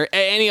top laner.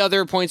 Any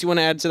other points you want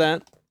to add to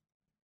that?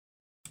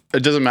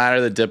 It doesn't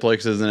matter that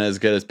Diplix isn't as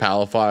good as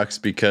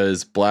Palafox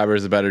because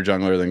Blabber's a better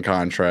jungler than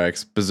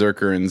Contracts.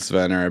 Berserker and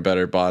Sven are a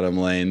better bottom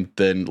lane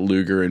than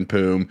Luger and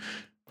Poom.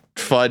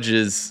 Fudge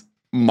is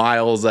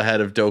miles ahead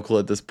of Dokla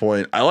at this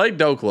point. I like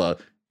Dokla.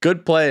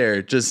 Good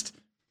player. Just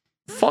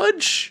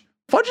Fudge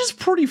is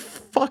pretty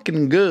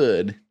fucking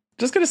good.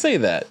 Just gonna say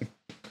that.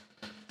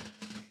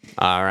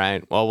 All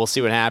right. Well, we'll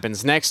see what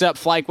happens. Next up,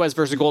 FlyQuest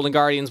versus Golden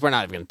Guardians. We're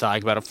not even going to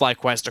talk about a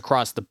FlyQuest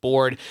across the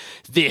board.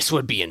 This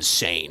would be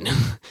insane.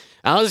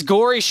 Unless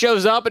Gory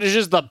shows up and is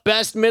just the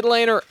best mid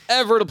laner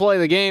ever to play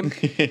the game.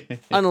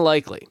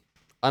 Unlikely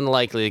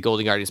the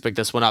Golden Guardians pick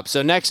this one up.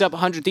 So next up,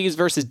 100 Thieves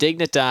versus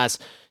Dignitas.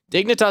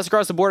 Dignitas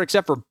across the board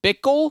except for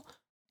Bickle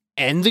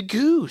and the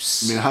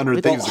Goose. I mean,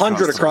 100 things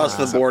 100 across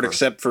the board, for-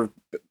 except for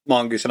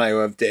Mongoose and I who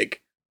have Dig.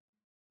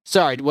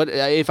 Sorry, what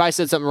if I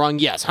said something wrong?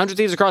 Yes, 100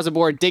 Thieves across the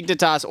board.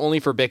 Dignitas only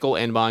for Bickle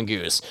and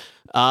Mongoose.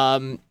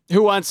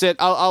 Who wants it?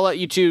 I'll let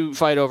you two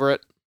fight over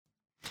it.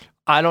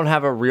 I don't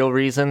have a real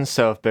reason,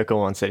 so if Bickle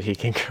wants it, he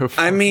can go for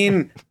it. I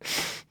mean,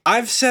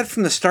 I've said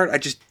from the start, I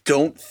just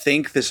don't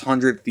think this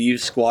 100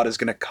 Thieves squad is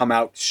going to come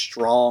out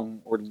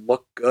strong or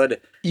look good.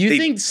 You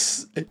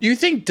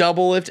think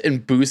Double Lift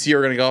and Boosie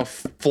are gonna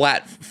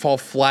fall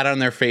flat on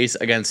their face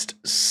against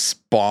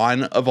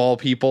Spawn of all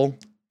people?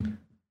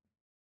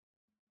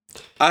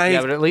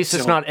 Yeah, but at least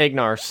it's not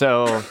Ignar,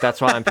 so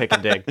that's why I'm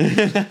picking Dig.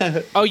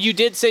 Oh, you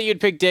did say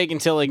you'd pick Dig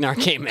until Ignar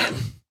came in.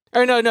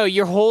 Or no,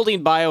 you're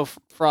holding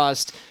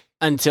Biofrost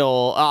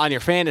until on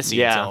your fantasy.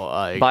 Yeah,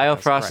 until,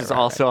 Biofrost right, is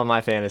also on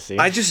my fantasy.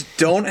 I just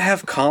don't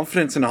have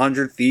confidence in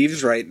 100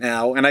 Thieves right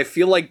now, and I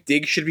feel like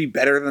Dig should be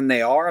better than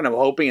they are, and I'm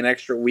hoping an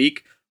extra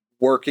week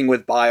working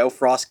with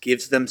Biofrost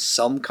gives them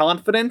some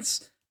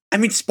confidence. I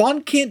mean,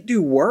 Spawn can't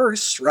do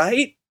worse,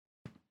 right?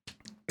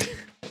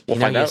 We'll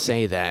Now find you out.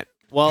 say that.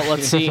 Well,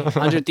 let's see.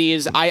 100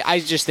 Thieves.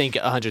 I just think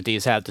 100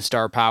 Thieves have the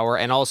star power,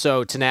 and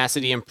also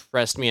Tenacity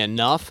impressed me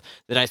enough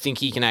that I think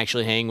he can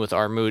actually hang with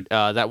Armut.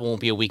 That won't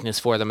be a weakness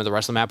for them, and the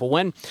rest of the map will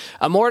win.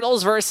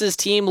 Immortals versus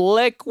Team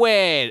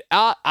Liquid.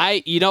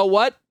 You know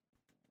what?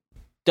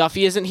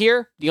 Duffy isn't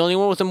here, the only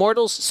one with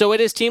Immortals, so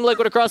it is Team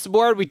Liquid across the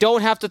board. We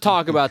don't have to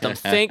talk about them.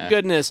 Thank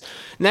goodness.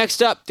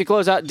 Next up, to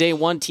close out day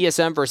one,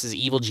 TSM versus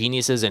Evil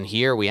Geniuses, and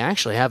here we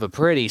actually have a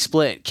pretty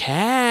split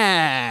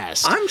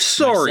cast. I'm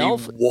sorry,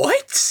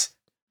 what?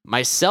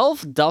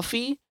 Myself,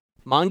 Duffy,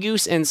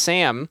 Mongoose, and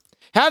Sam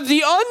have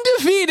the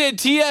undefeated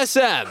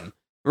TSM,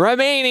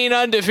 remaining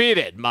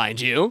undefeated, mind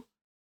you.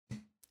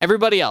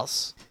 Everybody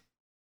else,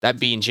 that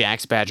being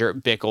Jax, Badger,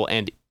 Bickle,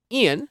 and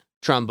Ian,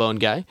 Trombone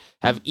Guy,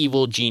 have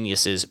Evil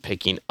Geniuses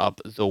picking up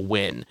the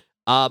win.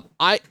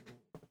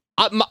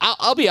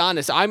 I'll be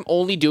honest. I'm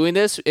only doing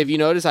this. If you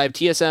notice, I have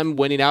TSM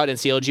winning out and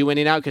CLG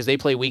winning out because they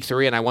play week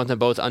 3, and I want them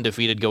both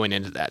undefeated going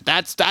into that.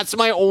 That's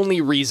my only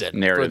reason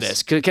for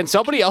this. Can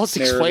somebody else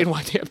explain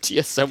why they have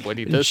TSM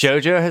winning this?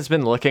 JoJo has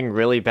been looking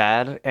really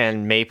bad,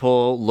 and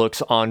Maple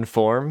looks on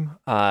form.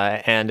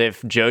 And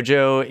if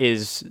JoJo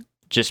is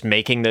just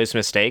making those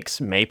mistakes,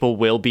 Maple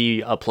will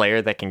be a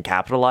player that can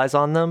capitalize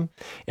on them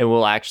and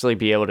will actually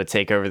be able to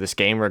take over this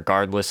game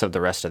regardless of the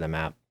rest of the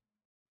map.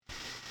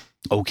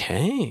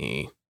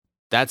 Okay.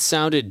 That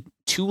sounded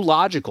too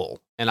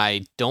logical, and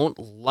I don't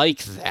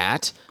like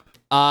that.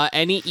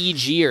 Any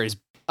EGers?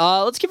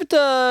 Let's give it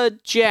to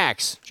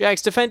Jax.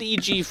 Jax, defend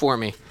EG for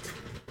me.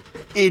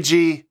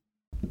 EG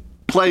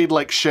played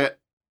like shit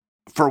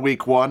for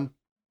week 1,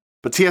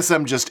 but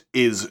TSM just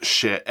is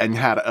shit and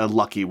had a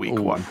lucky week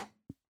 1.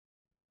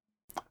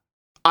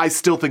 I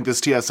still think this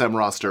TSM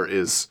roster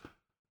is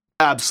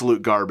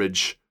absolute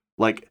garbage,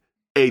 like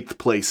 8th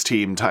place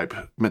team type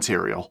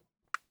material.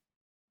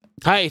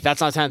 Hey, that's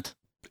not 10th.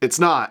 It's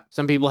not.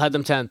 Some people had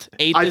them 10th.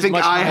 8th I is think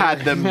much I higher. had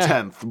them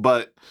 10th,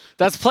 but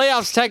That's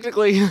playoffs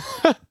technically.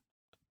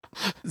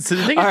 So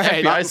the thing All is,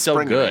 right, FBI is so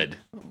spring good.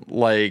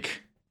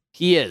 Like,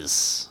 He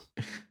is.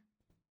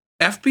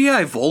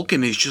 FBI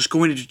Vulcan is just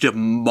going to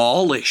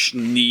demolish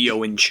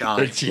Neo and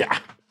Chime. yeah.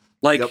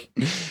 Like,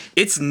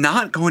 it's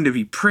not going to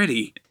be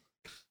pretty.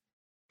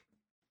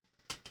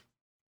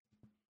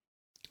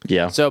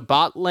 Yeah. So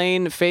bot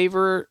lane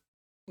favor,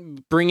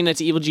 bringing it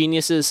to Evil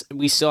Geniuses.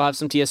 We still have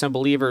some TSM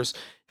believers.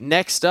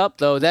 Next up,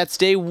 though, that's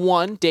day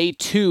 1. Day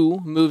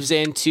 2 moves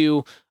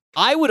into,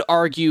 I would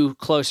argue,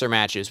 closer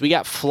matches. We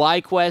got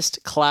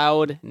FlyQuest,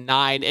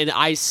 Cloud9, and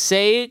I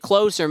say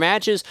closer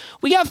matches.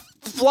 We got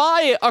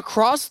Fly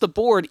across the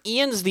board.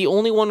 Ian's the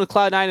only one with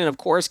Cloud9, and of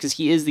course, because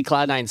he is the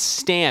Cloud9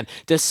 stan,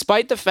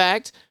 despite the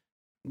fact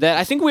that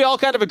I think we all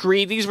kind of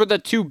agreed these were the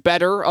two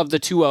better of the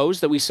 2-0s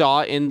that we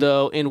saw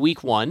in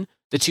week 1.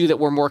 The two that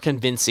were more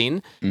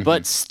convincing,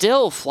 but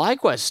still,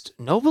 FlyQuest,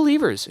 no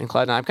believers in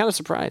Cloud9. I'm kind of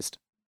surprised.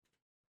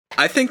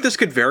 I think this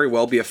could very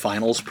well be a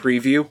finals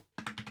preview.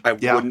 I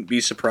wouldn't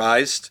be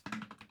surprised.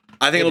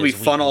 I think it'll be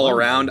fun all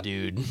around.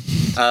 Dude.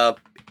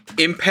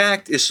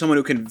 Impact is someone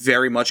who can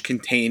very much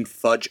contain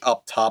Fudge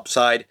up top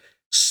side.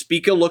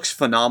 Spica looks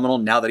phenomenal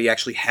now that he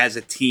actually has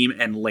a team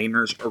and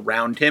laners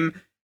around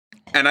him.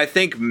 And I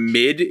think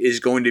mid is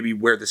going to be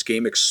where this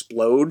game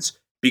explodes,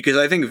 because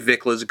I think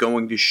Vikla is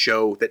going to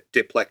show that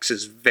Diplex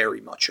is very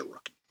much a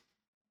rookie.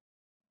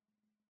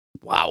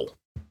 Wow.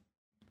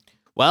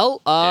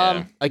 Well,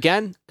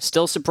 again,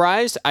 still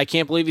surprised. I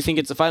can't believe you think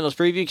it's a finals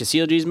preview because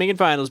CLG is making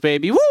finals,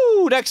 baby.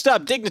 Woo! Next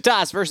up,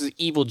 Dignitas versus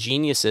Evil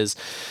Geniuses.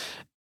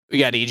 We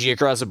got EG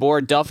across the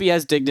board. Duffy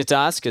has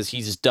Dignitas because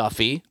he's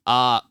Duffy.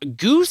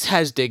 Goose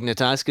has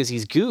Dignitas because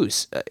he's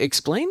Goose.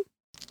 Explain?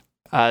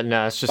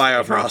 No, it's just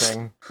Biofrost.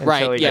 everything until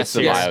Right, he yes, gets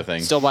the yes. bio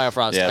thing. Still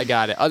Biofrost. Yeah. I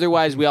got it.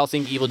 Otherwise, we all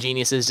think Evil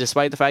Geniuses,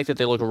 despite the fact that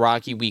they look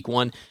rocky week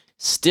 1,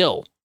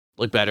 still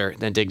look better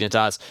than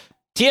Dignitas.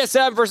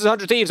 TSM versus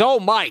 100 Thieves. Oh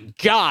my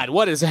God,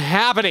 what is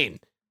happening?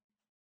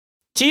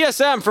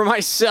 TSM for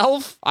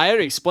myself. I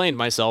already explained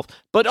myself,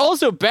 but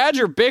also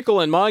Badger,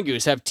 Bickle, and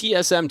Mongoose have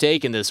TSM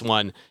taken this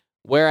one,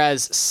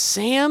 whereas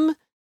Sam,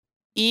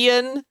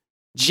 Ian,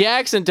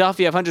 Jax, and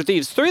Duffy have 100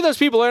 Thieves. 3 of those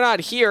people are not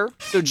here,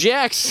 so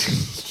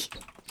Jax,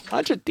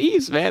 100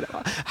 Thieves, man.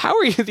 How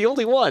are you the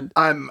only one?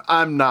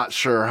 I'm not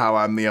sure how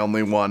I'm the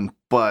only one,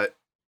 but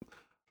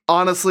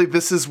honestly,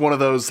 this is one of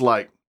those,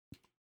 like,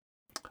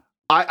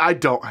 I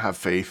don't have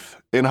faith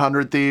in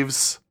 100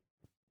 Thieves,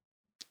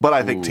 but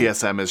I think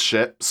TSM is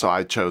shit, so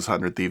I chose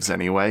 100 Thieves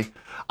anyway.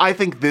 I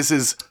think this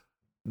is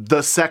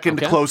the second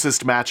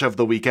closest match of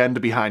the weekend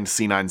behind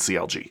C9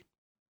 CLG.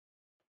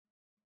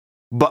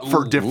 But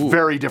for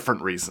very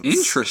different reasons.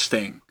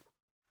 Interesting.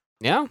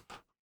 Yeah.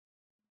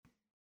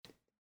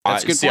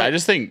 That's a good point. I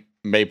just think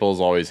Maple's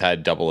always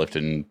had double lift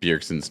in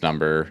Bjergsen's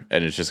number,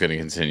 and it's just going to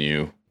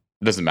continue.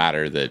 It doesn't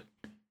matter that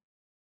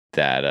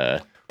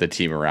the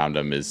team around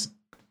him is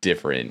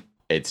different.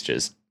 It's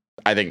just,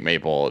 I think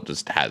Maple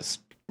just has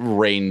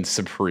reigned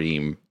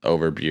supreme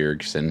over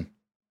Bjergsen.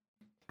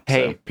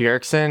 Hey,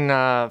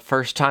 Bjergsen,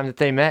 first time that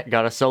they met,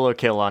 got a solo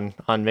kill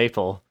on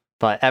Maple.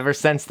 But ever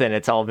since then,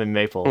 it's all been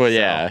Maple. Well,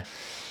 yeah.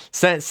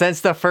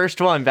 Since the first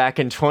one back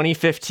in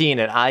 2015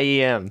 at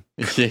IEM.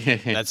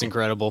 That's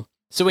incredible.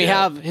 So we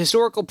have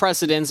historical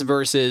precedents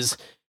versus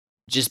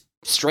just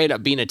straight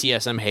up being a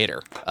TSM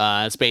hater.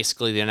 That's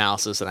basically the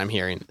analysis that I'm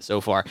hearing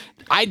so far.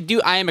 I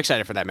am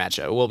excited for that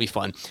matchup. It will be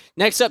fun.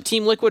 Next up,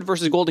 Team Liquid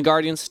versus Golden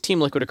Guardians. Team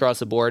Liquid across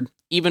the board.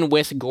 Even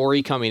with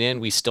Gory coming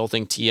in, we still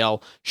think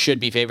TL should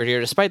be favored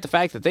here, despite the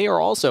fact that they are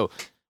also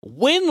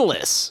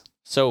winless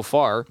so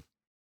far.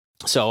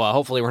 So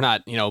hopefully we're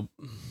not,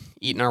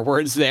 eating our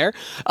words there.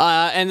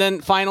 And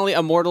then finally,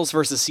 Immortals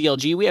versus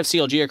CLG. We have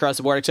CLG across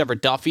the board, except for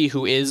Duffy,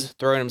 who is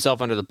throwing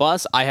himself under the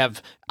bus.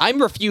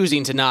 I'm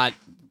refusing to not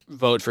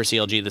vote for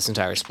CLG this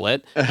entire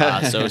split. So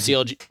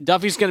CLG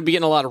Duffy's going to be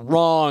getting a lot of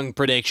wrong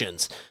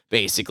predictions,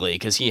 basically,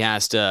 because he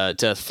has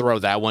to throw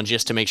that one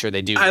just to make sure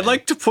they do. I'd win.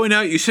 like to point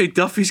out, you say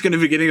Duffy's going to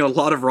be getting a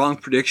lot of wrong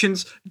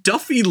predictions.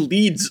 Duffy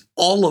leads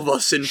all of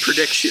us in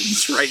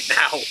predictions right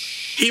now.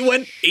 He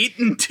went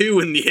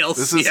 8-2 in the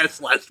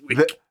LCS last week.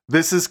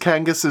 This is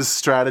Kangus's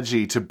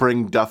strategy to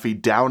bring Duffy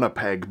down a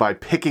peg by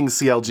picking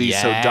CLG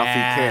so Duffy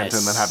can't,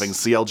 and then having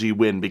CLG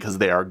win because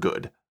they are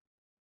good.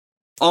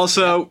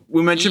 Also,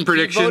 we mentioned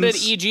predictions. He voted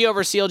EG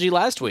over CLG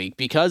last week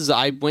because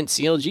I went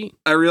CLG.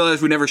 I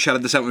realized we never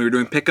shouted this out when we were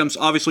doing pick'ems.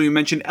 Obviously, we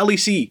mentioned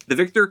LEC, the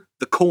victor,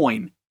 the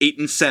coin,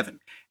 8-7.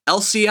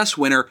 LCS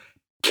winner,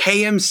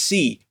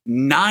 KMC,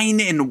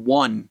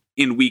 9-1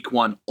 in week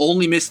 1.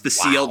 Only missed the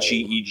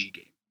CLG EG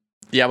game.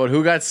 Yeah, but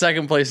who got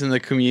second place in the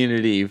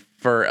community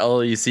for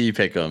LEC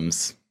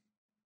pick'ems?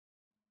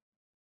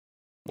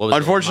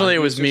 Unfortunately,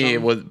 it was me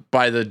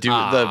by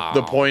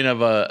the point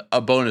of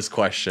a bonus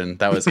question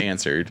that was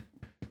answered.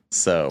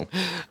 So,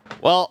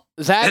 well,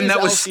 that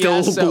was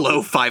LCS, still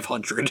below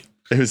 500.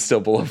 It was still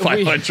below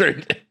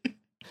 500.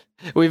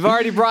 We've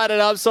already brought it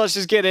up, so let's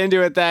just get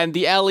into it then.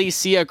 The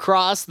LEC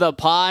across the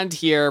pond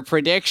here.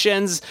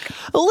 Predictions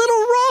a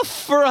little rough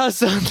for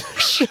us on the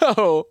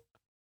show.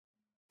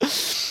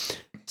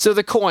 So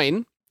the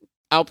coin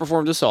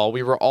outperformed us all.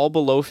 We were all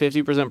below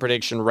 50%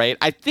 prediction rate.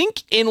 I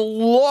think in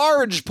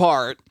large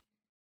part,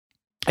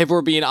 if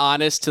we're being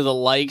honest, to the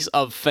likes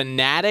of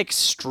Fnatic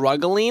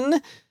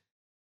struggling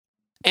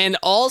and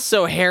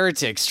also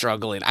Heretic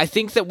struggling. I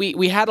think that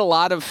we had a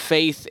lot of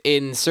faith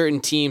in certain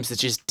teams that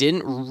just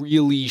didn't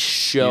really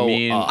show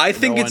up. I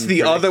think it's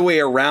the other way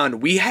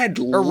around. We had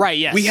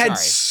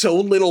so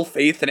little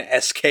faith in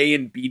SK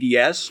and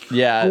BDS.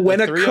 Yeah, who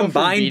went a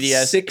combined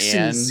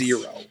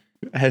 6-0.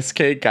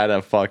 SK kind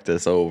of fucked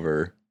us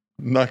over.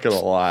 Not gonna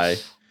lie.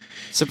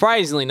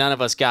 Surprisingly, none of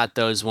us got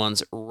those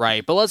ones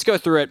right. But let's go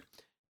through it.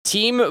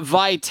 Team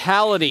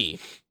Vitality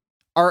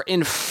are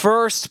in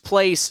first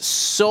place,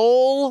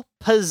 sole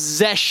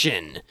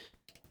possession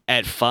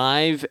at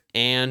 5-1.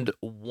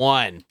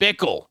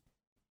 Bickle.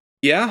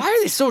 Yeah? Why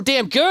are they so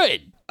damn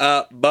good?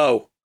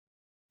 Bo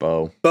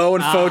and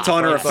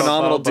Photon are a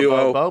phenomenal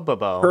duo.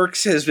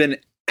 Perks has been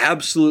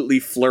absolutely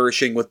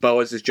flourishing with Bo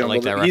as his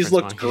jungler. He's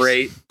looked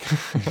great.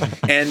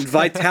 And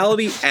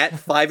Vitality at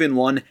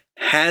 5-1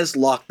 has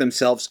locked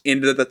themselves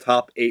into the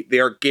top 8. They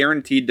are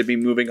guaranteed to be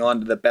moving on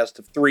to the best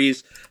of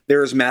 3s.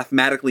 There is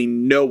mathematically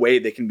no way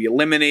they can be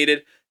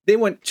eliminated. They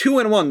went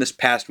 2-1 this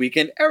past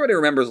weekend. Everybody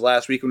remembers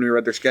last week when we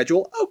read their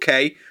schedule.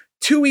 Okay,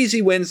 2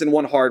 easy wins and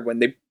 1 hard win.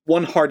 They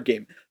won hard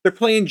game. They're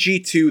playing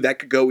G2. That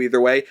could go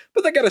either way.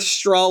 But they got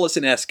Astralis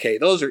and SK.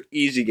 Those are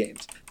easy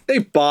games. They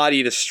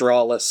bodied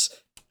Astralis.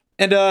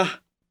 And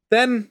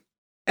then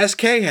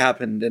SK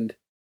happened. And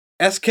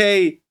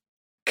SK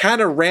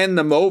kind of ran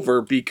them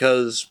over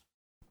because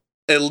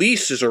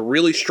Elise is a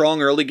really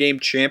strong early game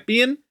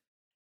champion.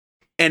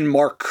 And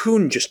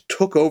Marcoon just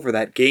took over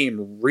that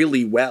game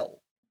really well.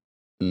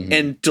 Mm-hmm.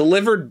 And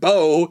delivered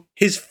Bo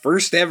his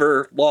first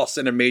ever loss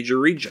in a major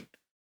region.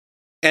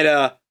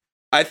 And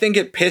I think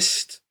it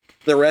pissed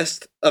the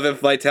rest of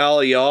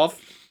Vitality off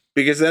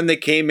because then they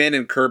came in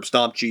and curb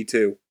stomped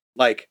G2.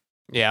 Like,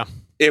 yeah,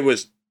 it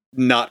was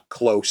not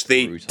close.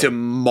 They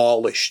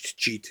demolished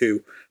G2.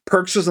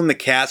 Perks was on the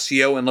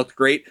Casio and looked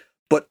great,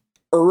 but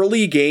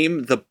early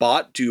game, the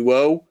bot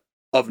duo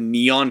of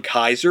Neon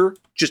Kaiser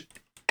just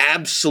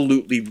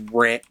absolutely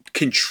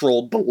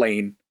controlled the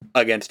lane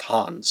against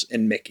Hans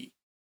and Mickey.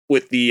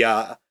 With the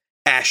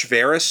Ash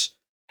Varus,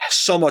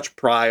 so much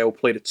prio,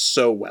 played it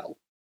so well.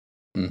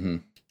 Mm-hmm.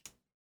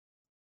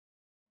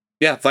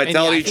 Yeah,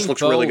 Vitality just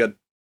looks really good.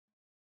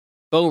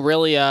 Bo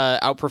really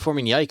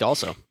outperforming Yike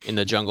also in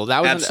the jungle.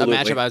 That was a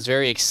matchup I was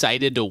very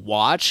excited to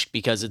watch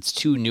because it's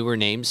 2 newer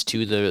names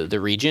to the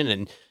region.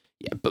 And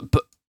yeah, Bo.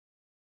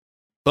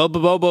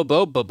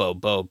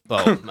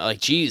 Like,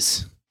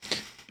 geez.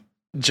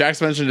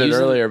 Jax mentioned it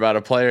earlier about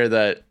a player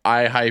that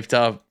I hyped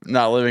up,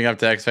 not living up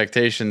to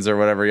expectations or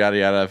whatever, yada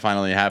yada,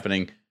 finally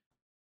happening.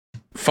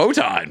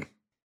 Photon.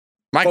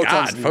 My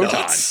God,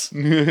 Photon.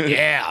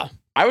 Yeah.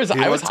 I was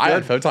high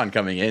on Photon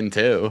coming in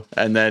too.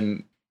 And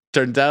then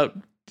turns out,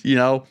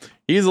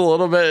 he's a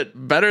little bit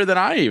better than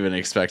I even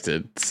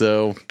expected.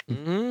 So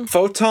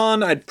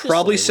Photon, I'd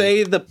probably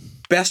say the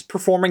best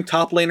performing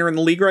top laner in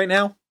the league right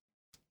now.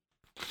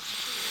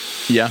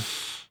 Yeah.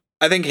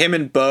 I think him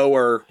and Bo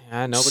are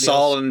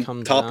solid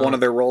in top one of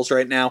their roles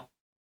right now.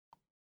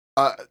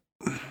 I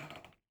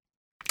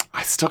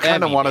still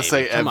kind of want to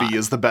say Evie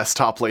is the best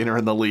top laner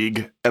in the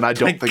league, and I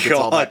don't think it's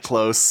all that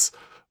close.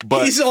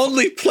 But he's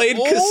only played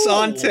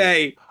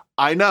Cassante.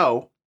 I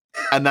know,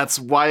 and that's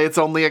why it's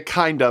only a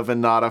kind of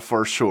and not a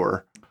for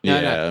sure.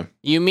 No.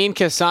 You mean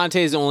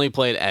Cassante's only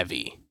played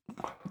Evie?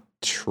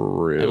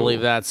 True. I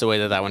believe that's the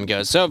way that one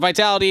goes. So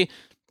Vitality,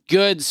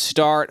 good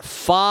start,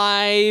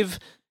 5-1.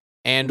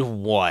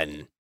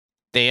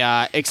 They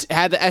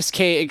had the SK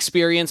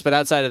experience, but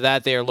outside of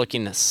that, they are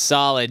looking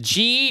solid.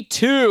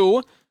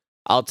 G2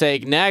 I'll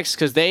take next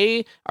because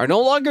they are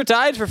no longer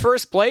tied for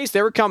first place.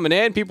 They were coming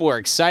in. People were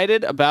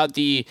excited about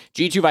the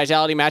G2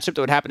 Vitality matchup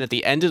that would happen at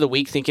the end of the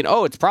week, thinking,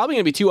 oh, it's probably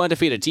going to be two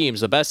undefeated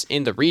teams, the best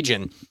in the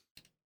region.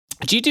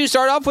 G2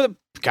 started off with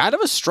kind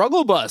of a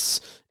struggle bus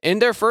in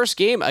their first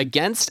game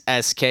against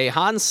SK.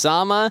 Hans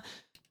Sama,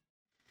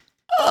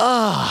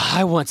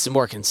 I want some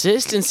more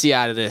consistency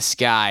out of this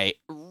guy.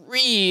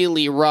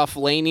 Really rough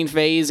laning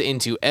phase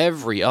into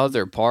every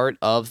other part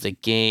of the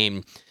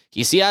game.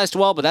 He CIS'd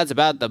well, but that's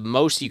about the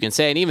most you can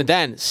say. And even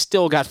then,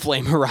 still got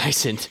Flame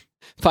Horizon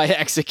by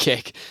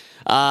Exakick.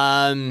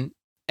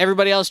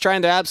 Everybody else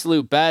trying their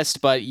absolute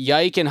best, but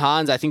Yike and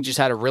Hans, I think, just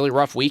had a really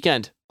rough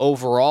weekend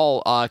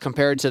overall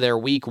compared to their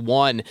week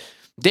one.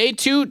 Day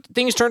two,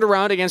 things turned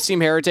around against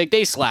Team Heretic.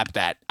 They slapped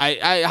that.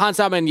 Hans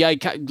Sama and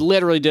Yike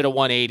literally did a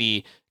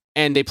 180,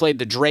 and they played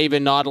the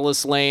Draven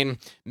Nautilus lane.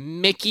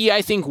 Mickey,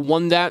 I think,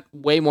 won that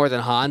way more than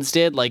Hans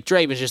did. Like,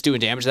 Draven's just doing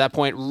damage at that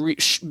point.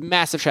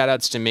 Massive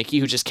shoutouts to Mickey,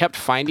 who just kept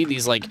finding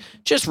these, like,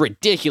 just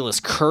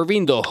ridiculous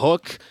curving the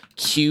hook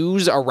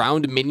cues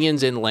around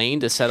minions in lane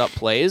to set up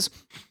plays.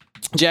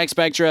 Jack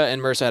Spectra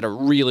and Mercer had a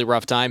really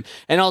rough time.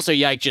 And also,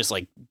 Yike just,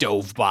 like,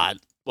 dove bot.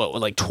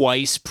 Like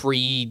twice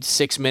pre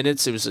 6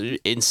 minutes. It was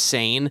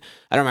insane.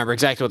 I don't remember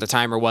exactly what the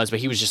timer was, but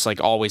he was just, like,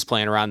 always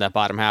playing around that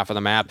bottom half of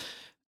the map.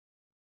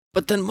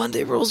 But then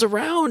Monday rolls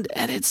around,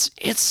 and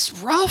it's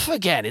rough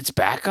again. It's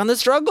back on the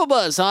struggle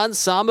bus. Hans,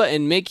 Sama,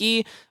 and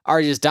Mickey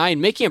are just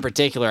dying. Mickey in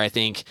particular, I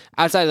think,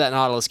 outside of that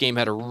Nautilus game,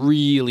 had a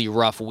really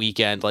rough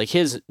weekend. Like,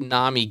 his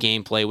Nami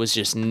gameplay was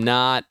just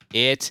not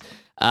it.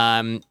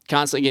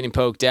 Constantly getting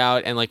poked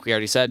out, and like we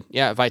already said,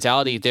 yeah,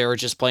 Vitality, they were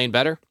just playing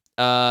better.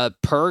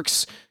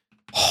 Perks,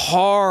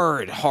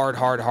 hard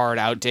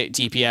out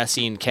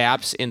DPSing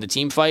Caps in the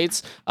team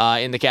fights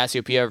in the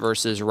Cassiopeia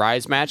versus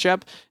Rise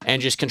matchup, and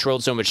just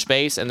controlled so much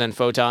space. And then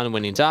Photon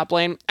winning top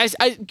lane.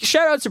 I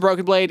shout out to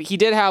Broken Blade. He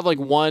did have like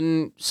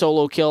one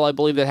solo kill, I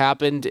believe, that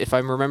happened, if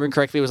I'm remembering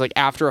correctly. It was like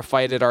after a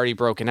fight had already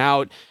broken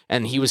out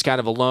and he was kind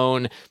of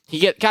alone.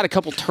 He got a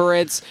couple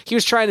turrets. He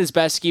was trying his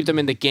best to keep them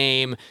in the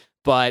game,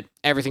 but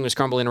everything was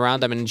crumbling around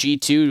them. And in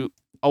G2,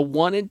 a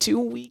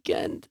 1-2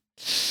 weekend.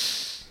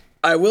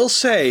 I will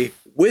say,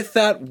 with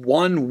that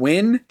one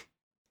win,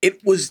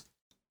 it was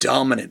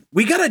dominant.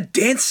 We got a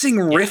Dancing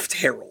Rift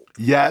Herald.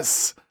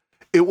 Yes.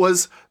 It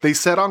was, they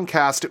said on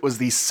cast, it was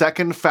the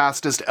second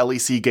fastest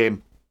LEC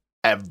game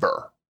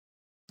ever.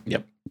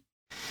 Yep.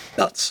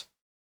 Nuts.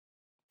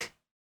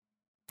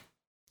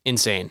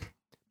 Insane.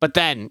 But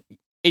then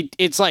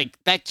it's like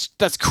that's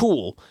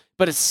cool,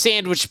 but it's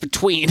sandwiched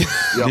between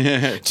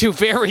two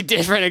very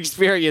different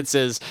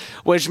experiences,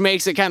 which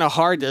makes it kind of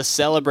hard to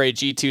celebrate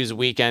G2's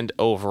weekend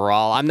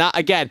overall. I'm not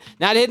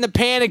hitting the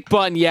panic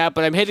button yet,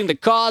 but I'm hitting the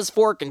cause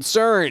for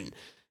concern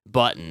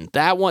button.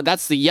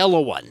 That's the yellow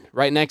one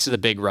right next to the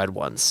big red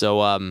one.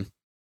 So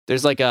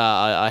there's like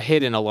a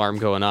hidden alarm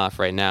going off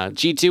right now.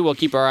 G2, we'll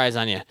keep our eyes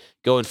on you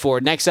going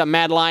forward. Next up,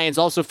 Mad Lions,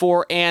 also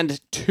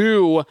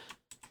 4-2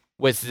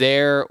 with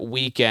their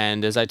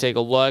weekend. As I take a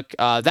look,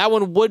 that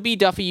one would be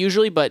Duffy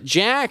usually, but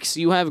Jax,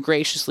 you have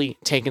graciously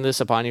taken this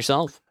upon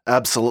yourself.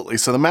 Absolutely.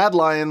 So the Mad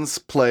Lions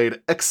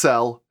played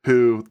Excel,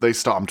 who they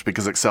stomped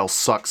because Excel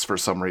sucks for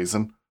some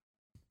reason,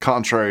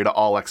 contrary to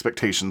all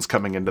expectations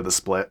coming into the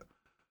split.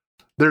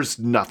 There's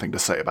nothing to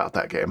say about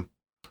that game.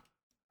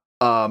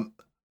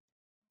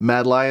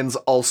 Mad Lions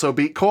also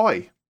beat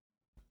Koi.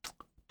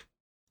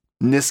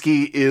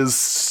 Niski is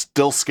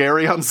still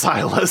scary on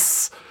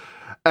Silas.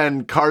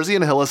 And Karzi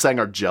and Hillisang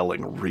are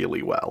gelling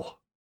really well.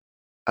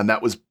 And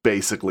that was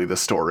basically the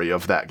story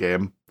of that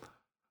game.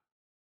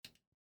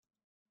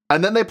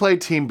 And then they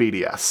played Team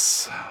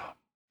BDS.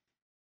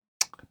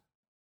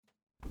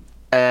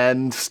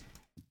 And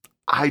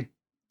I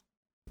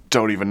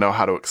don't even know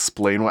how to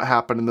explain what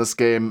happened in this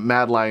game.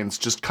 Mad Lions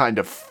just kind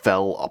of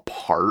fell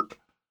apart.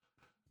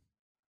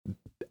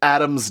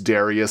 Adams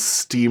Darius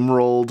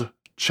steamrolled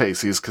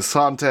Chasey's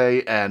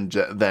Cassante, and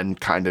then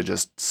kind of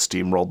just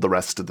steamrolled the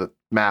rest of the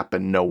map,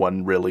 and no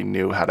one really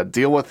knew how to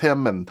deal with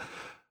him, and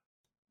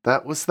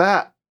that was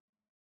that.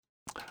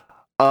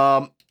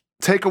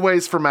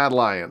 Takeaways for Mad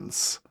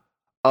Lions.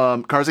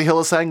 Karzi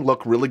Hillisang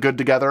look really good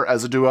together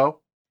as a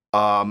duo.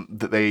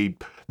 They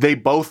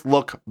both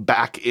look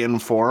back in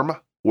form,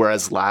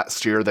 whereas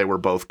last year they were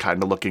both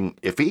kind of looking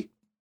iffy.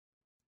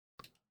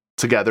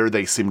 Together,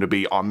 they seem to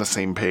be on the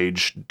same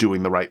page,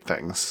 doing the right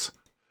things.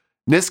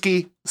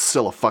 Niski,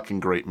 still a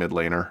fucking great mid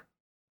laner.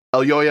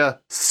 Elyoya,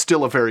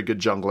 still a very good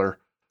jungler.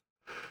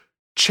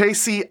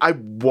 Chasey, I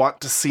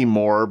want to see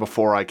more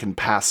before I can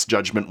pass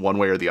judgment one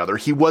way or the other.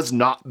 He was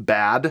not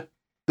bad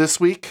this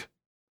week,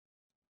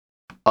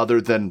 other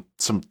than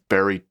some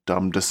very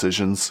dumb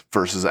decisions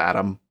versus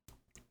Adam,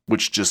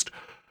 which just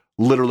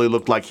literally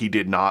looked like he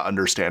did not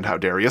understand how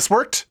Darius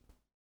worked.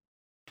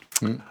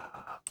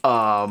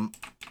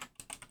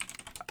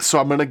 So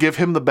I'm going to give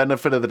him the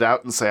benefit of the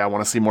doubt and say I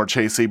want to see more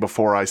Chasey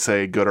before I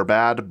say good or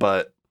bad,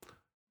 but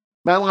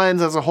Mad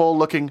Lions as a whole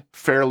looking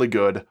fairly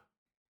good.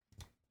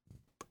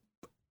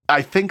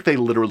 I think they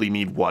literally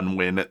need one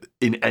win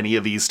in any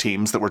of these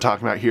teams that we're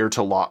talking about here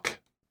to lock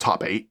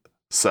top 8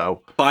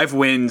 So 5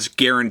 wins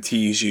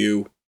guarantees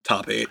you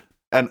top 8.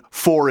 and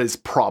 4 is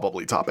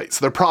probably top 8.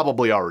 So they're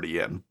probably already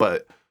in,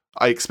 but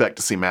I expect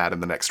to see Mad in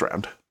the next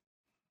round.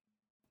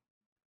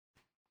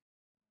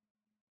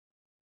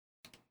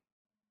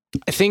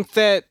 I think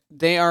that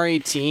they are a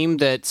team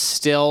that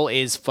still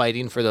is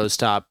fighting for those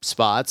top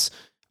spots.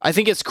 I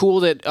think it's cool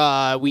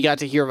that we got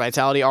to hear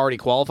Vitality already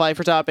qualify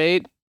for top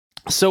 8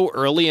 so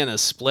early in a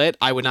split.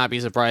 I would not be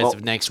surprised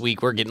if next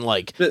week we're getting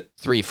like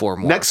 3-4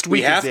 more. Next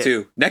week We have is it.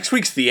 to. Next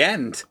week's the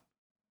end.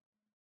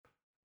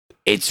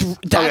 That's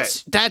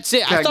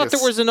it. I thought there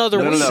was another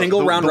No, one. no, no.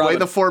 Single round the way robin.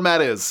 the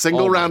format is,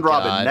 single Oh my round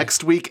robin. God.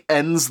 Next week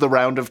ends the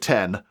round of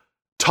 10.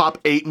 Top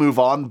 8 move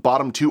on.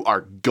 Bottom 2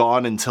 are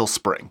gone until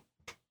spring.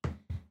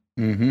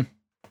 Mm-hmm.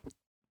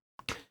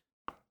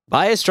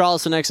 Buy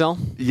Astralis and XL.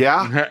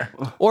 Yeah.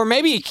 Or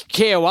maybe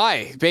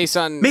KOI based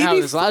on how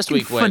this last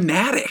week went.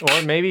 Fnatic.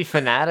 Or maybe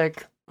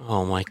Fnatic.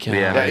 Oh my God.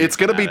 Yeah. Yeah, it's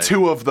going to be Fnatic.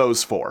 2 of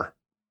those 4.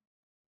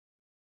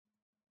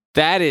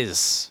 That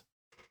is.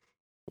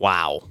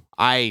 Wow.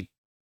 Like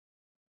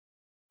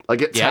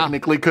it Yeah.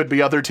 technically could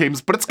be other teams,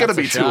 but it's going to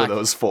That's be a 2 of shock.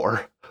 those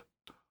 4.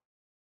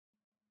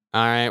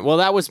 All right. Well,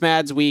 that was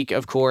Mad's week,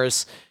 of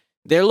course.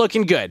 They're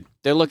looking good.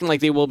 They're looking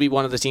like they will be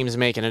one of the teams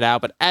making it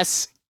out. But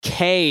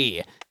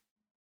SK,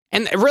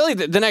 and really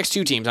the next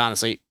 2 teams,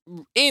 honestly,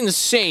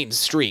 insane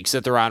streaks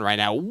that they're on right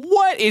now.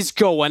 What is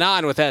going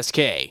on with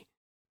SK?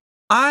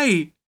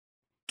 I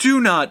do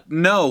not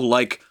know.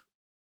 Like,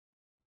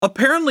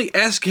 apparently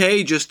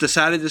SK just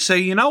decided to say,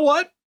 you know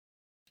what?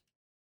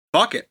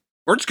 Fuck it.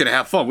 We're just going to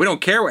have fun. We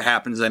don't care what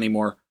happens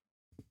anymore.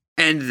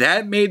 And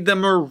that made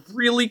them a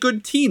really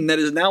good team that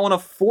is now on a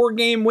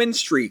 4-game win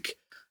streak.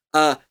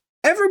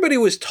 Everybody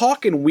was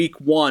talking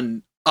week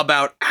 1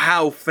 about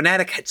how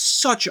Fnatic had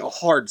such a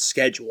hard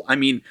schedule. I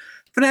mean,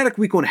 Fnatic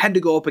week 1 had to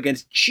go up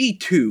against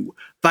G2,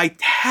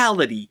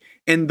 Vitality,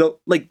 and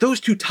those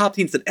 2 top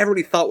teams that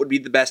everybody thought would be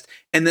the best,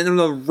 and then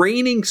the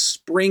reigning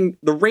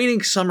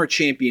summer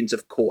champions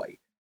of Koi.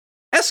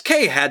 SK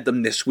had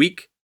them this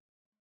week.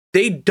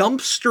 They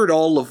dumpstered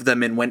all of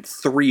them and went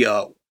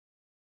 3-0.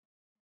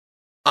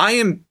 I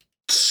am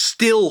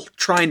still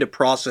trying to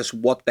process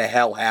what the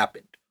hell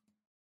happened.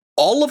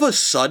 All of a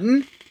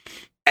sudden,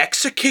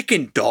 Exakick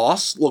and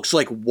DOS looks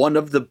like one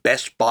of the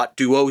best bot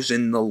duos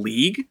in the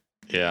league.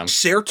 Yeah.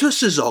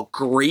 Certus is a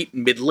great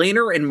mid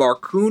laner, and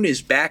Marcoon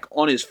is back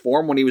on his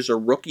form when he was a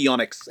rookie on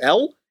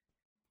Excel.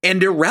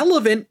 And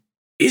Irrelevant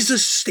is a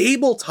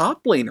stable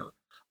top laner.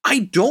 I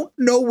don't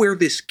know where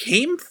this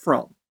came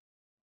from.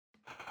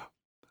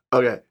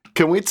 Okay.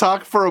 Can we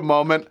talk for a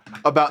moment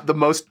about the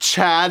most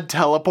Chad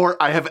teleport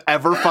I have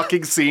ever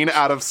fucking seen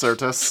out of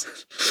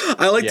Certus?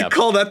 I like Yeah. to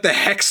call that the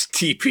Hex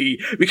TP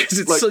because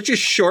it's Like- such a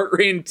short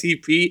range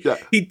TP. Yeah.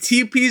 He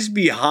TPs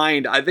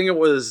behind, I think it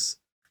was,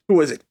 who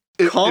was it?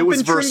 Comp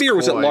and versus Trimby, or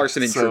was it Koi.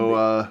 Larson and So,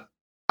 Trimby?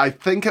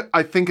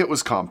 I think it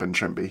was Comp and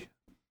Trimby.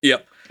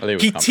 Yep. I think it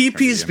was He Compton TPs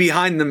Trinity.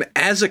 behind them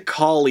as a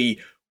Kali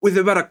with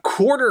about a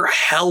quarter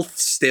health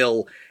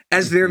still,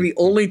 as they're the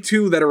only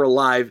 2 that are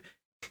alive.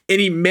 And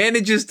he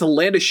manages to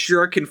land a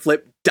shuriken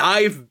flip,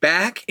 dive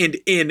back and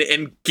in,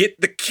 and get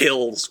the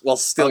kills while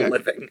still Okay.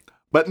 living.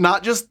 But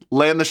not just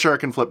land the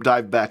shuriken flip,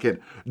 dive back in.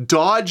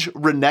 Dodge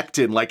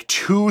Renekton like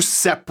 2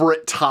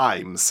 separate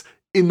times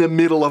in the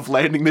middle of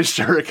landing the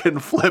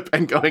shuriken flip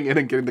and going in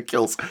and getting the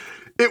kills.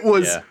 It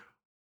was Yeah.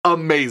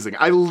 amazing.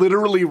 I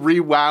literally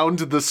rewound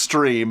the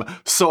stream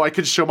so I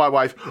could show my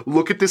wife,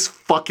 look at this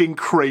fucking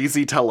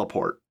crazy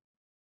teleport.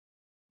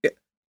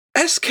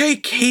 SK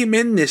came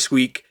in this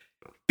week,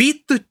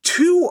 beat the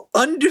 2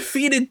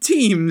 undefeated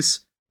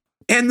teams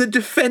and the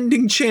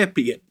defending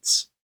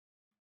champions.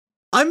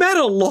 I'm at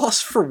a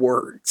loss for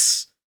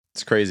words.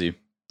 It's crazy.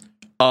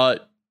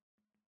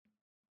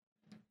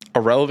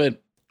 Irrelevant.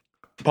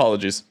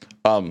 Apologies.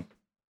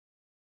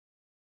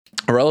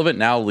 Irrelevant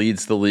now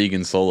leads the league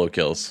in solo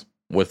kills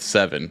with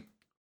 7,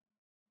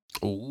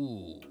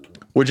 Ooh.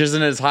 which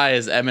isn't as high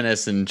as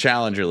Eminus in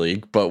Challenger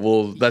League, but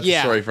that's Yeah.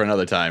 a story for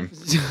another time.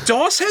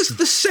 DOS has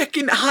the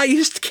 2nd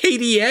highest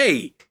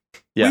KDA.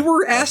 Yeah, We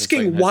were that's the asking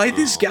second why highest.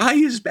 this guy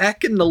is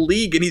back in the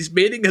league and he's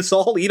making us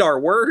all eat our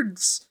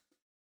words.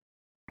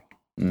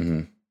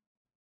 Mhm.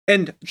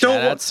 And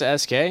Shoutouts to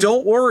SK.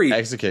 don't worry.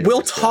 Executing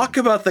We'll was good. talk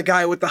about the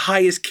guy with the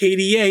highest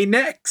KDA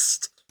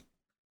next.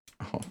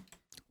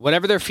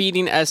 Whatever they're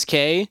feeding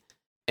SK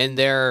and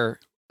their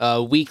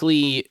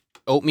weekly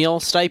oatmeal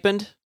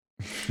stipend,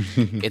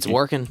 it's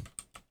working.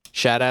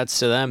 Shoutouts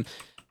to them.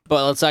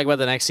 But let's talk about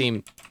the next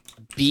team.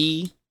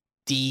 BDS.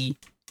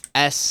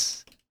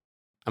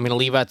 I'm going to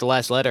leave out the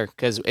last letter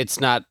because it's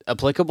not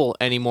applicable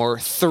anymore.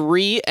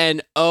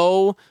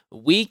 3-0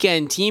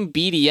 weekend team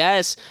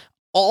BDS.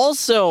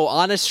 Also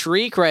on a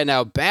streak right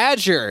now.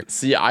 Badger.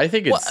 See, I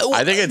think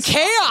it's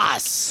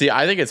chaos. See,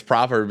 I think it's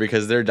proper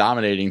because they're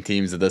dominating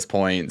teams at this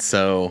point.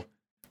 So,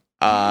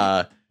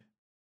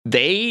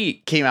 they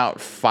came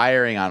out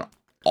firing on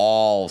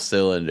all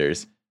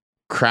cylinders.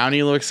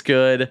 Crowny looks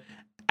good.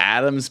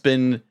 Adam's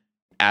been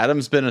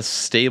a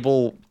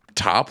stable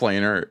top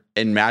laner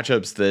in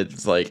matchups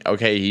that's like,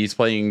 okay, he's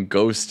playing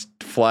Ghost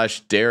Flash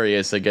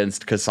Darius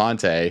against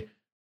Cassante.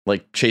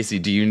 Like,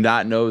 Chasey, do you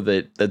not know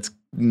that that's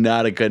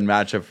not a good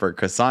matchup for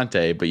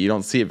Cassante? But you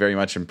don't see it very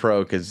much in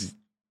pro because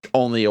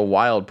only a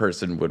wild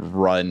person would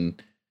run,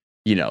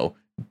 you know,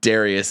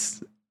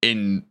 Darius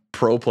in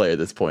pro play at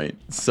this point.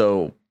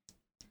 So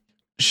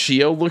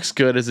Shio looks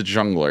good as a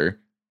jungler.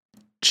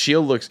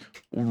 Shio looks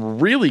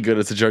really good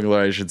as a jungler,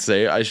 I should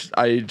say. I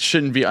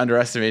shouldn't be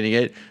underestimating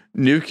it.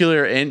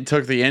 Nuclear Int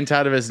took the int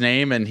out of his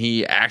name, and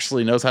he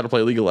actually knows how to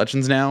play League of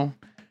Legends now.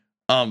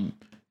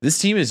 This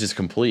team is just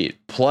complete.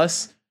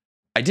 Plus,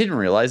 I didn't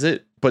realize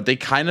it, but they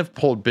kind of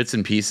pulled bits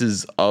and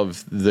pieces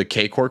of the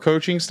K-Core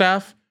coaching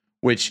staff,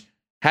 which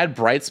had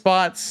bright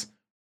spots,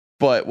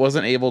 but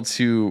wasn't able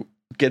to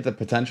get the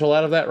potential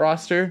out of that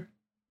roster.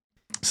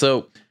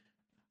 So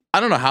I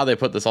don't know how they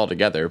put this all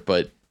together,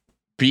 but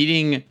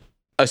beating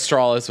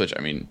Astralis, which,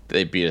 I mean,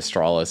 they beat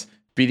Astralis,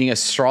 beating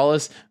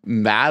Astralis,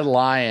 Mad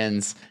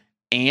Lions,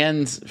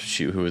 and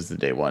shoot, who was the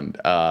day one?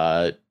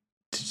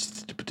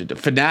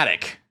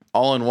 Fnatic,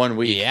 all in 1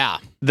 week. Yeah.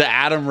 The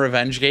Adam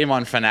revenge game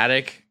on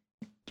Fnatic,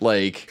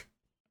 like,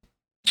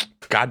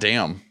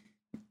 goddamn.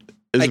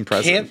 It was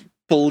impressive. I can't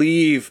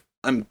believe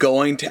I'm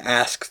going to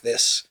ask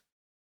this,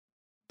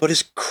 but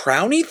is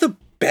Crownie the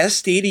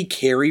best AD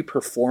carry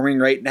performing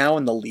right now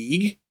in the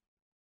league?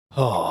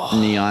 Oh.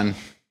 Neon.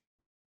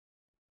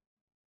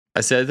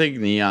 I think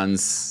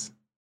Neon's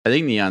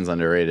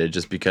underrated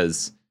just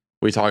because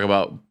we talk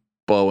about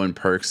Bo and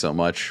Perk so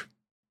much.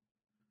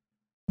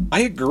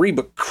 I agree,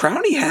 but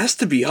Crownie has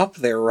to be up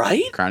there,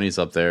 right? Crownie's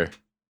up there.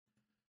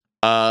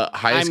 I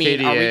Highest mean,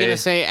 KDA. are we gonna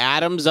say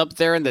Adam's up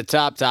there in the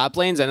top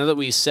lanes? I know that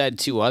we said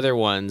two other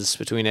ones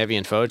between Evie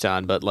and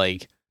Photon, but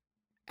like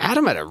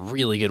Adam had a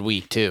really good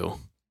week too.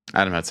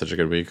 Adam had such a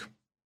good week.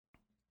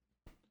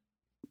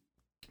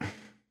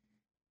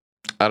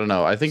 I don't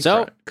know. I think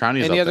So,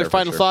 Crownie's any up other there for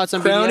final sure. thoughts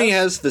on Crownie BDS?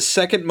 has the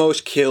second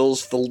most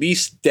kills, the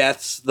least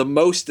deaths, the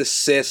most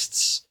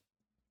assists.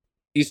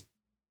 He's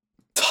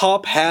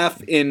top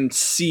half in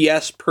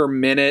CS per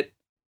minute.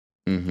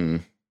 Mm-hmm.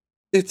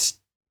 It's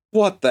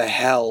what the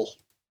hell?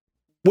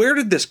 Where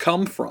did this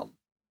come from?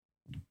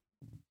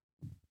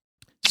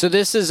 So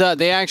this is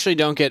they actually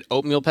don't get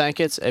oatmeal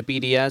packets at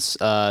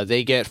BDS.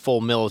 They get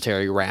full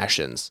military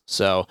rations.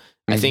 So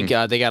I think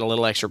they got a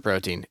little extra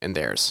protein in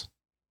theirs.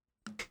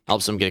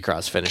 Helps them get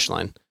across the finish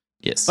line.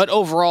 Yes. But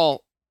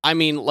overall, I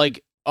mean,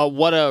 like,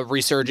 what a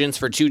resurgence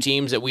for two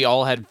teams that we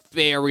all had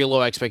very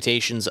low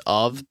expectations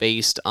of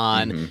based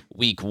on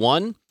week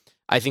one.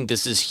 I think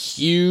this is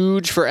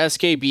huge for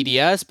SK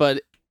BDS,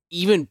 but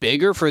even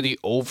bigger for the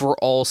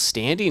overall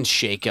standings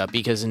shakeup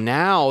because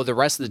now the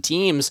rest of the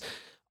teams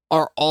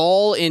are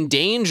all in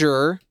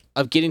danger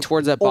of getting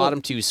towards that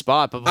bottom two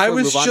spot. But before I we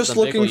was move on to just the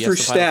looking Michael, you for have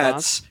some final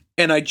thoughts? stats,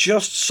 and I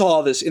just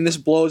saw this, and this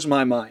blows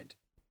my mind.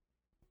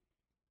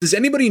 Does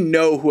anybody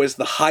know who has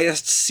the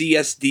highest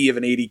CSD of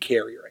an AD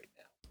carry right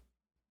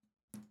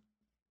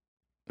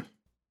now?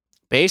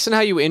 Based on how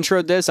you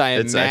introed this, I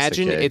It's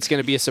imagine Exakick. it's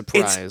going to be a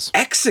surprise. It's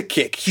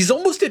Exakick. He's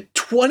almost at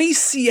 20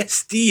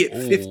 CSD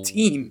at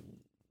 15.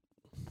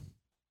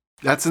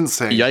 That's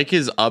insane. Yike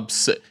is up.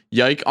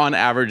 Yike on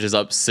average is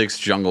up 6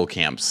 jungle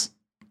camps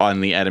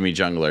on the enemy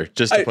jungler.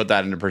 Just to put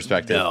that into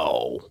perspective.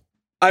 No.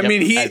 I Yep,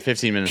 mean, at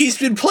 15 minutes. he's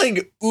been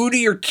playing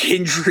Udi or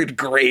Kindred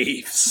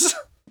Graves.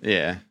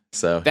 Yeah.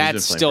 So he's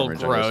That's been still playing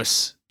for junglers.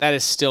 gross. That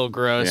is still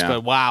gross, Yeah.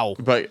 but wow.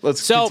 But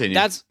let's So continue.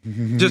 that's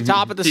just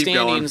top of the Keep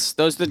going. standings.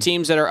 Those are the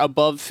teams that are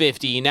above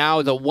 50.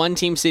 Now the one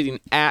team sitting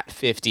at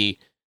 50,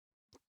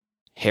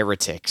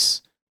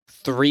 Heretics,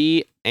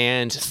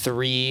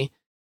 3-3,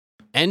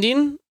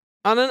 ending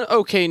on an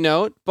okay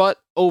note,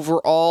 but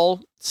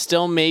overall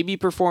still maybe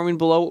performing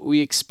below what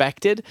we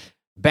expected.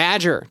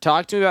 Badger,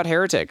 talk to me about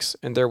Heretics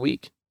and their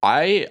week.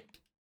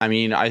 I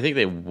mean, I think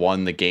they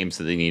won the games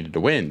that they needed to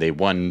win. They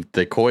won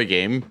the Koi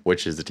game,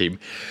 which is the team,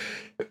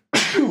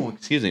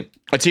 excuse me,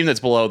 a team that's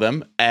below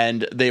them,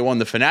 and they won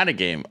the Fnatic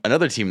game,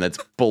 another team that's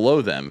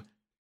below them.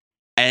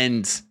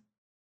 And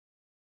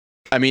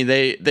I mean,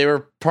 they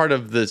were part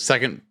of the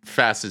second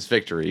fastest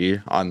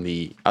victory on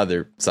the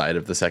other side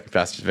of the second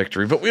fastest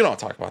victory, but we don't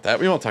talk about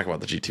that. We won't talk about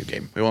the G2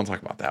 game. We won't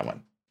talk about that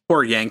one.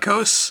 Poor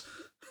Yankos.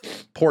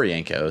 Poor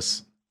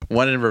Yankos.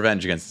 Wanted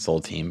revenge against his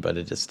old team, but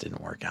it just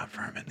didn't work out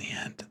for him in the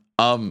end.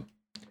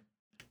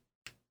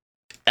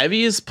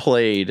 Evie has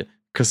played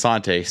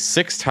Cassante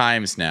 6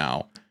 times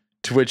now,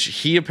 to which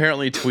he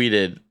apparently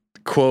tweeted,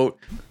 quote,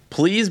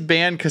 "Please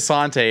ban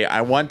Cassante.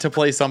 I want to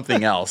play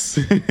something else."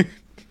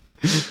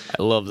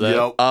 I love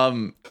that.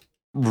 Yep.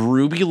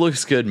 Ruby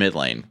looks good mid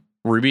lane.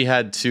 Ruby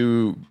had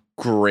 2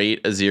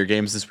 great Azir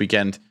games this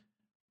weekend.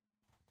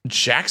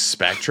 Jack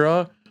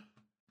Spectra,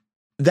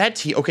 that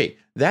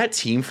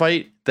team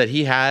fight that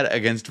he had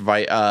against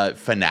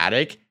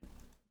Fnatic.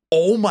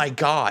 Oh my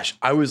gosh.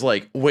 I was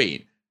like,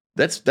 wait,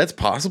 that's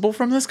possible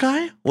from this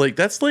guy? Like,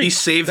 that's like, He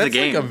saved the that's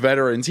game. like a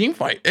veteran team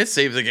fight. It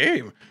saved the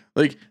game.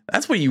 Like,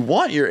 that's what you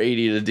want your AD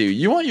to do.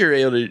 You want your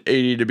AD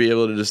to be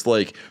able to just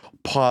like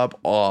pop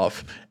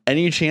off.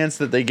 Any chance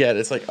that they get,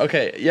 it's like,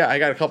 okay, yeah, I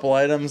got a couple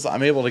items.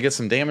 I'm able to get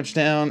some damage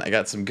down. I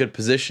got some good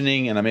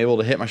positioning, and I'm able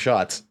to hit my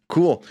shots.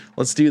 Cool.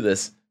 Let's do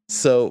this.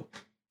 So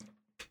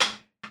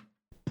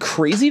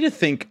crazy to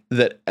think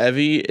that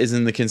Evie is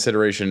in the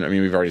consideration. I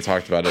mean, we've already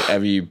talked about it.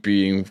 Evie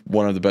being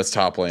one of the best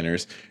top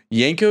laners.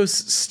 Jankos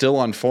still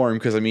on form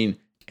because, I mean,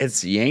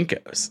 it's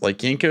Jankos. Like,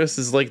 Jankos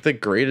is like the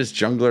greatest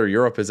jungler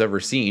Europe has ever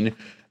seen.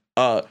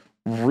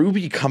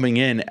 Ruby coming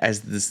in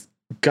as this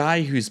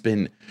guy who's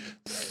been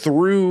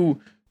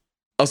through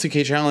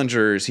LCK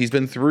Challengers, he's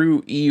been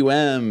through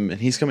EUM,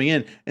 and he's coming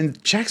in.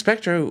 And Jack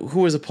Spectro, who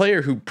was a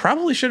player who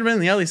probably should have been in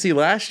the LEC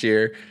last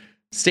year,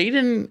 stayed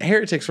in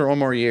Heretics for one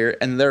more year,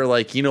 and they're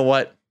like, you know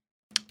what?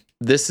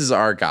 This is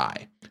our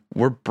guy.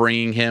 We're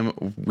bringing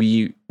him.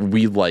 We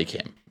like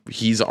him.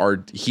 He's our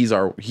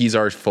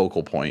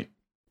focal point.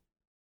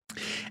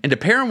 And to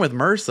pair him with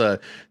Mersa,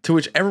 to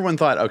which everyone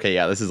thought, okay,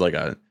 yeah, this is like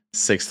a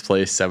 6th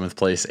place, 7th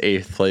place,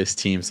 8th place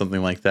team,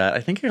 something like that.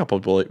 I think a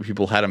couple of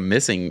people had him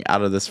missing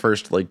out of this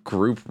first like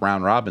group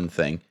round robin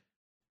thing.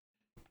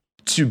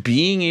 To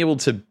being able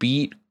to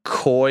beat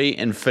Koi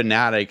and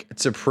Fnatic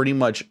to pretty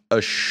much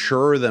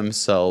assure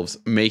themselves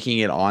making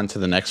it on to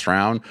the next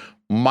round,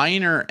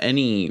 minor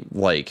any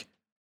like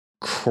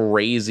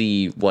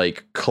crazy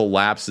like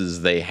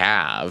collapses they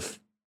have,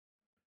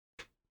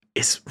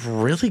 is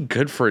really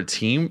good for a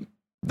team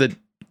that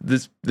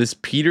this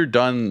Peter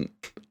Dunn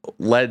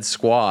led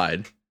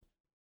squad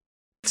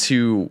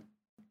to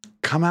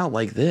come out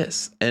like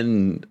this.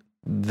 And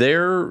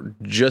they're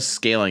just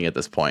scaling at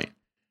this point.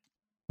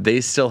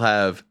 They still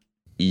have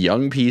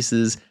young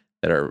pieces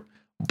that are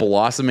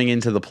blossoming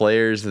into the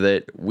players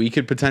that we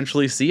could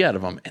potentially see out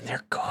of them, and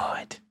they're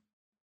good.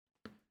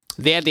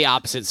 They had the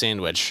opposite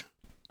sandwich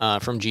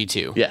from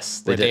G2.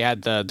 Yes, they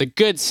had the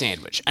good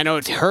sandwich. I know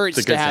it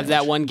hurts to have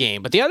that one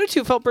game, but the other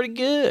two felt pretty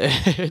good.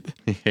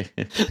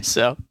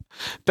 So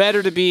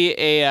better to be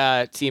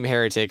a Team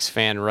Heretics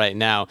fan right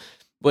now,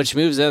 which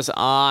moves us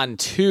on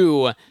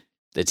to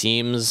the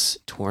teams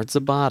towards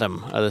the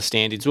bottom of the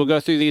standings. We'll go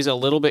through these a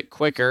little bit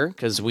quicker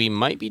because we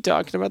might be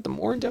talking about them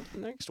more in depth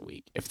next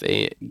week if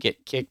they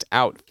get kicked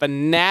out.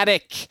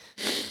 Fnatic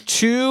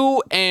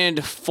 2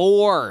 and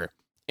 4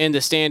 in the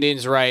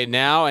standings right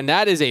now, and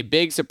that is a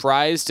big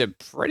surprise to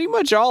pretty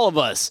much all of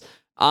us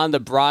on the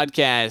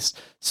broadcast.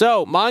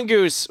 So,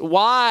 Mongoose,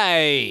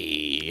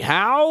 why,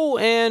 how,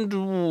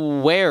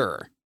 and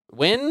where?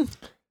 When?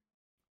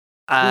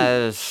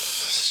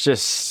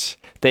 Just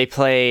they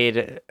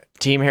played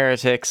Team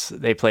Heretics,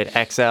 they played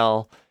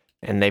XL,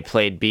 and they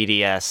played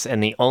BDS,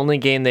 and the only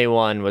game they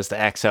won was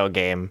the XL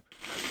game.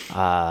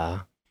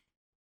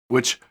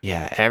 Which,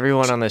 yeah,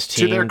 everyone on this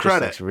team to their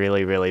credit, just looks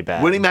really, really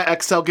bad. Winning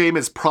that XL game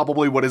is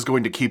probably what is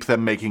going to keep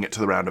them making it to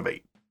the round of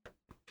 8.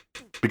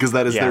 Because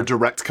that is their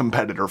direct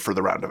competitor for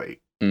the round of 8.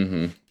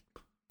 Mm-hmm.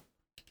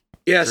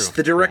 Yes, True.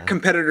 the direct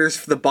competitors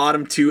for the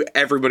bottom two,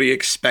 everybody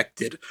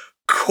expected.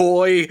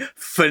 Koi,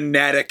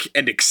 Fnatic,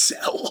 and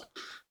Excel.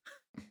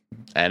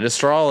 And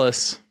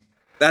Astralis.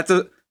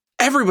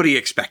 Everybody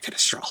expected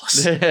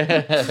Astralis.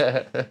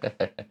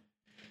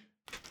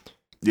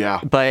 Yeah.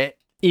 But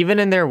even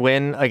in their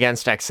win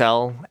against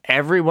XL,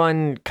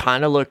 everyone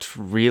kind of looked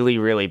really,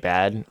 really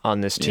bad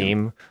on this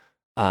team.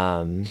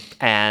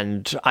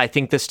 And I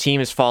think this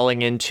team is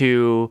falling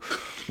into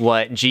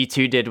what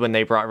G2 did when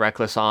they brought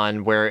Reckless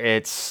on, where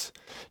it's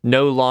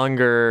no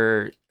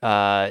longer,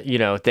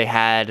 they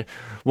had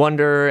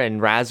Wonder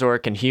and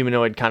Razork and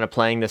Humanoid kind of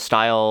playing the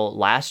style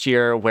last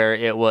year where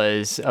it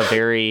was a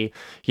very,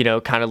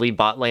 kind of lead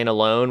bot lane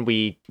alone.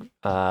 We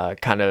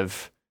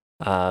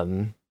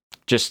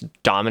just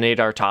dominate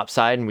our top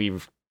side and we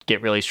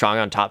get really strong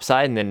on top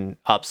side, and then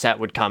Upset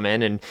would come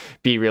in and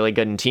be really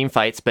good in team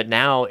fights. But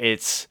now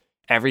it's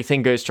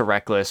everything goes to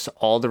Reckless.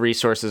 All the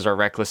resources are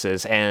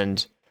Reckless's,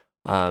 and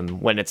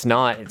when it's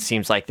not, it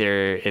seems like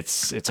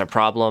it's a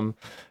problem.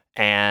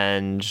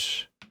 And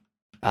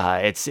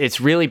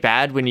it's really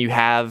bad when you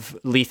have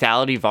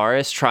Lethality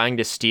Varus trying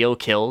to steal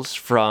kills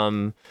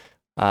from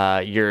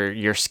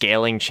your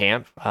scaling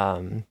champ.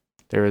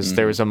 There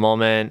was a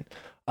moment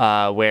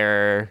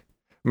where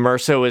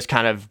Mersa was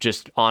kind of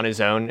just on his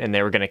own and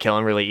they were going to kill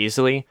him really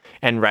easily.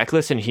 And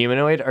Reckless and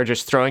Humanoid are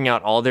just throwing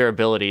out all their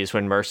abilities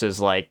when Mersa's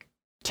like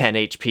 10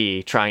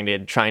 HP trying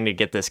to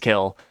get this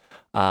kill.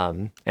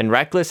 And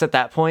Reckless at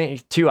that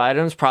point, 2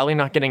 items, probably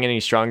not getting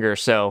any stronger.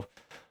 So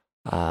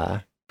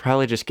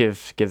probably just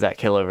give that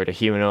kill over to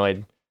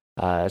Humanoid.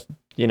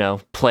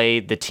 Play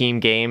the team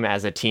game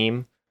as a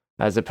team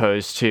as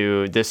opposed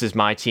to this is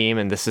my team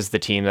and this is the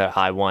team that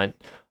I want.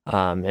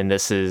 And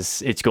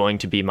it's going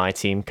to be my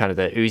team, kind of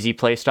the Uzi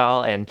play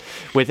style. And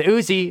with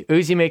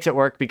Uzi makes it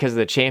work because of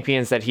the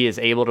champions that he is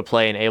able to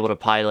play and able to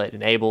pilot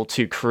and able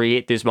to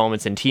create these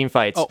moments in team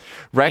fights.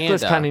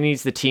 Reckless kind of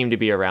needs the team to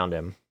be around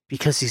him.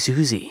 Because he's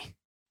Uzi.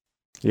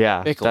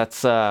 Yeah, Pickle.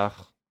 that's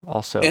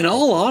also... In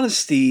all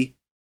honesty,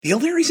 the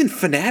only reason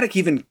Fnatic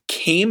even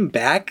came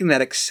back in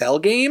that Excel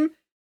game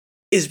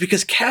is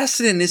because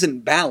Kassadin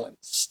isn't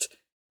balanced.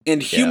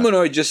 And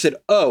Humanoid just said,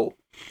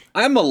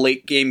 I'm a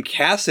late game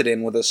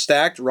Cassidon with a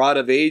stacked Rod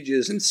of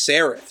Ages and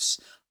Seraphs.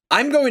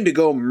 I'm going to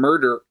go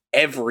murder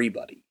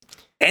everybody.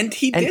 And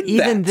he did And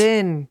even that.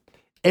 then,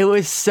 it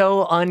was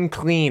so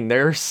unclean.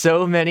 There were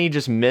so many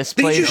just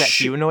misplays that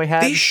Humanoid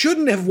had. They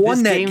shouldn't have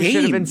won this that game.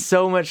 Should have been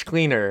so much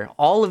cleaner.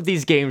 All of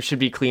these games should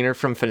be cleaner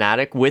from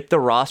Fnatic with the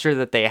roster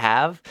that they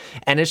have,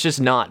 and it's just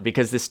not,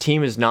 because this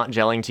team is not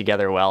gelling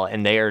together well,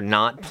 and they are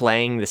not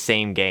playing the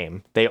same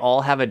game. They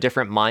all have a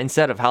different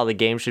mindset of how the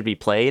game should be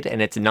played,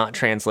 and it's not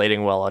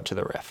translating well onto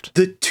the Rift.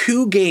 The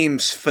 2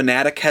 games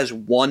Fnatic has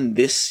won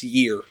this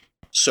year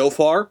so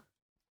far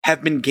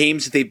have been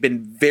games they've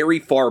been very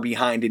far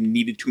behind and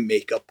needed to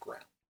make up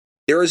ground.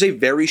 There is a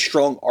very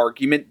strong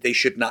argument they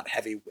should not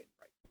have a win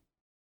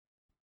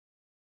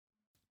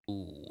right.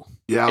 Ooh.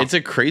 Yeah. It's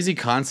a crazy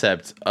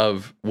concept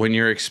of when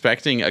you're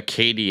expecting a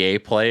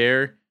KDA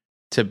player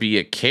to be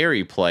a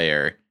carry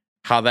player,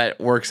 how that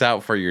works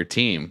out for your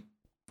team.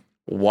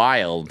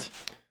 Wild.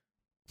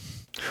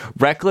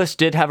 Reckless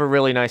did have a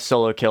really nice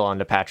solo kill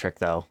onto Patrick,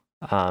 though.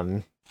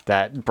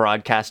 That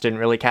broadcast didn't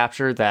really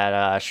capture,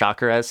 that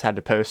Chakrez had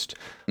to post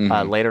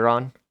later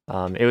on.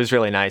 It was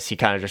really nice. He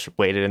kind of just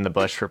waited in the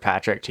bush for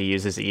Patrick to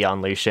use his E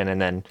on Lucian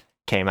and then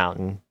came out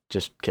and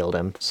just killed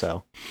him.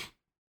 So,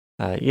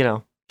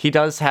 he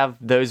does have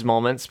those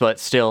moments, but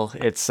still,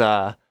 it's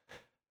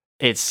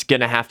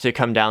going to have to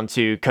come down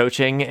to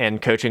coaching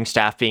and coaching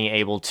staff being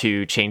able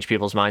to change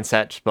people's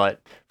mindsets.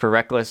 But for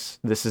Reckless,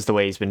 this is the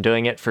way he's been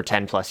doing it for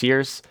 10 plus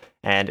years.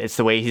 And it's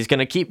the way he's going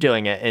to keep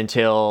doing it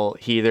until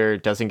he either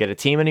doesn't get a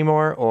team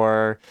anymore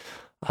or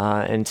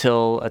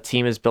until a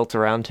team is built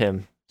around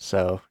him.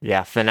 So,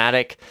 yeah,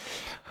 Fnatic,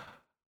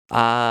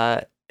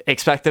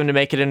 expect them to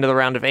make it into the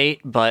round of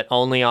 8, but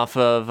only off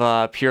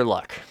of pure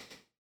luck.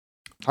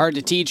 Hard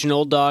to teach an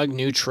old dog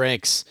new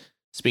tricks.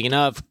 Speaking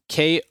of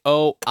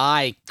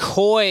KOI,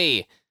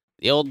 Koi,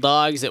 the old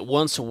dogs that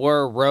once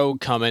were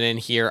Rogue coming in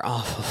here.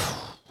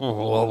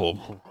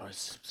 Oh,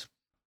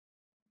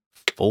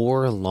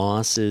 4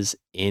 losses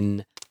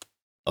in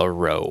a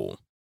row.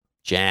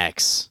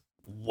 Jax,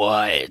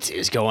 what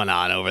is going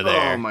on over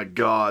there? Oh my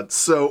god.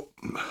 So,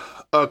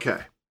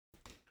 okay.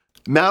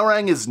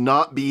 Malrang is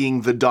not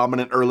being the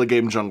dominant early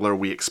game jungler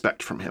we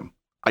expect from him.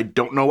 I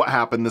don't know what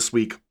happened this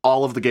week.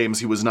 All of the games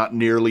he was not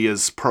nearly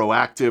as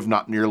proactive,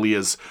 not nearly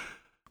as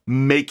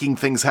making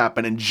things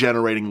happen and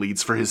generating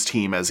leads for his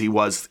team as he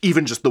was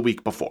even just the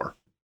week before.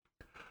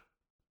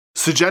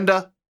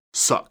 Sagenda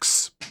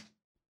sucks.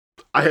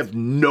 I have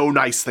no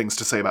nice things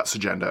to say about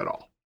Sagenda at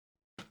all.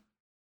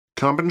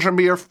 Comp and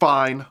Trimby are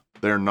fine.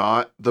 They're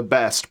not the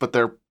best, but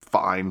they're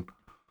fine.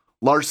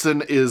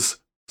 Larson is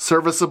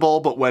serviceable,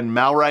 but when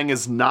Malrang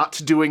is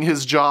not doing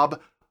his job,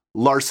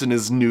 Larson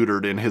is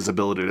neutered in his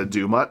ability to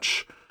do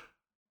much.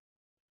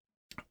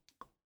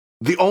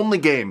 The only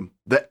game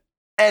that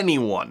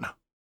anyone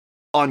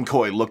on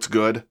Koi looked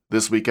good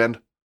this weekend,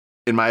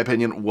 in my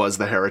opinion, was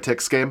the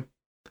Heretics game.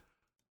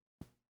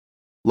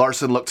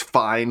 Larson looked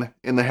fine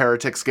in the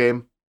Heretics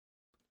game.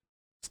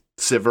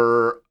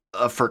 Sivir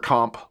for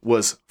comp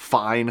was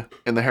fine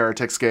in the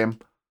Heretics game.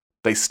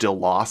 They still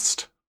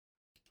lost.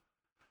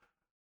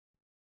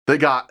 They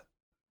got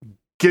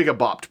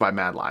gigabopped by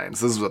Mad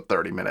Lions. This was a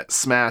 30-minute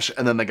smash,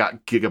 and then they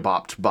got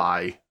gigabopped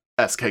by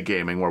SK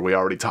Gaming, where we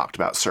already talked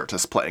about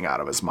Certus playing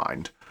out of his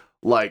mind.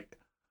 Like,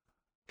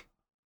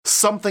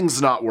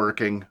 something's not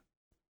working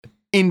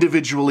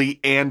individually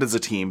and as a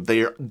team.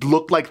 They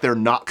look like they're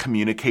not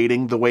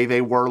communicating the way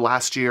they were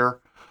last year.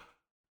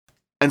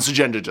 And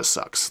Sagenda just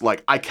sucks.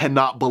 Like, I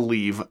cannot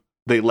believe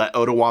they let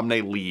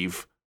Ottawamne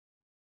leave,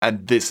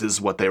 and this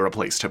is what they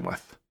replaced him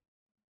with.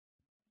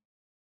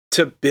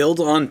 To build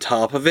on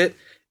top of it,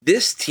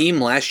 this team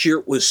last year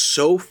was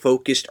so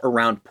focused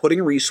around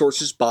putting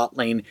resources bot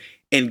lane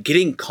and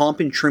getting Comp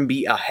and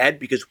Trimby ahead,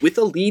 because with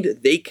a lead,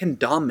 they can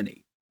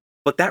dominate.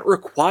 But that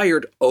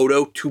required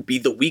Odo to be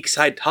the weak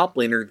side top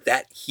laner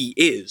that he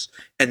is.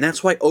 And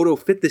that's why Odo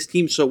fit this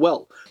team so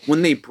well.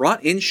 When they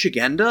brought in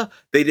Sagenda,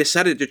 they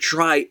decided to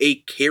try a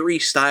carry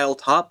style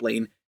top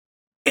lane.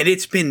 And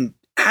it's been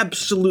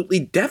absolutely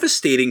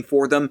devastating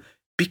for them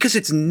because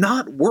it's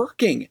not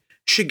working.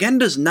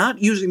 Shagenda's not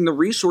using the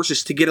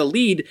resources to get a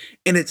lead,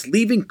 and it's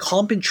leaving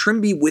Comp and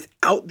Trimby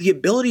without the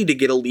ability to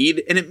get a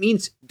lead, and it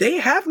means they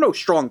have no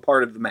strong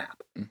part of the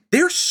map.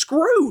 They're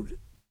screwed.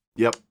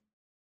 Yep.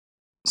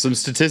 Some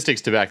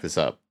statistics to back this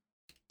up.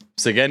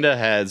 Sagenda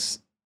has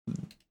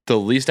the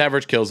least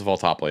average kills of all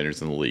top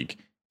laners in the league.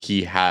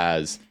 He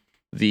has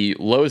the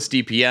lowest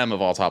DPM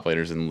of all top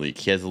laners in the league.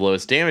 He has the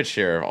lowest damage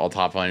share of all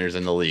top laners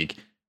in the league.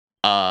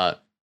 And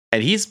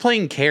he's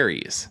playing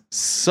carries.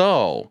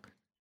 So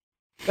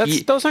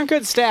Those aren't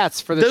good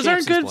stats for the those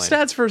aren't champs he's good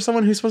playing. stats for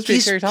someone who's supposed to be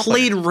a carry He's top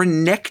played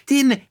laner.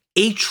 Renekton,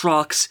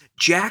 Aatrox,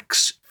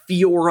 Jax,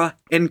 Fiora,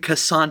 and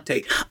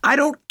Cassante. I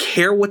don't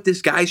care what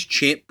this guy's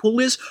champ pool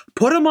is.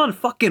 Put him on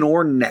fucking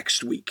Ornn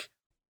next week.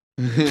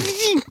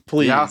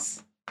 Please. Yeah.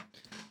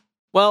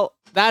 Well,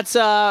 that's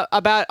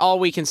about all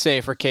we can say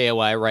for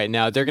KOI right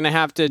now. They're going to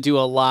have to do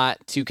a lot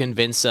to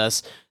convince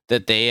us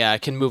that they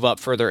can move up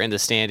further in the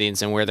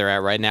standings and where they're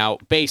at right now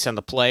based on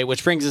the play,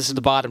 which brings us to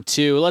the bottom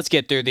two. Let's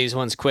get through these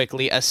ones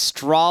quickly.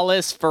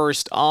 Astralis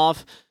first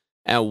off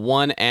at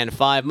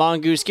 1-5.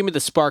 Mongoose, give me the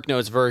Spark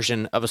Notes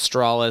version of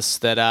Astralis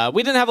that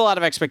we didn't have a lot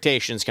of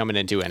expectations coming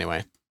into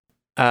anyway.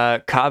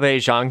 Kabe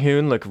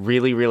Zhanghoon look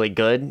really, really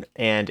good,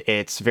 and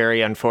it's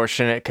very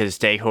unfortunate because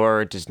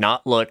Dehor does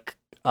not look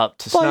up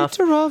to snuff.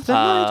 Of the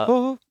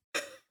Nighthawk.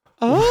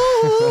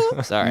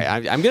 Oh. Sorry,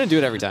 I'm going to do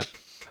it every time.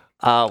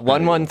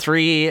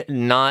 113,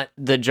 not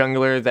the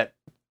jungler that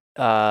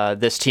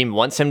this team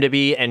wants him to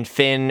be, and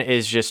Finn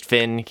is just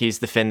Finn. He's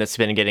the Finn that's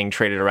been getting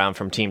traded around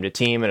from team to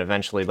team and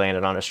eventually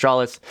landed on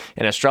Astralis.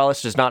 And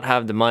Astralis does not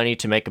have the money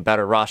to make a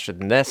better roster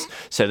than this,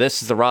 so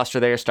this is the roster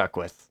they are stuck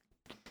with.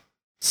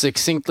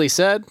 Succinctly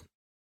said,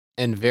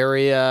 and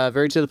very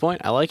to the point.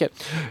 I like it.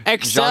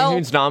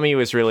 Zhanghoon's Nami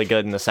was really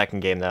good in the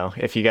second game, though.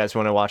 If you guys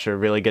want to watch a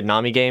really good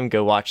Nami game,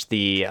 go watch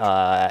the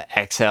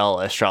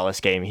XL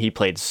Astralis game. He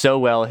played so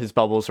well. His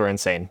bubbles were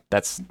insane.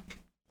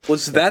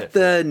 Was that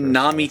the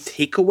Nami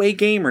takeaway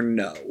game or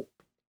no?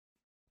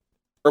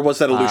 Or was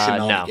that a Lucian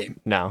Nami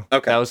game? No.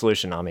 Okay. That was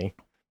Lucian Nami.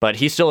 But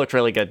he still looked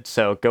really good,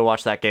 so go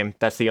watch that game.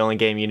 That's the only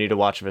game you need to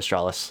watch of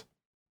Astralis.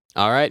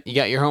 All right, you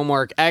got your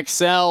homework.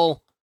 XL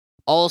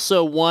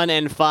also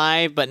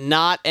 1-5, but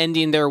not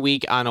ending their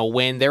week on a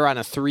win. They're on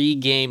a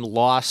 3-game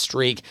loss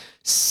streak.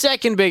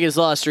 Second biggest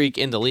loss streak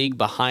in the league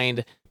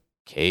behind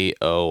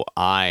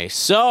KOI.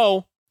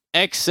 So,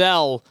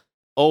 XL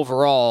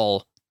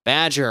overall,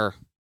 Badger,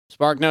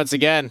 Spark Notes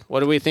again. What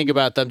do we think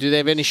about them? Do they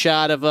have any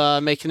shot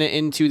of making it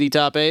into the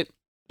top 8?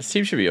 This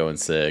team should be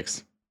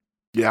 0-6.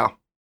 Yeah.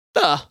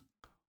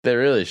 They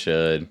really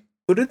should.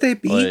 Who did they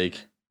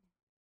beat?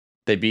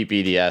 They beat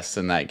BDS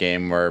in that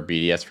game where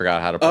BDS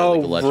forgot how to play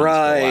League of Legends for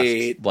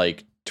the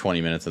last 20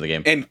 minutes of the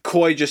game. And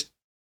Koi just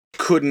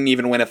couldn't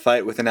even win a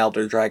fight with an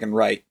Elder Dragon,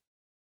 right?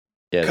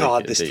 Yeah,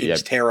 God, this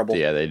team's terrible.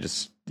 Yeah,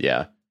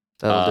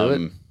 That'll do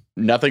it.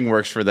 Nothing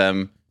works for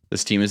them.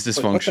 This team is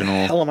dysfunctional. What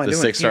the hell am I the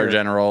doing 6-star here?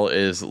 general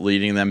is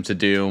leading them to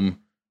doom.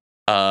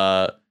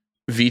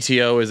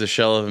 VTO is a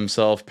shell of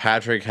himself.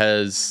 Patrick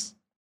is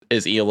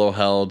ELO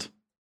held.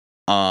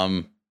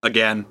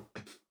 Again.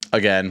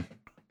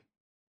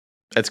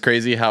 It's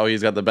crazy how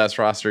he's got the best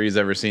roster he's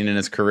ever seen in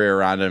his career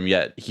around him,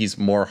 yet he's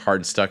more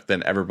hard stuck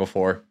than ever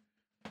before.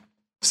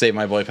 Save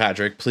my boy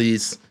Patrick,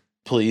 please.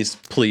 Please,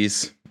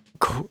 please.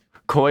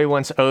 Koi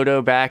wants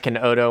Odo back, and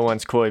Odo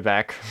wants Koi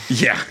back.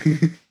 Yeah.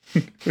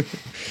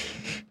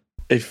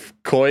 If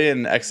Koi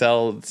and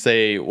XL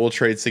say we'll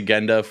trade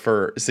Sigenga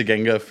for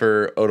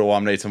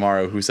Odoamne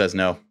tomorrow, who says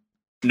no?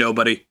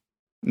 Nobody.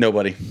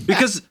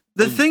 Because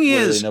the thing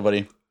is,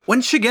 nobody.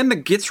 When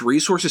Shigenda gets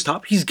resources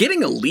top, he's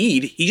getting a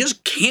lead. He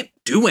just can't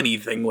do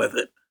anything with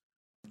it.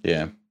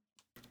 Yeah.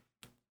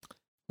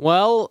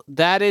 Well,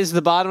 that is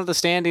the bottom of the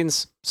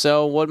standings.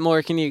 So what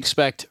more can you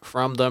expect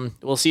from them?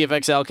 We'll see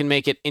if XL can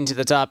make it into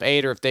the top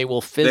 8 or if they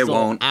will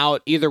fizzle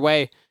out. Either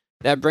way,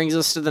 that brings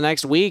us to the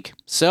next week.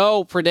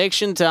 So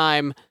prediction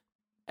time.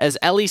 As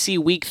LEC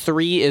week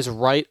 3 is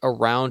right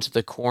around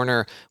the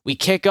corner, we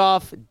kick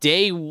off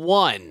day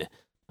 1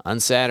 on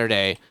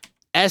Saturday.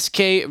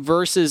 SK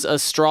versus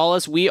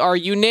Astralis. We are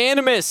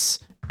unanimous.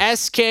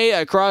 SK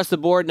across the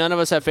board. None of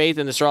us have faith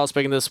in Astralis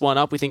picking this one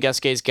up. We think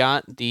SK's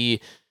got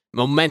the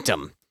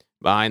momentum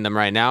behind them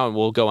right now, and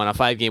we'll go on a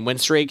 5-game win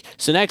streak.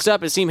 So next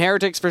up is Team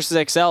Heretics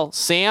versus XL.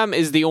 Sam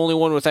is the only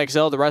one with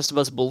XL. The rest of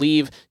us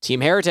believe Team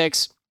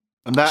Heretics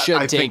And that, should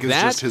I take think, is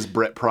that. just his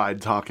Brit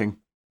pride talking.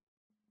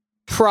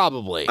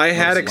 Probably. I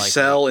had most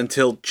Excel likely.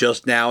 until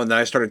just now, and then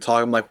I started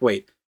talking. I'm like,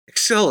 wait,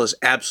 Excel is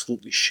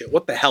absolutely shit.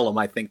 What the hell am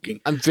I thinking?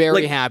 I'm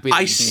very Like, happy. That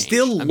I you changed.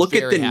 still I'm look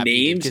at very the happy you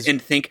did, names 'cause-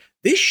 and think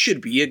this should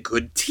be a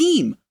good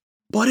team,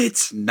 but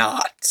it's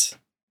not.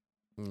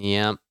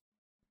 Yeah.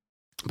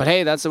 But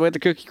hey, that's the way the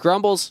cookie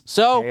crumbles.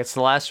 So Hey, it's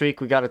the last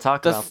week. We got to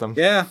talk about them.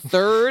 Yeah.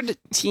 third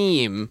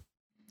game,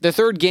 and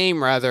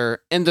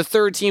the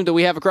third team that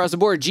we have across the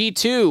board,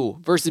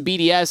 G2 versus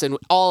BDS, and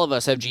all of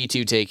us have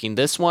G2 taking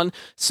this one.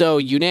 So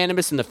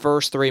unanimous in the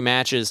first 3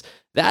 matches.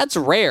 That's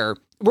rare.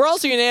 We're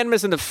also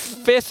unanimous in the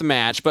 5th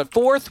match, but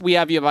 4th, we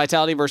have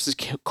Vitality versus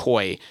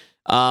Koi.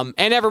 And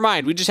never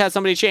mind, we just had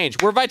somebody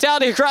change. We're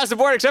Vitality across the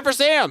board, except for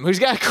Sam, who's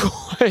got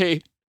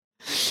Koi.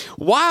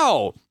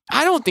 Wow.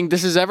 I don't think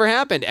this has ever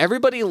happened.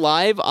 Everybody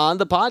live on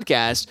the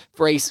podcast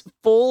for a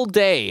full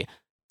day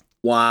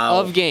Wow.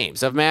 of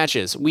games, of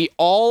matches. We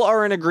all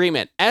are in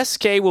agreement.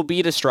 SK will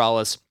beat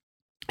Astralis.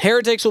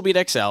 Heretics will beat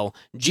XL.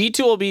 G2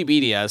 will beat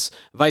BDS.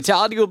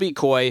 Vitality will beat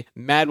Koi.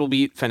 Mad will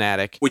beat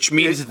Fnatic. Which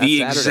means That's the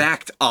Saturday.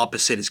 exact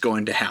opposite is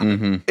going to happen.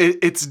 Mm-hmm.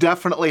 It's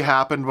definitely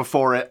happened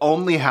before. It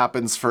only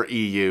happens for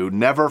EU,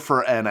 never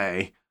for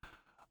NA.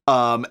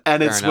 And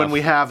it's when enough.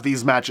 we have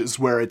these matches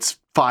where it's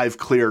 5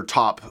 clear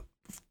top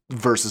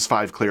versus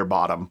 5 clear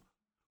bottom,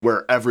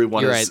 where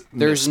everyone You're is right.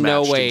 There's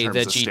no mismatched in way terms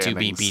that of G2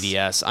 beat standings.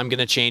 BDS. I'm going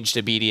to change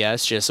to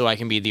BDS just so I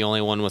can be the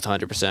only one with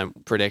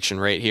 100% prediction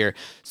rate here.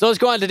 So let's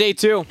go on to day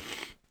 2.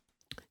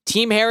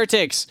 Team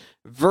Heretics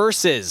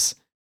versus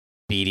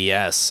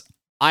BDS.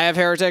 I have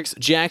Heretics,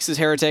 Jax has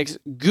Heretics,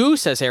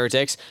 Goose has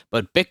Heretics,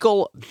 but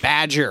Bickle,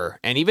 Badger,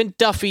 and even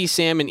Duffy,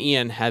 Sam, and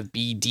Ian have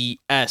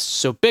BDS.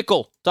 So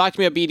Bickle, talk to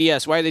me about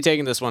BDS. Why are they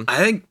taking this one? I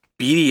think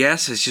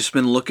BDS has just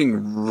been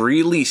looking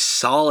really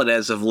solid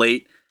as of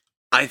late.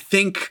 I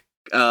think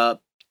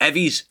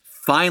Evie's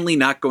finally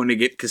not going to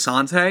get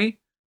Cassante,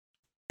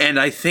 and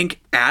I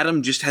think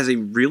Adam just has a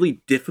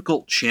really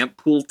difficult champ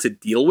pool to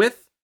deal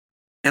with.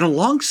 And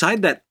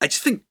alongside that, I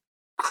just think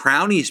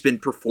Crownie's been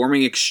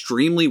performing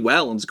extremely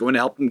well and is going to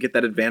help him get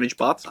that advantage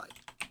bot side.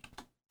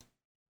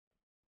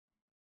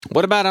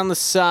 What about on the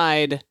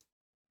side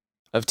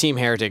of Team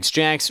Heretics?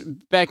 Jax,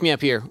 back me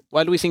up here.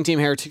 Why do we think Team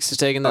Heretics is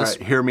taking this? All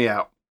right, hear me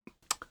out.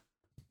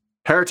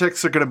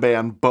 Heretics are going to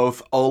ban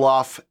both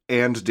Olaf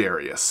and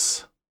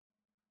Darius.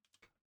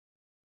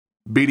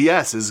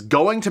 BDS is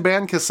going to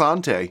ban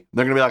Cassante.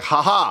 They're going to be like,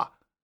 haha,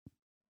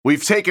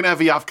 we've taken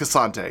Evie off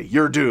Cassante.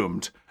 You're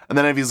doomed. And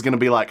then Evie's going to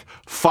be like,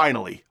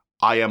 finally,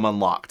 I am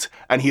unlocked.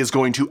 And he is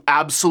going to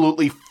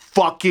absolutely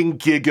fucking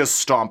Giga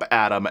Stomp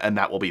Adam, and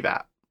that will be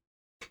that.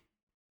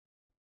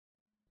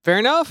 Fair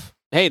enough.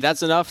 Hey,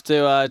 that's enough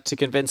to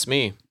convince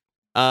me.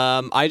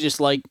 I just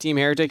like Team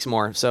Heretics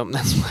more, so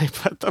that's why I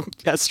put them.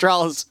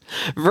 Astralis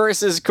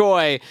versus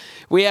Koi.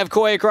 We have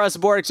Koi across the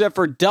board, except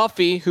for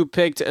Duffy, who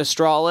picked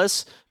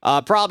Astralis.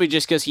 Probably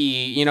just because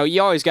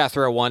you always got to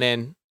throw one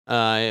in.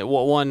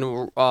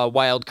 One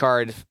wild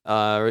card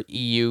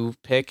EU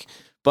pick.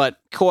 But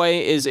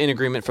Koi is in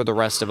agreement for the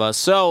rest of us.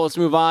 So let's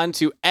move on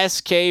to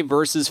SK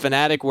versus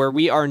Fnatic, where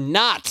we are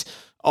not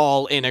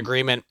all in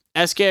agreement.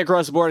 SK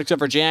across the board, except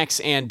for Jax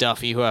and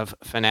Duffy, who have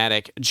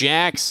Fnatic.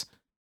 Jax,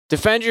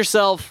 defend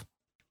yourself.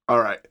 All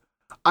right.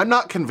 I'm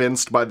not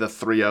convinced by the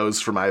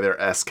 3-0s from either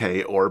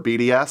SK or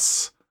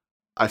BDS.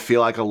 I feel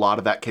like a lot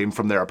of that came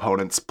from their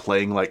opponents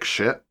playing like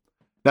shit.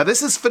 Now,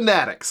 this is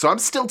Fnatic, so I'm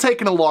still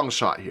taking a long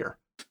shot here.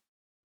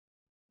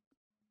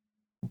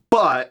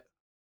 But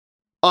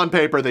on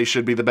paper, they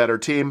should be the better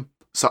team.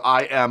 So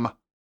I am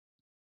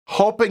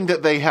hoping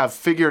that they have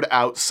figured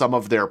out some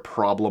of their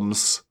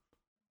problems.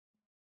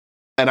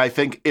 And I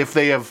think if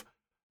they have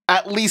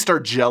at least are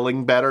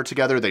gelling better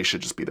together, they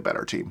should just be the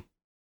better team.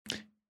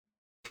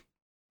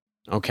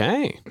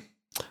 Okay.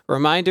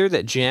 Reminder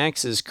that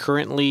Jax is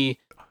currently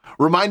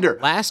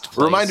last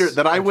place. Reminder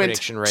that I went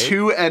prediction rate.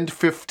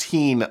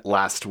 2-15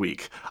 last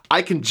week.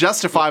 I can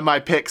justify my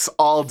picks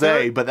all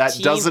day, but that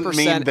doesn't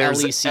mean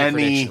there's LEC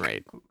any prediction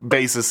rate.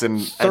 basis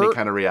in any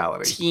kind of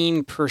reality.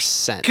 13%.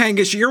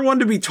 Kangas, you're one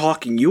to be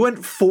talking. You went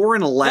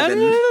 4-11.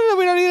 No,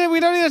 we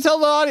don't need to tell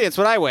the audience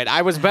what I went.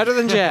 I was better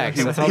than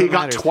Jax. That's all He that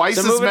got matters. twice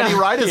So as moving many on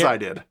right as here. I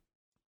did.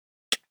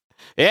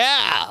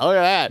 Yeah, look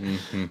at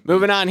that.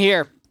 Moving on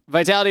here.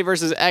 Vitality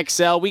versus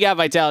XL. We got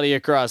Vitality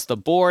across the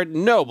board.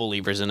 No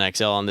believers in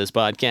XL on this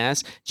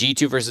podcast.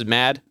 G2 versus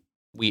Mad.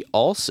 We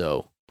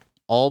also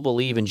all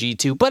believe in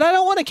G2, but I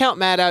don't want to count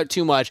Mad out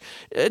too much.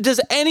 Does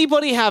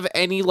anybody have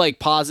any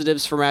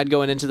positives for Mad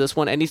going into this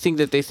one? Anything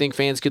that they think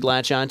fans could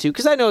latch on to?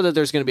 Because I know that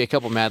there's going to be a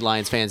couple Mad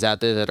Lions fans out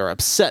there that are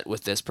upset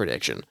with this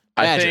prediction.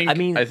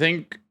 I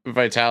think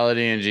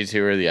Vitality and G2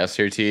 are the S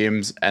tier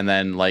teams, and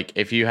then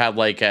if you have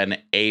an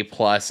A+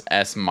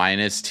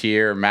 S-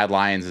 tier, Mad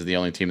Lions is the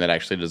only team that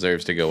actually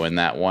deserves to go in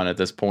that one at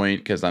this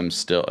point. Because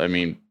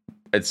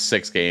it's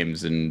 6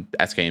 games, and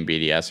SK and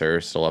BDS are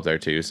still up there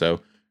too.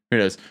 So who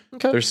knows?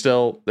 Okay. They're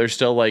still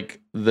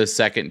the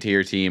second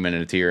tier team and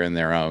a tier in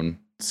their own.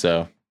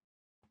 So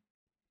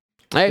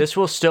Hey, This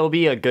will still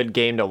be a good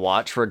game to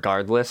watch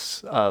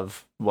regardless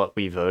of what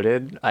we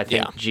voted. I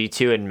think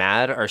G2 and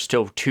Mad are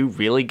still 2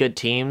 really good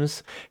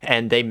teams,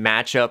 and they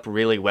match up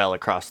really well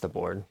across the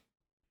board.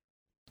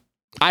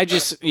 I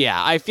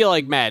feel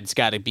like Mad's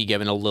got to be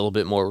given a little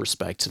bit more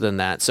respect than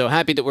that. So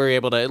happy that we're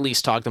able to at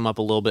least talk them up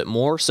a little bit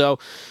more. So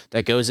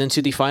that goes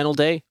into the final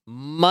day,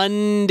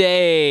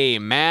 Monday.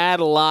 Mad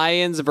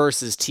Lions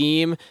versus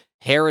Team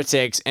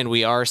Heretics, and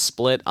we are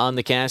split on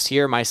the cast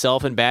here.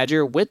 Myself and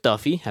Badger with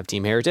Duffy have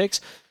Team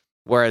Heretics,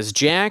 whereas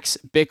Jax,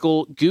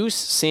 Bickle, Goose,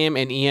 Sam,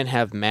 and Ian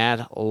have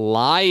Mad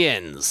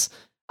Lions.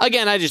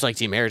 Again, I just like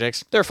Team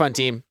Heretics. They're a fun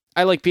team.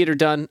 I like Peter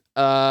Dunn.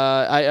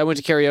 I went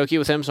to karaoke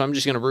with him, so I'm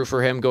just going to root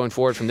for him going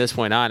forward from this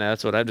point on.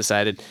 That's what I've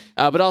decided.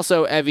 But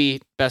also,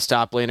 Evie, best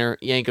top laner.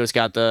 Yanko's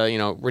got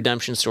the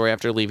redemption story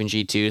after leaving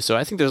G2, so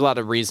I think there's a lot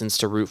of reasons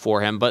to root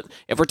for him. But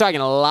if we're talking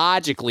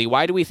logically,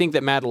 why do we think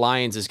that Mad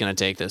Lions is going to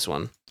take this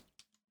one?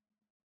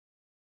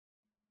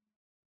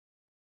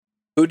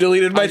 Who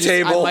deleted my I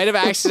table? might have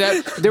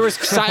accidentally. There was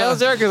silence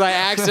there because I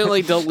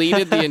accidentally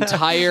deleted the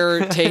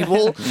entire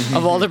table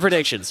of all the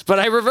predictions. But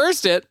I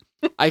reversed it.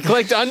 I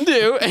clicked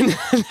undo, and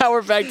now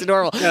we're back to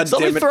normal. God So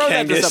let damn me it, throw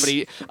that to Kangas.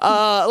 somebody.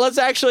 Let's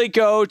actually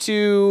go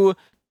to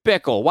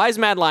Bickle. Why is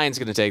Mad Lions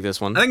going to take this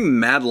one? I think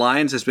Mad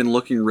Lions has been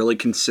looking really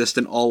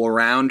consistent all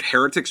around.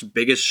 Heretics'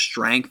 biggest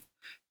strength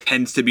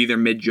tends to be their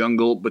mid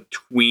jungle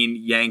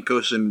between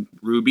Yankos and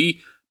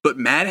Ruby, but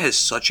Mad has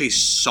such a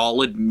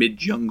solid mid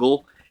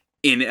jungle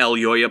in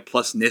Elyoya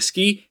plus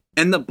Niski,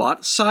 and the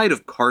bot side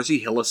of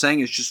Karzi Hillisang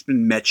has just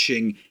been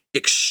matching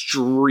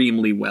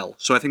extremely well.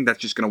 So I think that's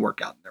just going to work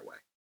out in their way.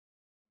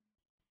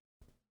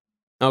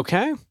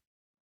 Okay.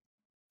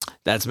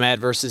 That's Mad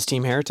versus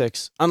Team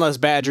Heretics. Unless,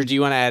 Badger, do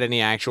you want to add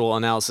any actual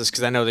analysis?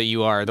 Because I know that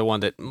you are the one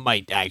that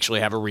might actually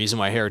have a reason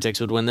why Heretics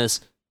would win this.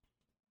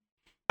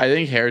 I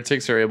think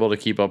Heretics are able to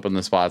keep up in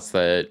the spots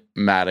that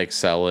Mad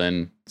excel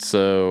in.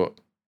 So,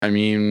 I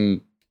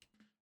mean,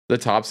 the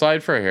top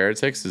side for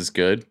Heretics is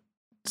good.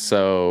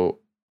 So,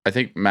 I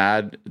think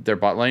Mad, their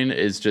bot lane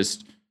is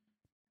just,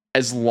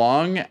 as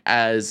long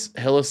as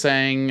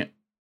Hylissang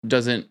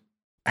doesn't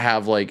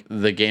have like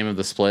the game of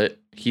the split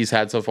he's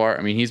had so far.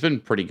 I mean, he's been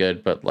pretty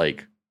good, but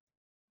like,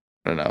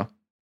 I don't know.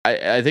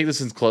 I think this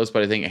is close,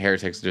 but I think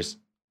Heretics just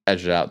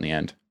edged it out in the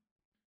end.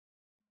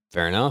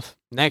 Fair enough.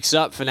 Next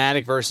up,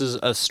 Fnatic versus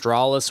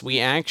Astralis. We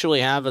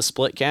actually have a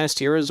split cast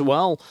here as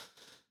well.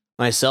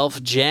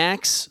 Myself,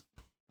 Jax,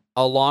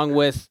 along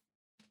with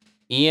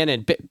Ian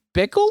and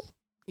Bickle.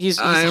 He's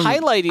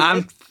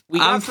highlighting it. We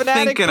got Fnatic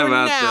thinking for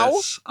about now.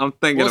 this. I'm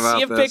thinking We'll about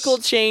see if this.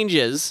 Bickle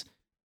changes.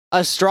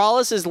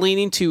 Astralis is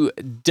leaning to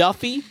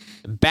Duffy,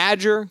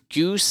 Badger,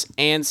 Goose,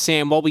 and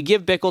Sam. While we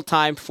give Bickle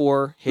time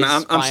for his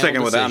I'm final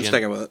sticking with it. I'm decision.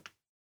 sticking with it.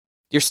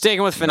 You're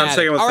sticking with Fnatic. I'm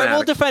sticking with All right, Fnatic.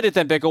 we'll defend it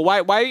then, Bickle.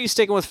 Why are you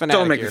sticking with Fnatic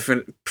Don't make here?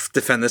 me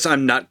defend this.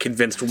 I'm not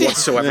convinced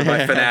whatsoever by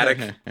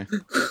Fnatic.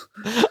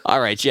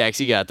 All right, Jax,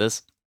 you got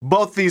this.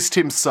 Both these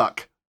teams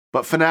suck,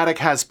 but Fnatic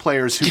has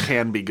players who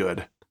can be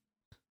good.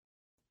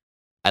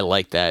 I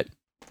like that. Oh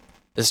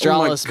my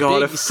Astralis, god,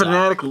 big if suck.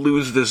 Fnatic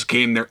lose this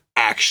game, they're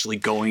actually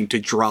going to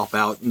drop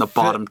out in the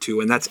bottom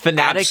two, and that's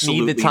Fnatic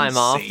absolutely need the time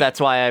off. insane. That's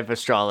why I have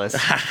Astralis.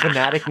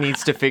 Fnatic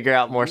needs to figure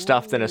out more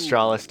stuff than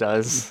Astralis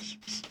does.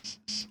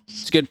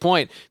 It's a good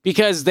point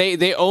because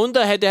they own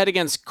the head-to-head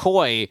against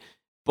Koi,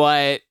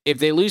 but if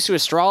they lose to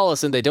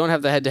Astralis, then they don't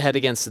have the head-to-head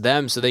against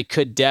them, so they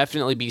could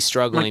definitely be Oh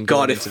struggling. my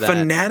god, going if into that,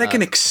 Fnatic and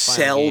final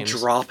Excel games.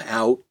 drop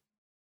out,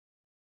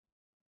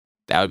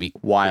 that would be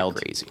Wild.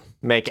 crazy.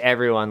 Make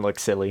everyone look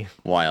silly.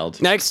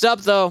 Wild. Next up,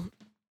 though,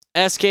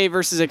 SK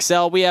versus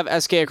Excel. We have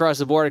SK across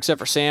the board, except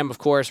for Sam, of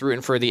course,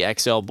 rooting for the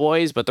Excel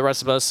boys, but the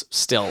rest of us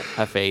still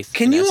have faith.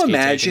 can in you SK taking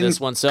imagine this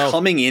one? So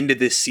coming into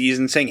this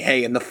season saying,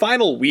 hey, in the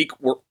final week,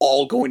 we're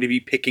all going to be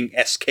picking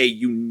SK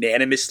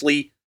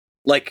unanimously,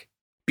 like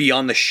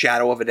beyond the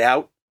shadow of a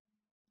doubt?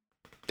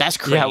 that's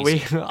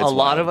crazy. Yeah, a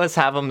lot of us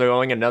have them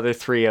going another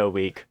 3-0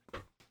 week.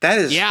 That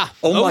is, Yeah,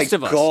 oh most my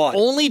of us. god.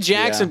 Only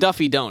Jax Yeah. and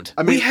Duffy don't.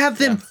 I mean, We have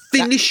them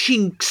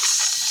finishing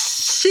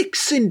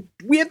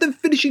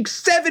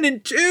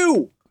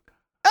 7-2.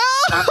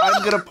 I'm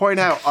going to point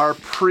out our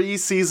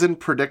preseason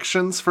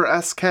predictions for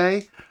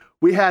SK.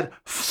 We had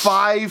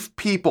 5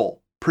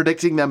 people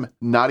predicting them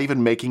not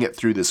even making it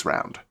through this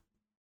round.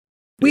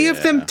 We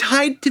have them Yeah.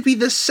 tied to be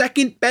the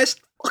second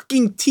best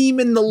fucking team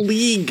in the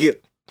league.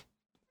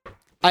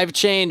 I've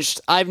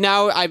changed. I've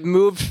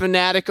moved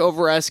Fnatic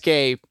over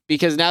SK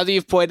because now that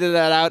you've pointed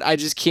that out, I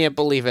just can't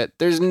believe it.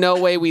 There's no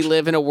way we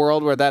live in a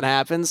world where that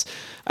happens.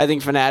 I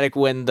think Fnatic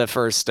win the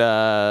first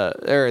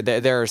or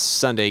their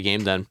Sunday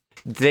game then.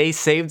 They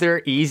saved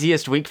their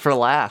easiest week for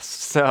last,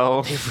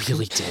 so They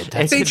really did.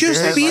 That's They a just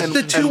very- beat and- the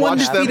and two watch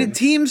them- undefeated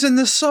teams in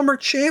the summer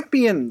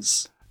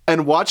champions.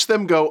 And watch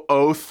them go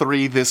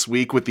 0-3 this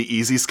week with the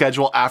easy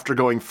schedule after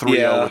going 3-0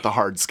 Yeah. with the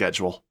hard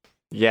schedule.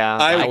 yeah.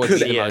 I would could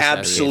see it.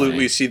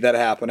 absolutely see that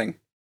happening.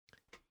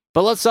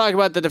 But let's talk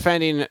about the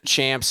defending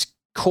champs,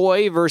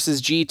 Koi versus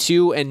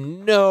G2,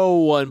 and no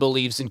one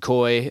believes in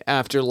Koi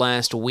after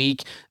last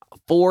week.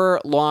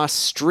 4-loss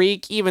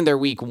streak. Even their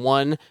week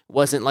 1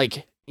 wasn't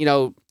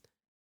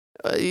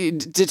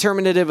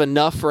determinative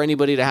enough for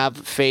anybody to have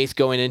faith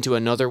going into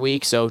another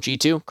week. So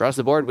G2 across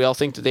the board, we all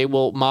think that they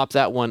will mop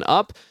that one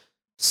up.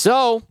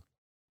 So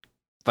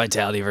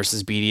Vitality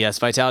versus BDS.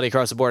 Vitality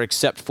across the board,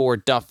 except for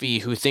Duffy,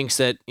 who thinks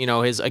that, you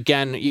got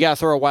to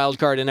throw a wild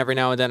card in every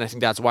now and then. I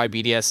think that's why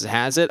BDS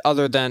has it.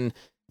 Other than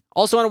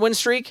also on a win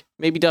streak,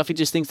 maybe Duffy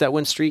just thinks that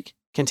win streak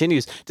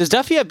continues. Does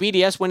Duffy have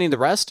BDS winning the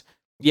rest?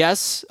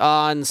 Yes,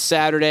 on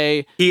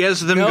Saturday. He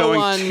has them No going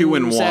on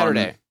 2-1.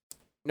 Saturday.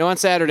 No, on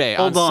Saturday.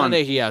 Hold on.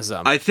 Sunday, he has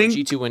them. I think-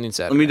 G2 winning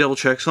Saturday. Let me double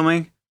check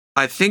something.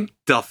 I think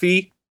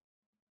Duffy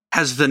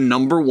has the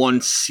number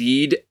 1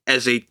 seed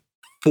as a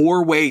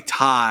 4-way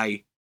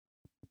tie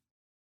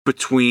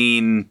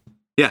between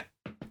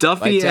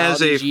Duffy has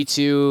Vitality, a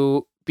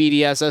G2,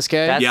 BDS,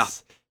 SK.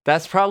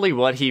 That's probably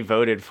what he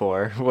voted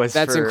for.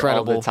 That's for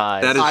incredible. All the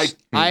ties. That is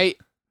I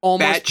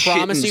almost Batshit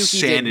promise you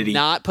he insanity. did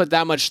not put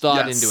that much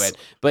thought Yes. into it.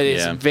 But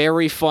it's Yeah.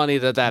 very funny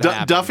that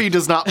happened. Duffy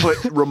does not put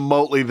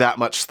remotely that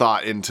much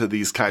thought into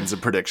these kinds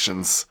of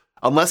predictions.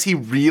 Unless he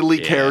really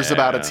cares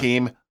about a Yeah.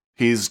 team,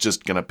 he's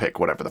just going to pick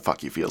whatever the fuck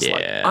he feels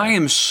like. Yeah. I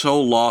am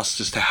so lost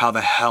as to how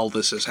the hell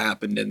this has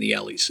happened in the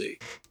LEC.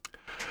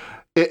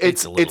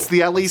 It's a little the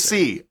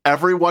LEC.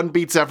 Everyone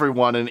beats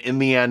everyone, and in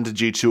the end,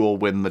 G2 will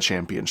win the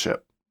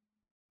championship.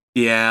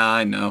 Yeah,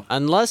 I know.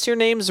 Unless your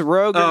name's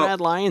Rogue or Oh. Mad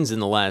Lions in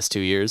the last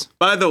 2 years.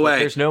 By the way,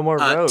 There's no more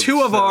rogues.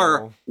 2 of so-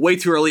 our way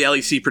too early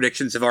LEC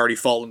predictions have already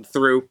fallen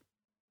through.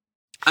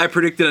 I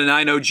predicted a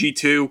 9-0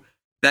 G2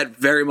 that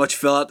very much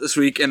fell out this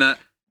week. And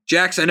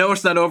Jax, I know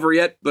it's not over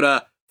yet,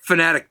 but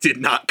Fnatic did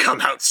not come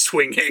out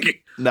swinging.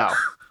 No,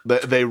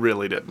 they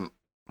really didn't.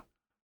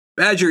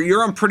 Badger,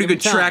 you're on pretty Give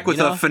good him track time, with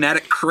you know?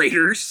 Fnatic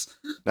Craters.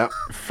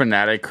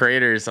 Fnatic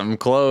Craters. I'm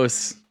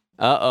close.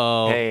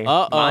 Uh-oh. Hey,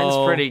 Uh-oh.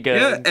 mine's pretty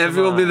good. Yeah, Evie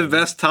will be the Come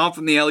best top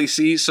in the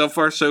LEC. So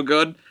far, so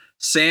good.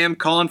 Sam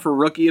calling for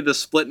Rookie of the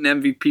Split and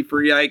MVP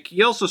for Yike.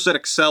 He also said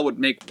Excel would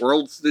make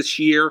Worlds this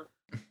year.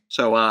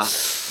 So,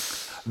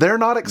 They're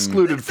not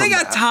excluded from they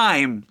got that.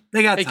 time.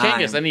 They got Hey, time.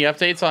 Kangas, any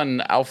updates on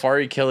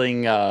Alfari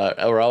killing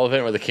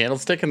Irrelevant with a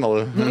candlestick in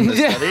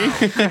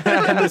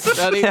the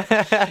study?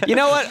 Study. You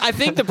know what? I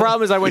think the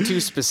problem is I went too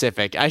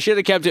specific. I should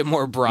have kept it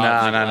more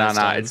broad.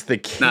 No. It's the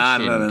kitchen.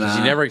 No. Because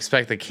you never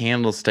expect the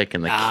candlestick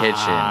in the kitchen.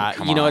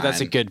 Come You know what?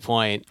 That's a on. good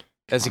point.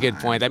 That's a good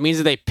point. That means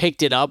that they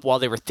picked it up while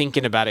they were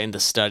thinking about it in the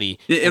study.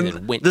 And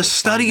then went the to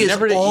study find is it. You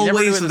never do it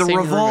always in the same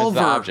room as revolver.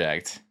 the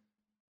object.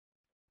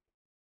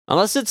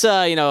 Unless it's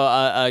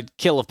a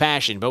kill of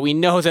passion, but we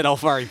know that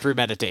Alfari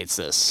premeditates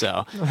this,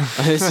 so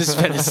this has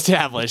been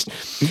established.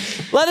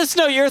 Let us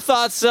know your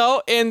thoughts,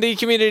 though, in the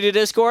community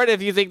Discord.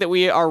 If you think that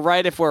we are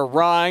right, if we're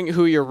wrong,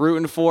 who you're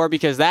rooting for,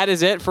 because that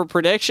is it for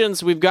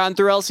predictions. We've gotten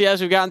through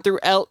LCS, we've gotten through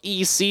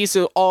LEC,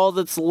 so all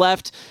that's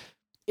left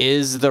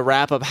is the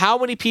wrap up. How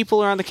many people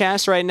are on the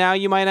cast right now,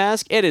 you might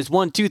ask? It is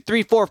 1, 2,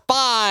 3, 4,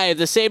 5.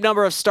 The same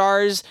number of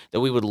stars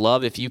that we would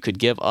love if you could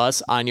give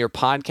us on your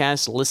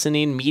podcast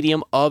listening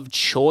medium of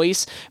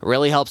choice. It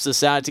really helps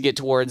us out to get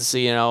towards,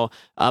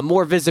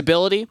 more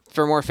visibility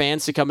for more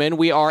fans to come in.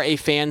 We are a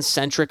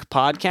fan-centric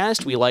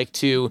podcast. We like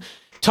to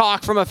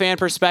talk from a fan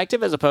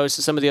perspective as opposed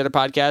to some of the other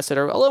podcasts that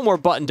are a little more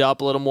buttoned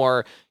up, a little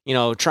more,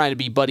 trying to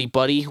be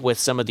buddy-buddy with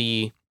some of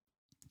the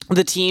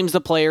teams,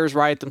 the players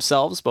write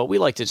themselves, but we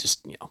like to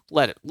just,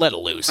 let it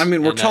loose. I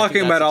mean, we're And I think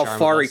talking about that's the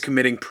charm of Alfari us.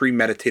 committing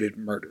premeditated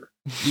murder.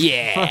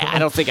 Yeah, I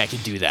don't think I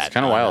could do that. It's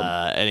kinda wild.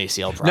 An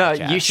ACL No,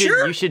 podcast. you should.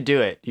 Sure. You should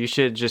do it. You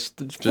should just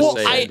Well,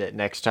 send it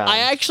next time. I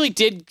actually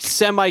did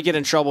get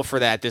in trouble for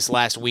that this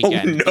last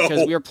weekend no.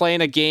 because we were playing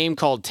a game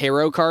called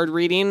Tarot Card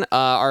Reading.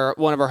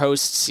 One of our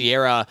hosts,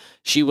 Sierra,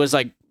 she was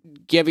like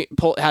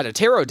had a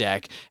tarot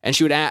deck, and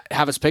she would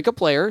have us pick a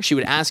player. She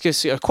would ask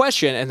us a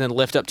question and then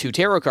lift up 2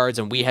 tarot cards,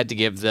 and we had to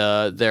give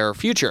their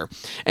future.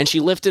 And she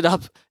lifted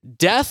up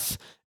Death,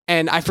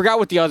 and I forgot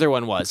what the other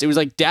one was. It was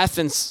like Death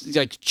and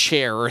like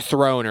Chair or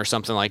Throne or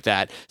something like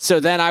that. So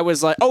then I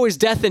was like, oh, it's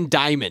Death and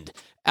Diamond.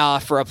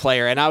 For a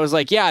player, and I was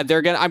like, yeah,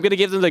 I'm gonna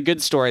give them the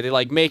good story. They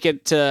like make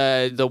it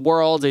to the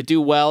world, they do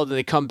well, then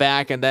they come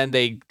back, and then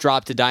they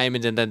drop to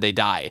diamond, and then they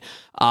die.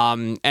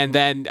 And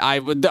then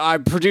our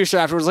producer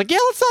afterwards was like, yeah,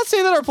 let's not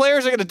say that our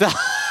players are gonna die.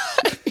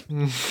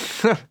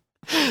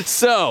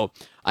 So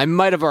I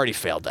might have already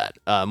failed that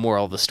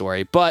moral of the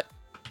story, but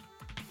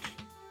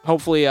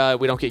hopefully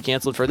we don't get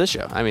canceled for this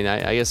show. I mean,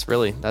 I guess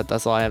really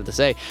that's all I have to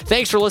say.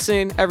 Thanks for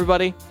listening,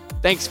 everybody.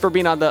 Thanks for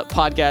being on the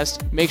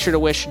podcast. Make sure to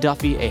wish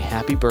Duffy a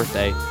happy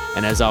birthday.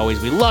 And as always,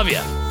 we love you.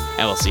 And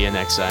we'll see you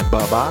next time.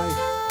 Bye-bye.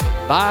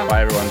 Bye.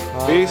 Bye,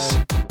 everyone. Peace.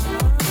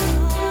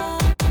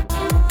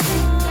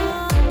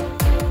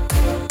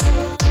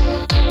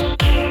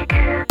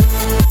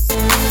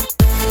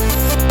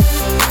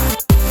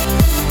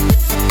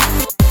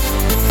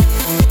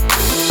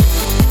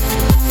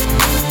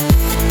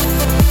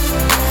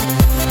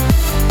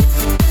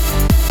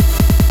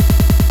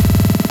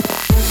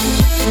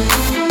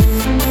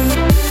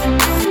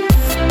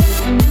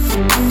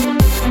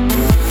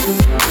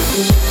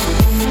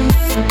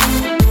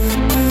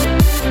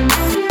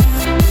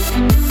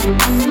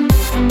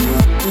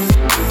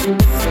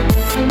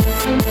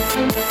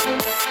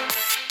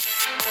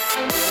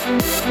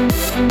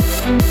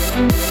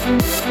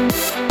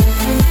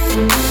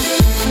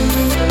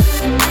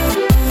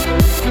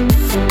 We'll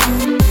be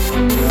right back.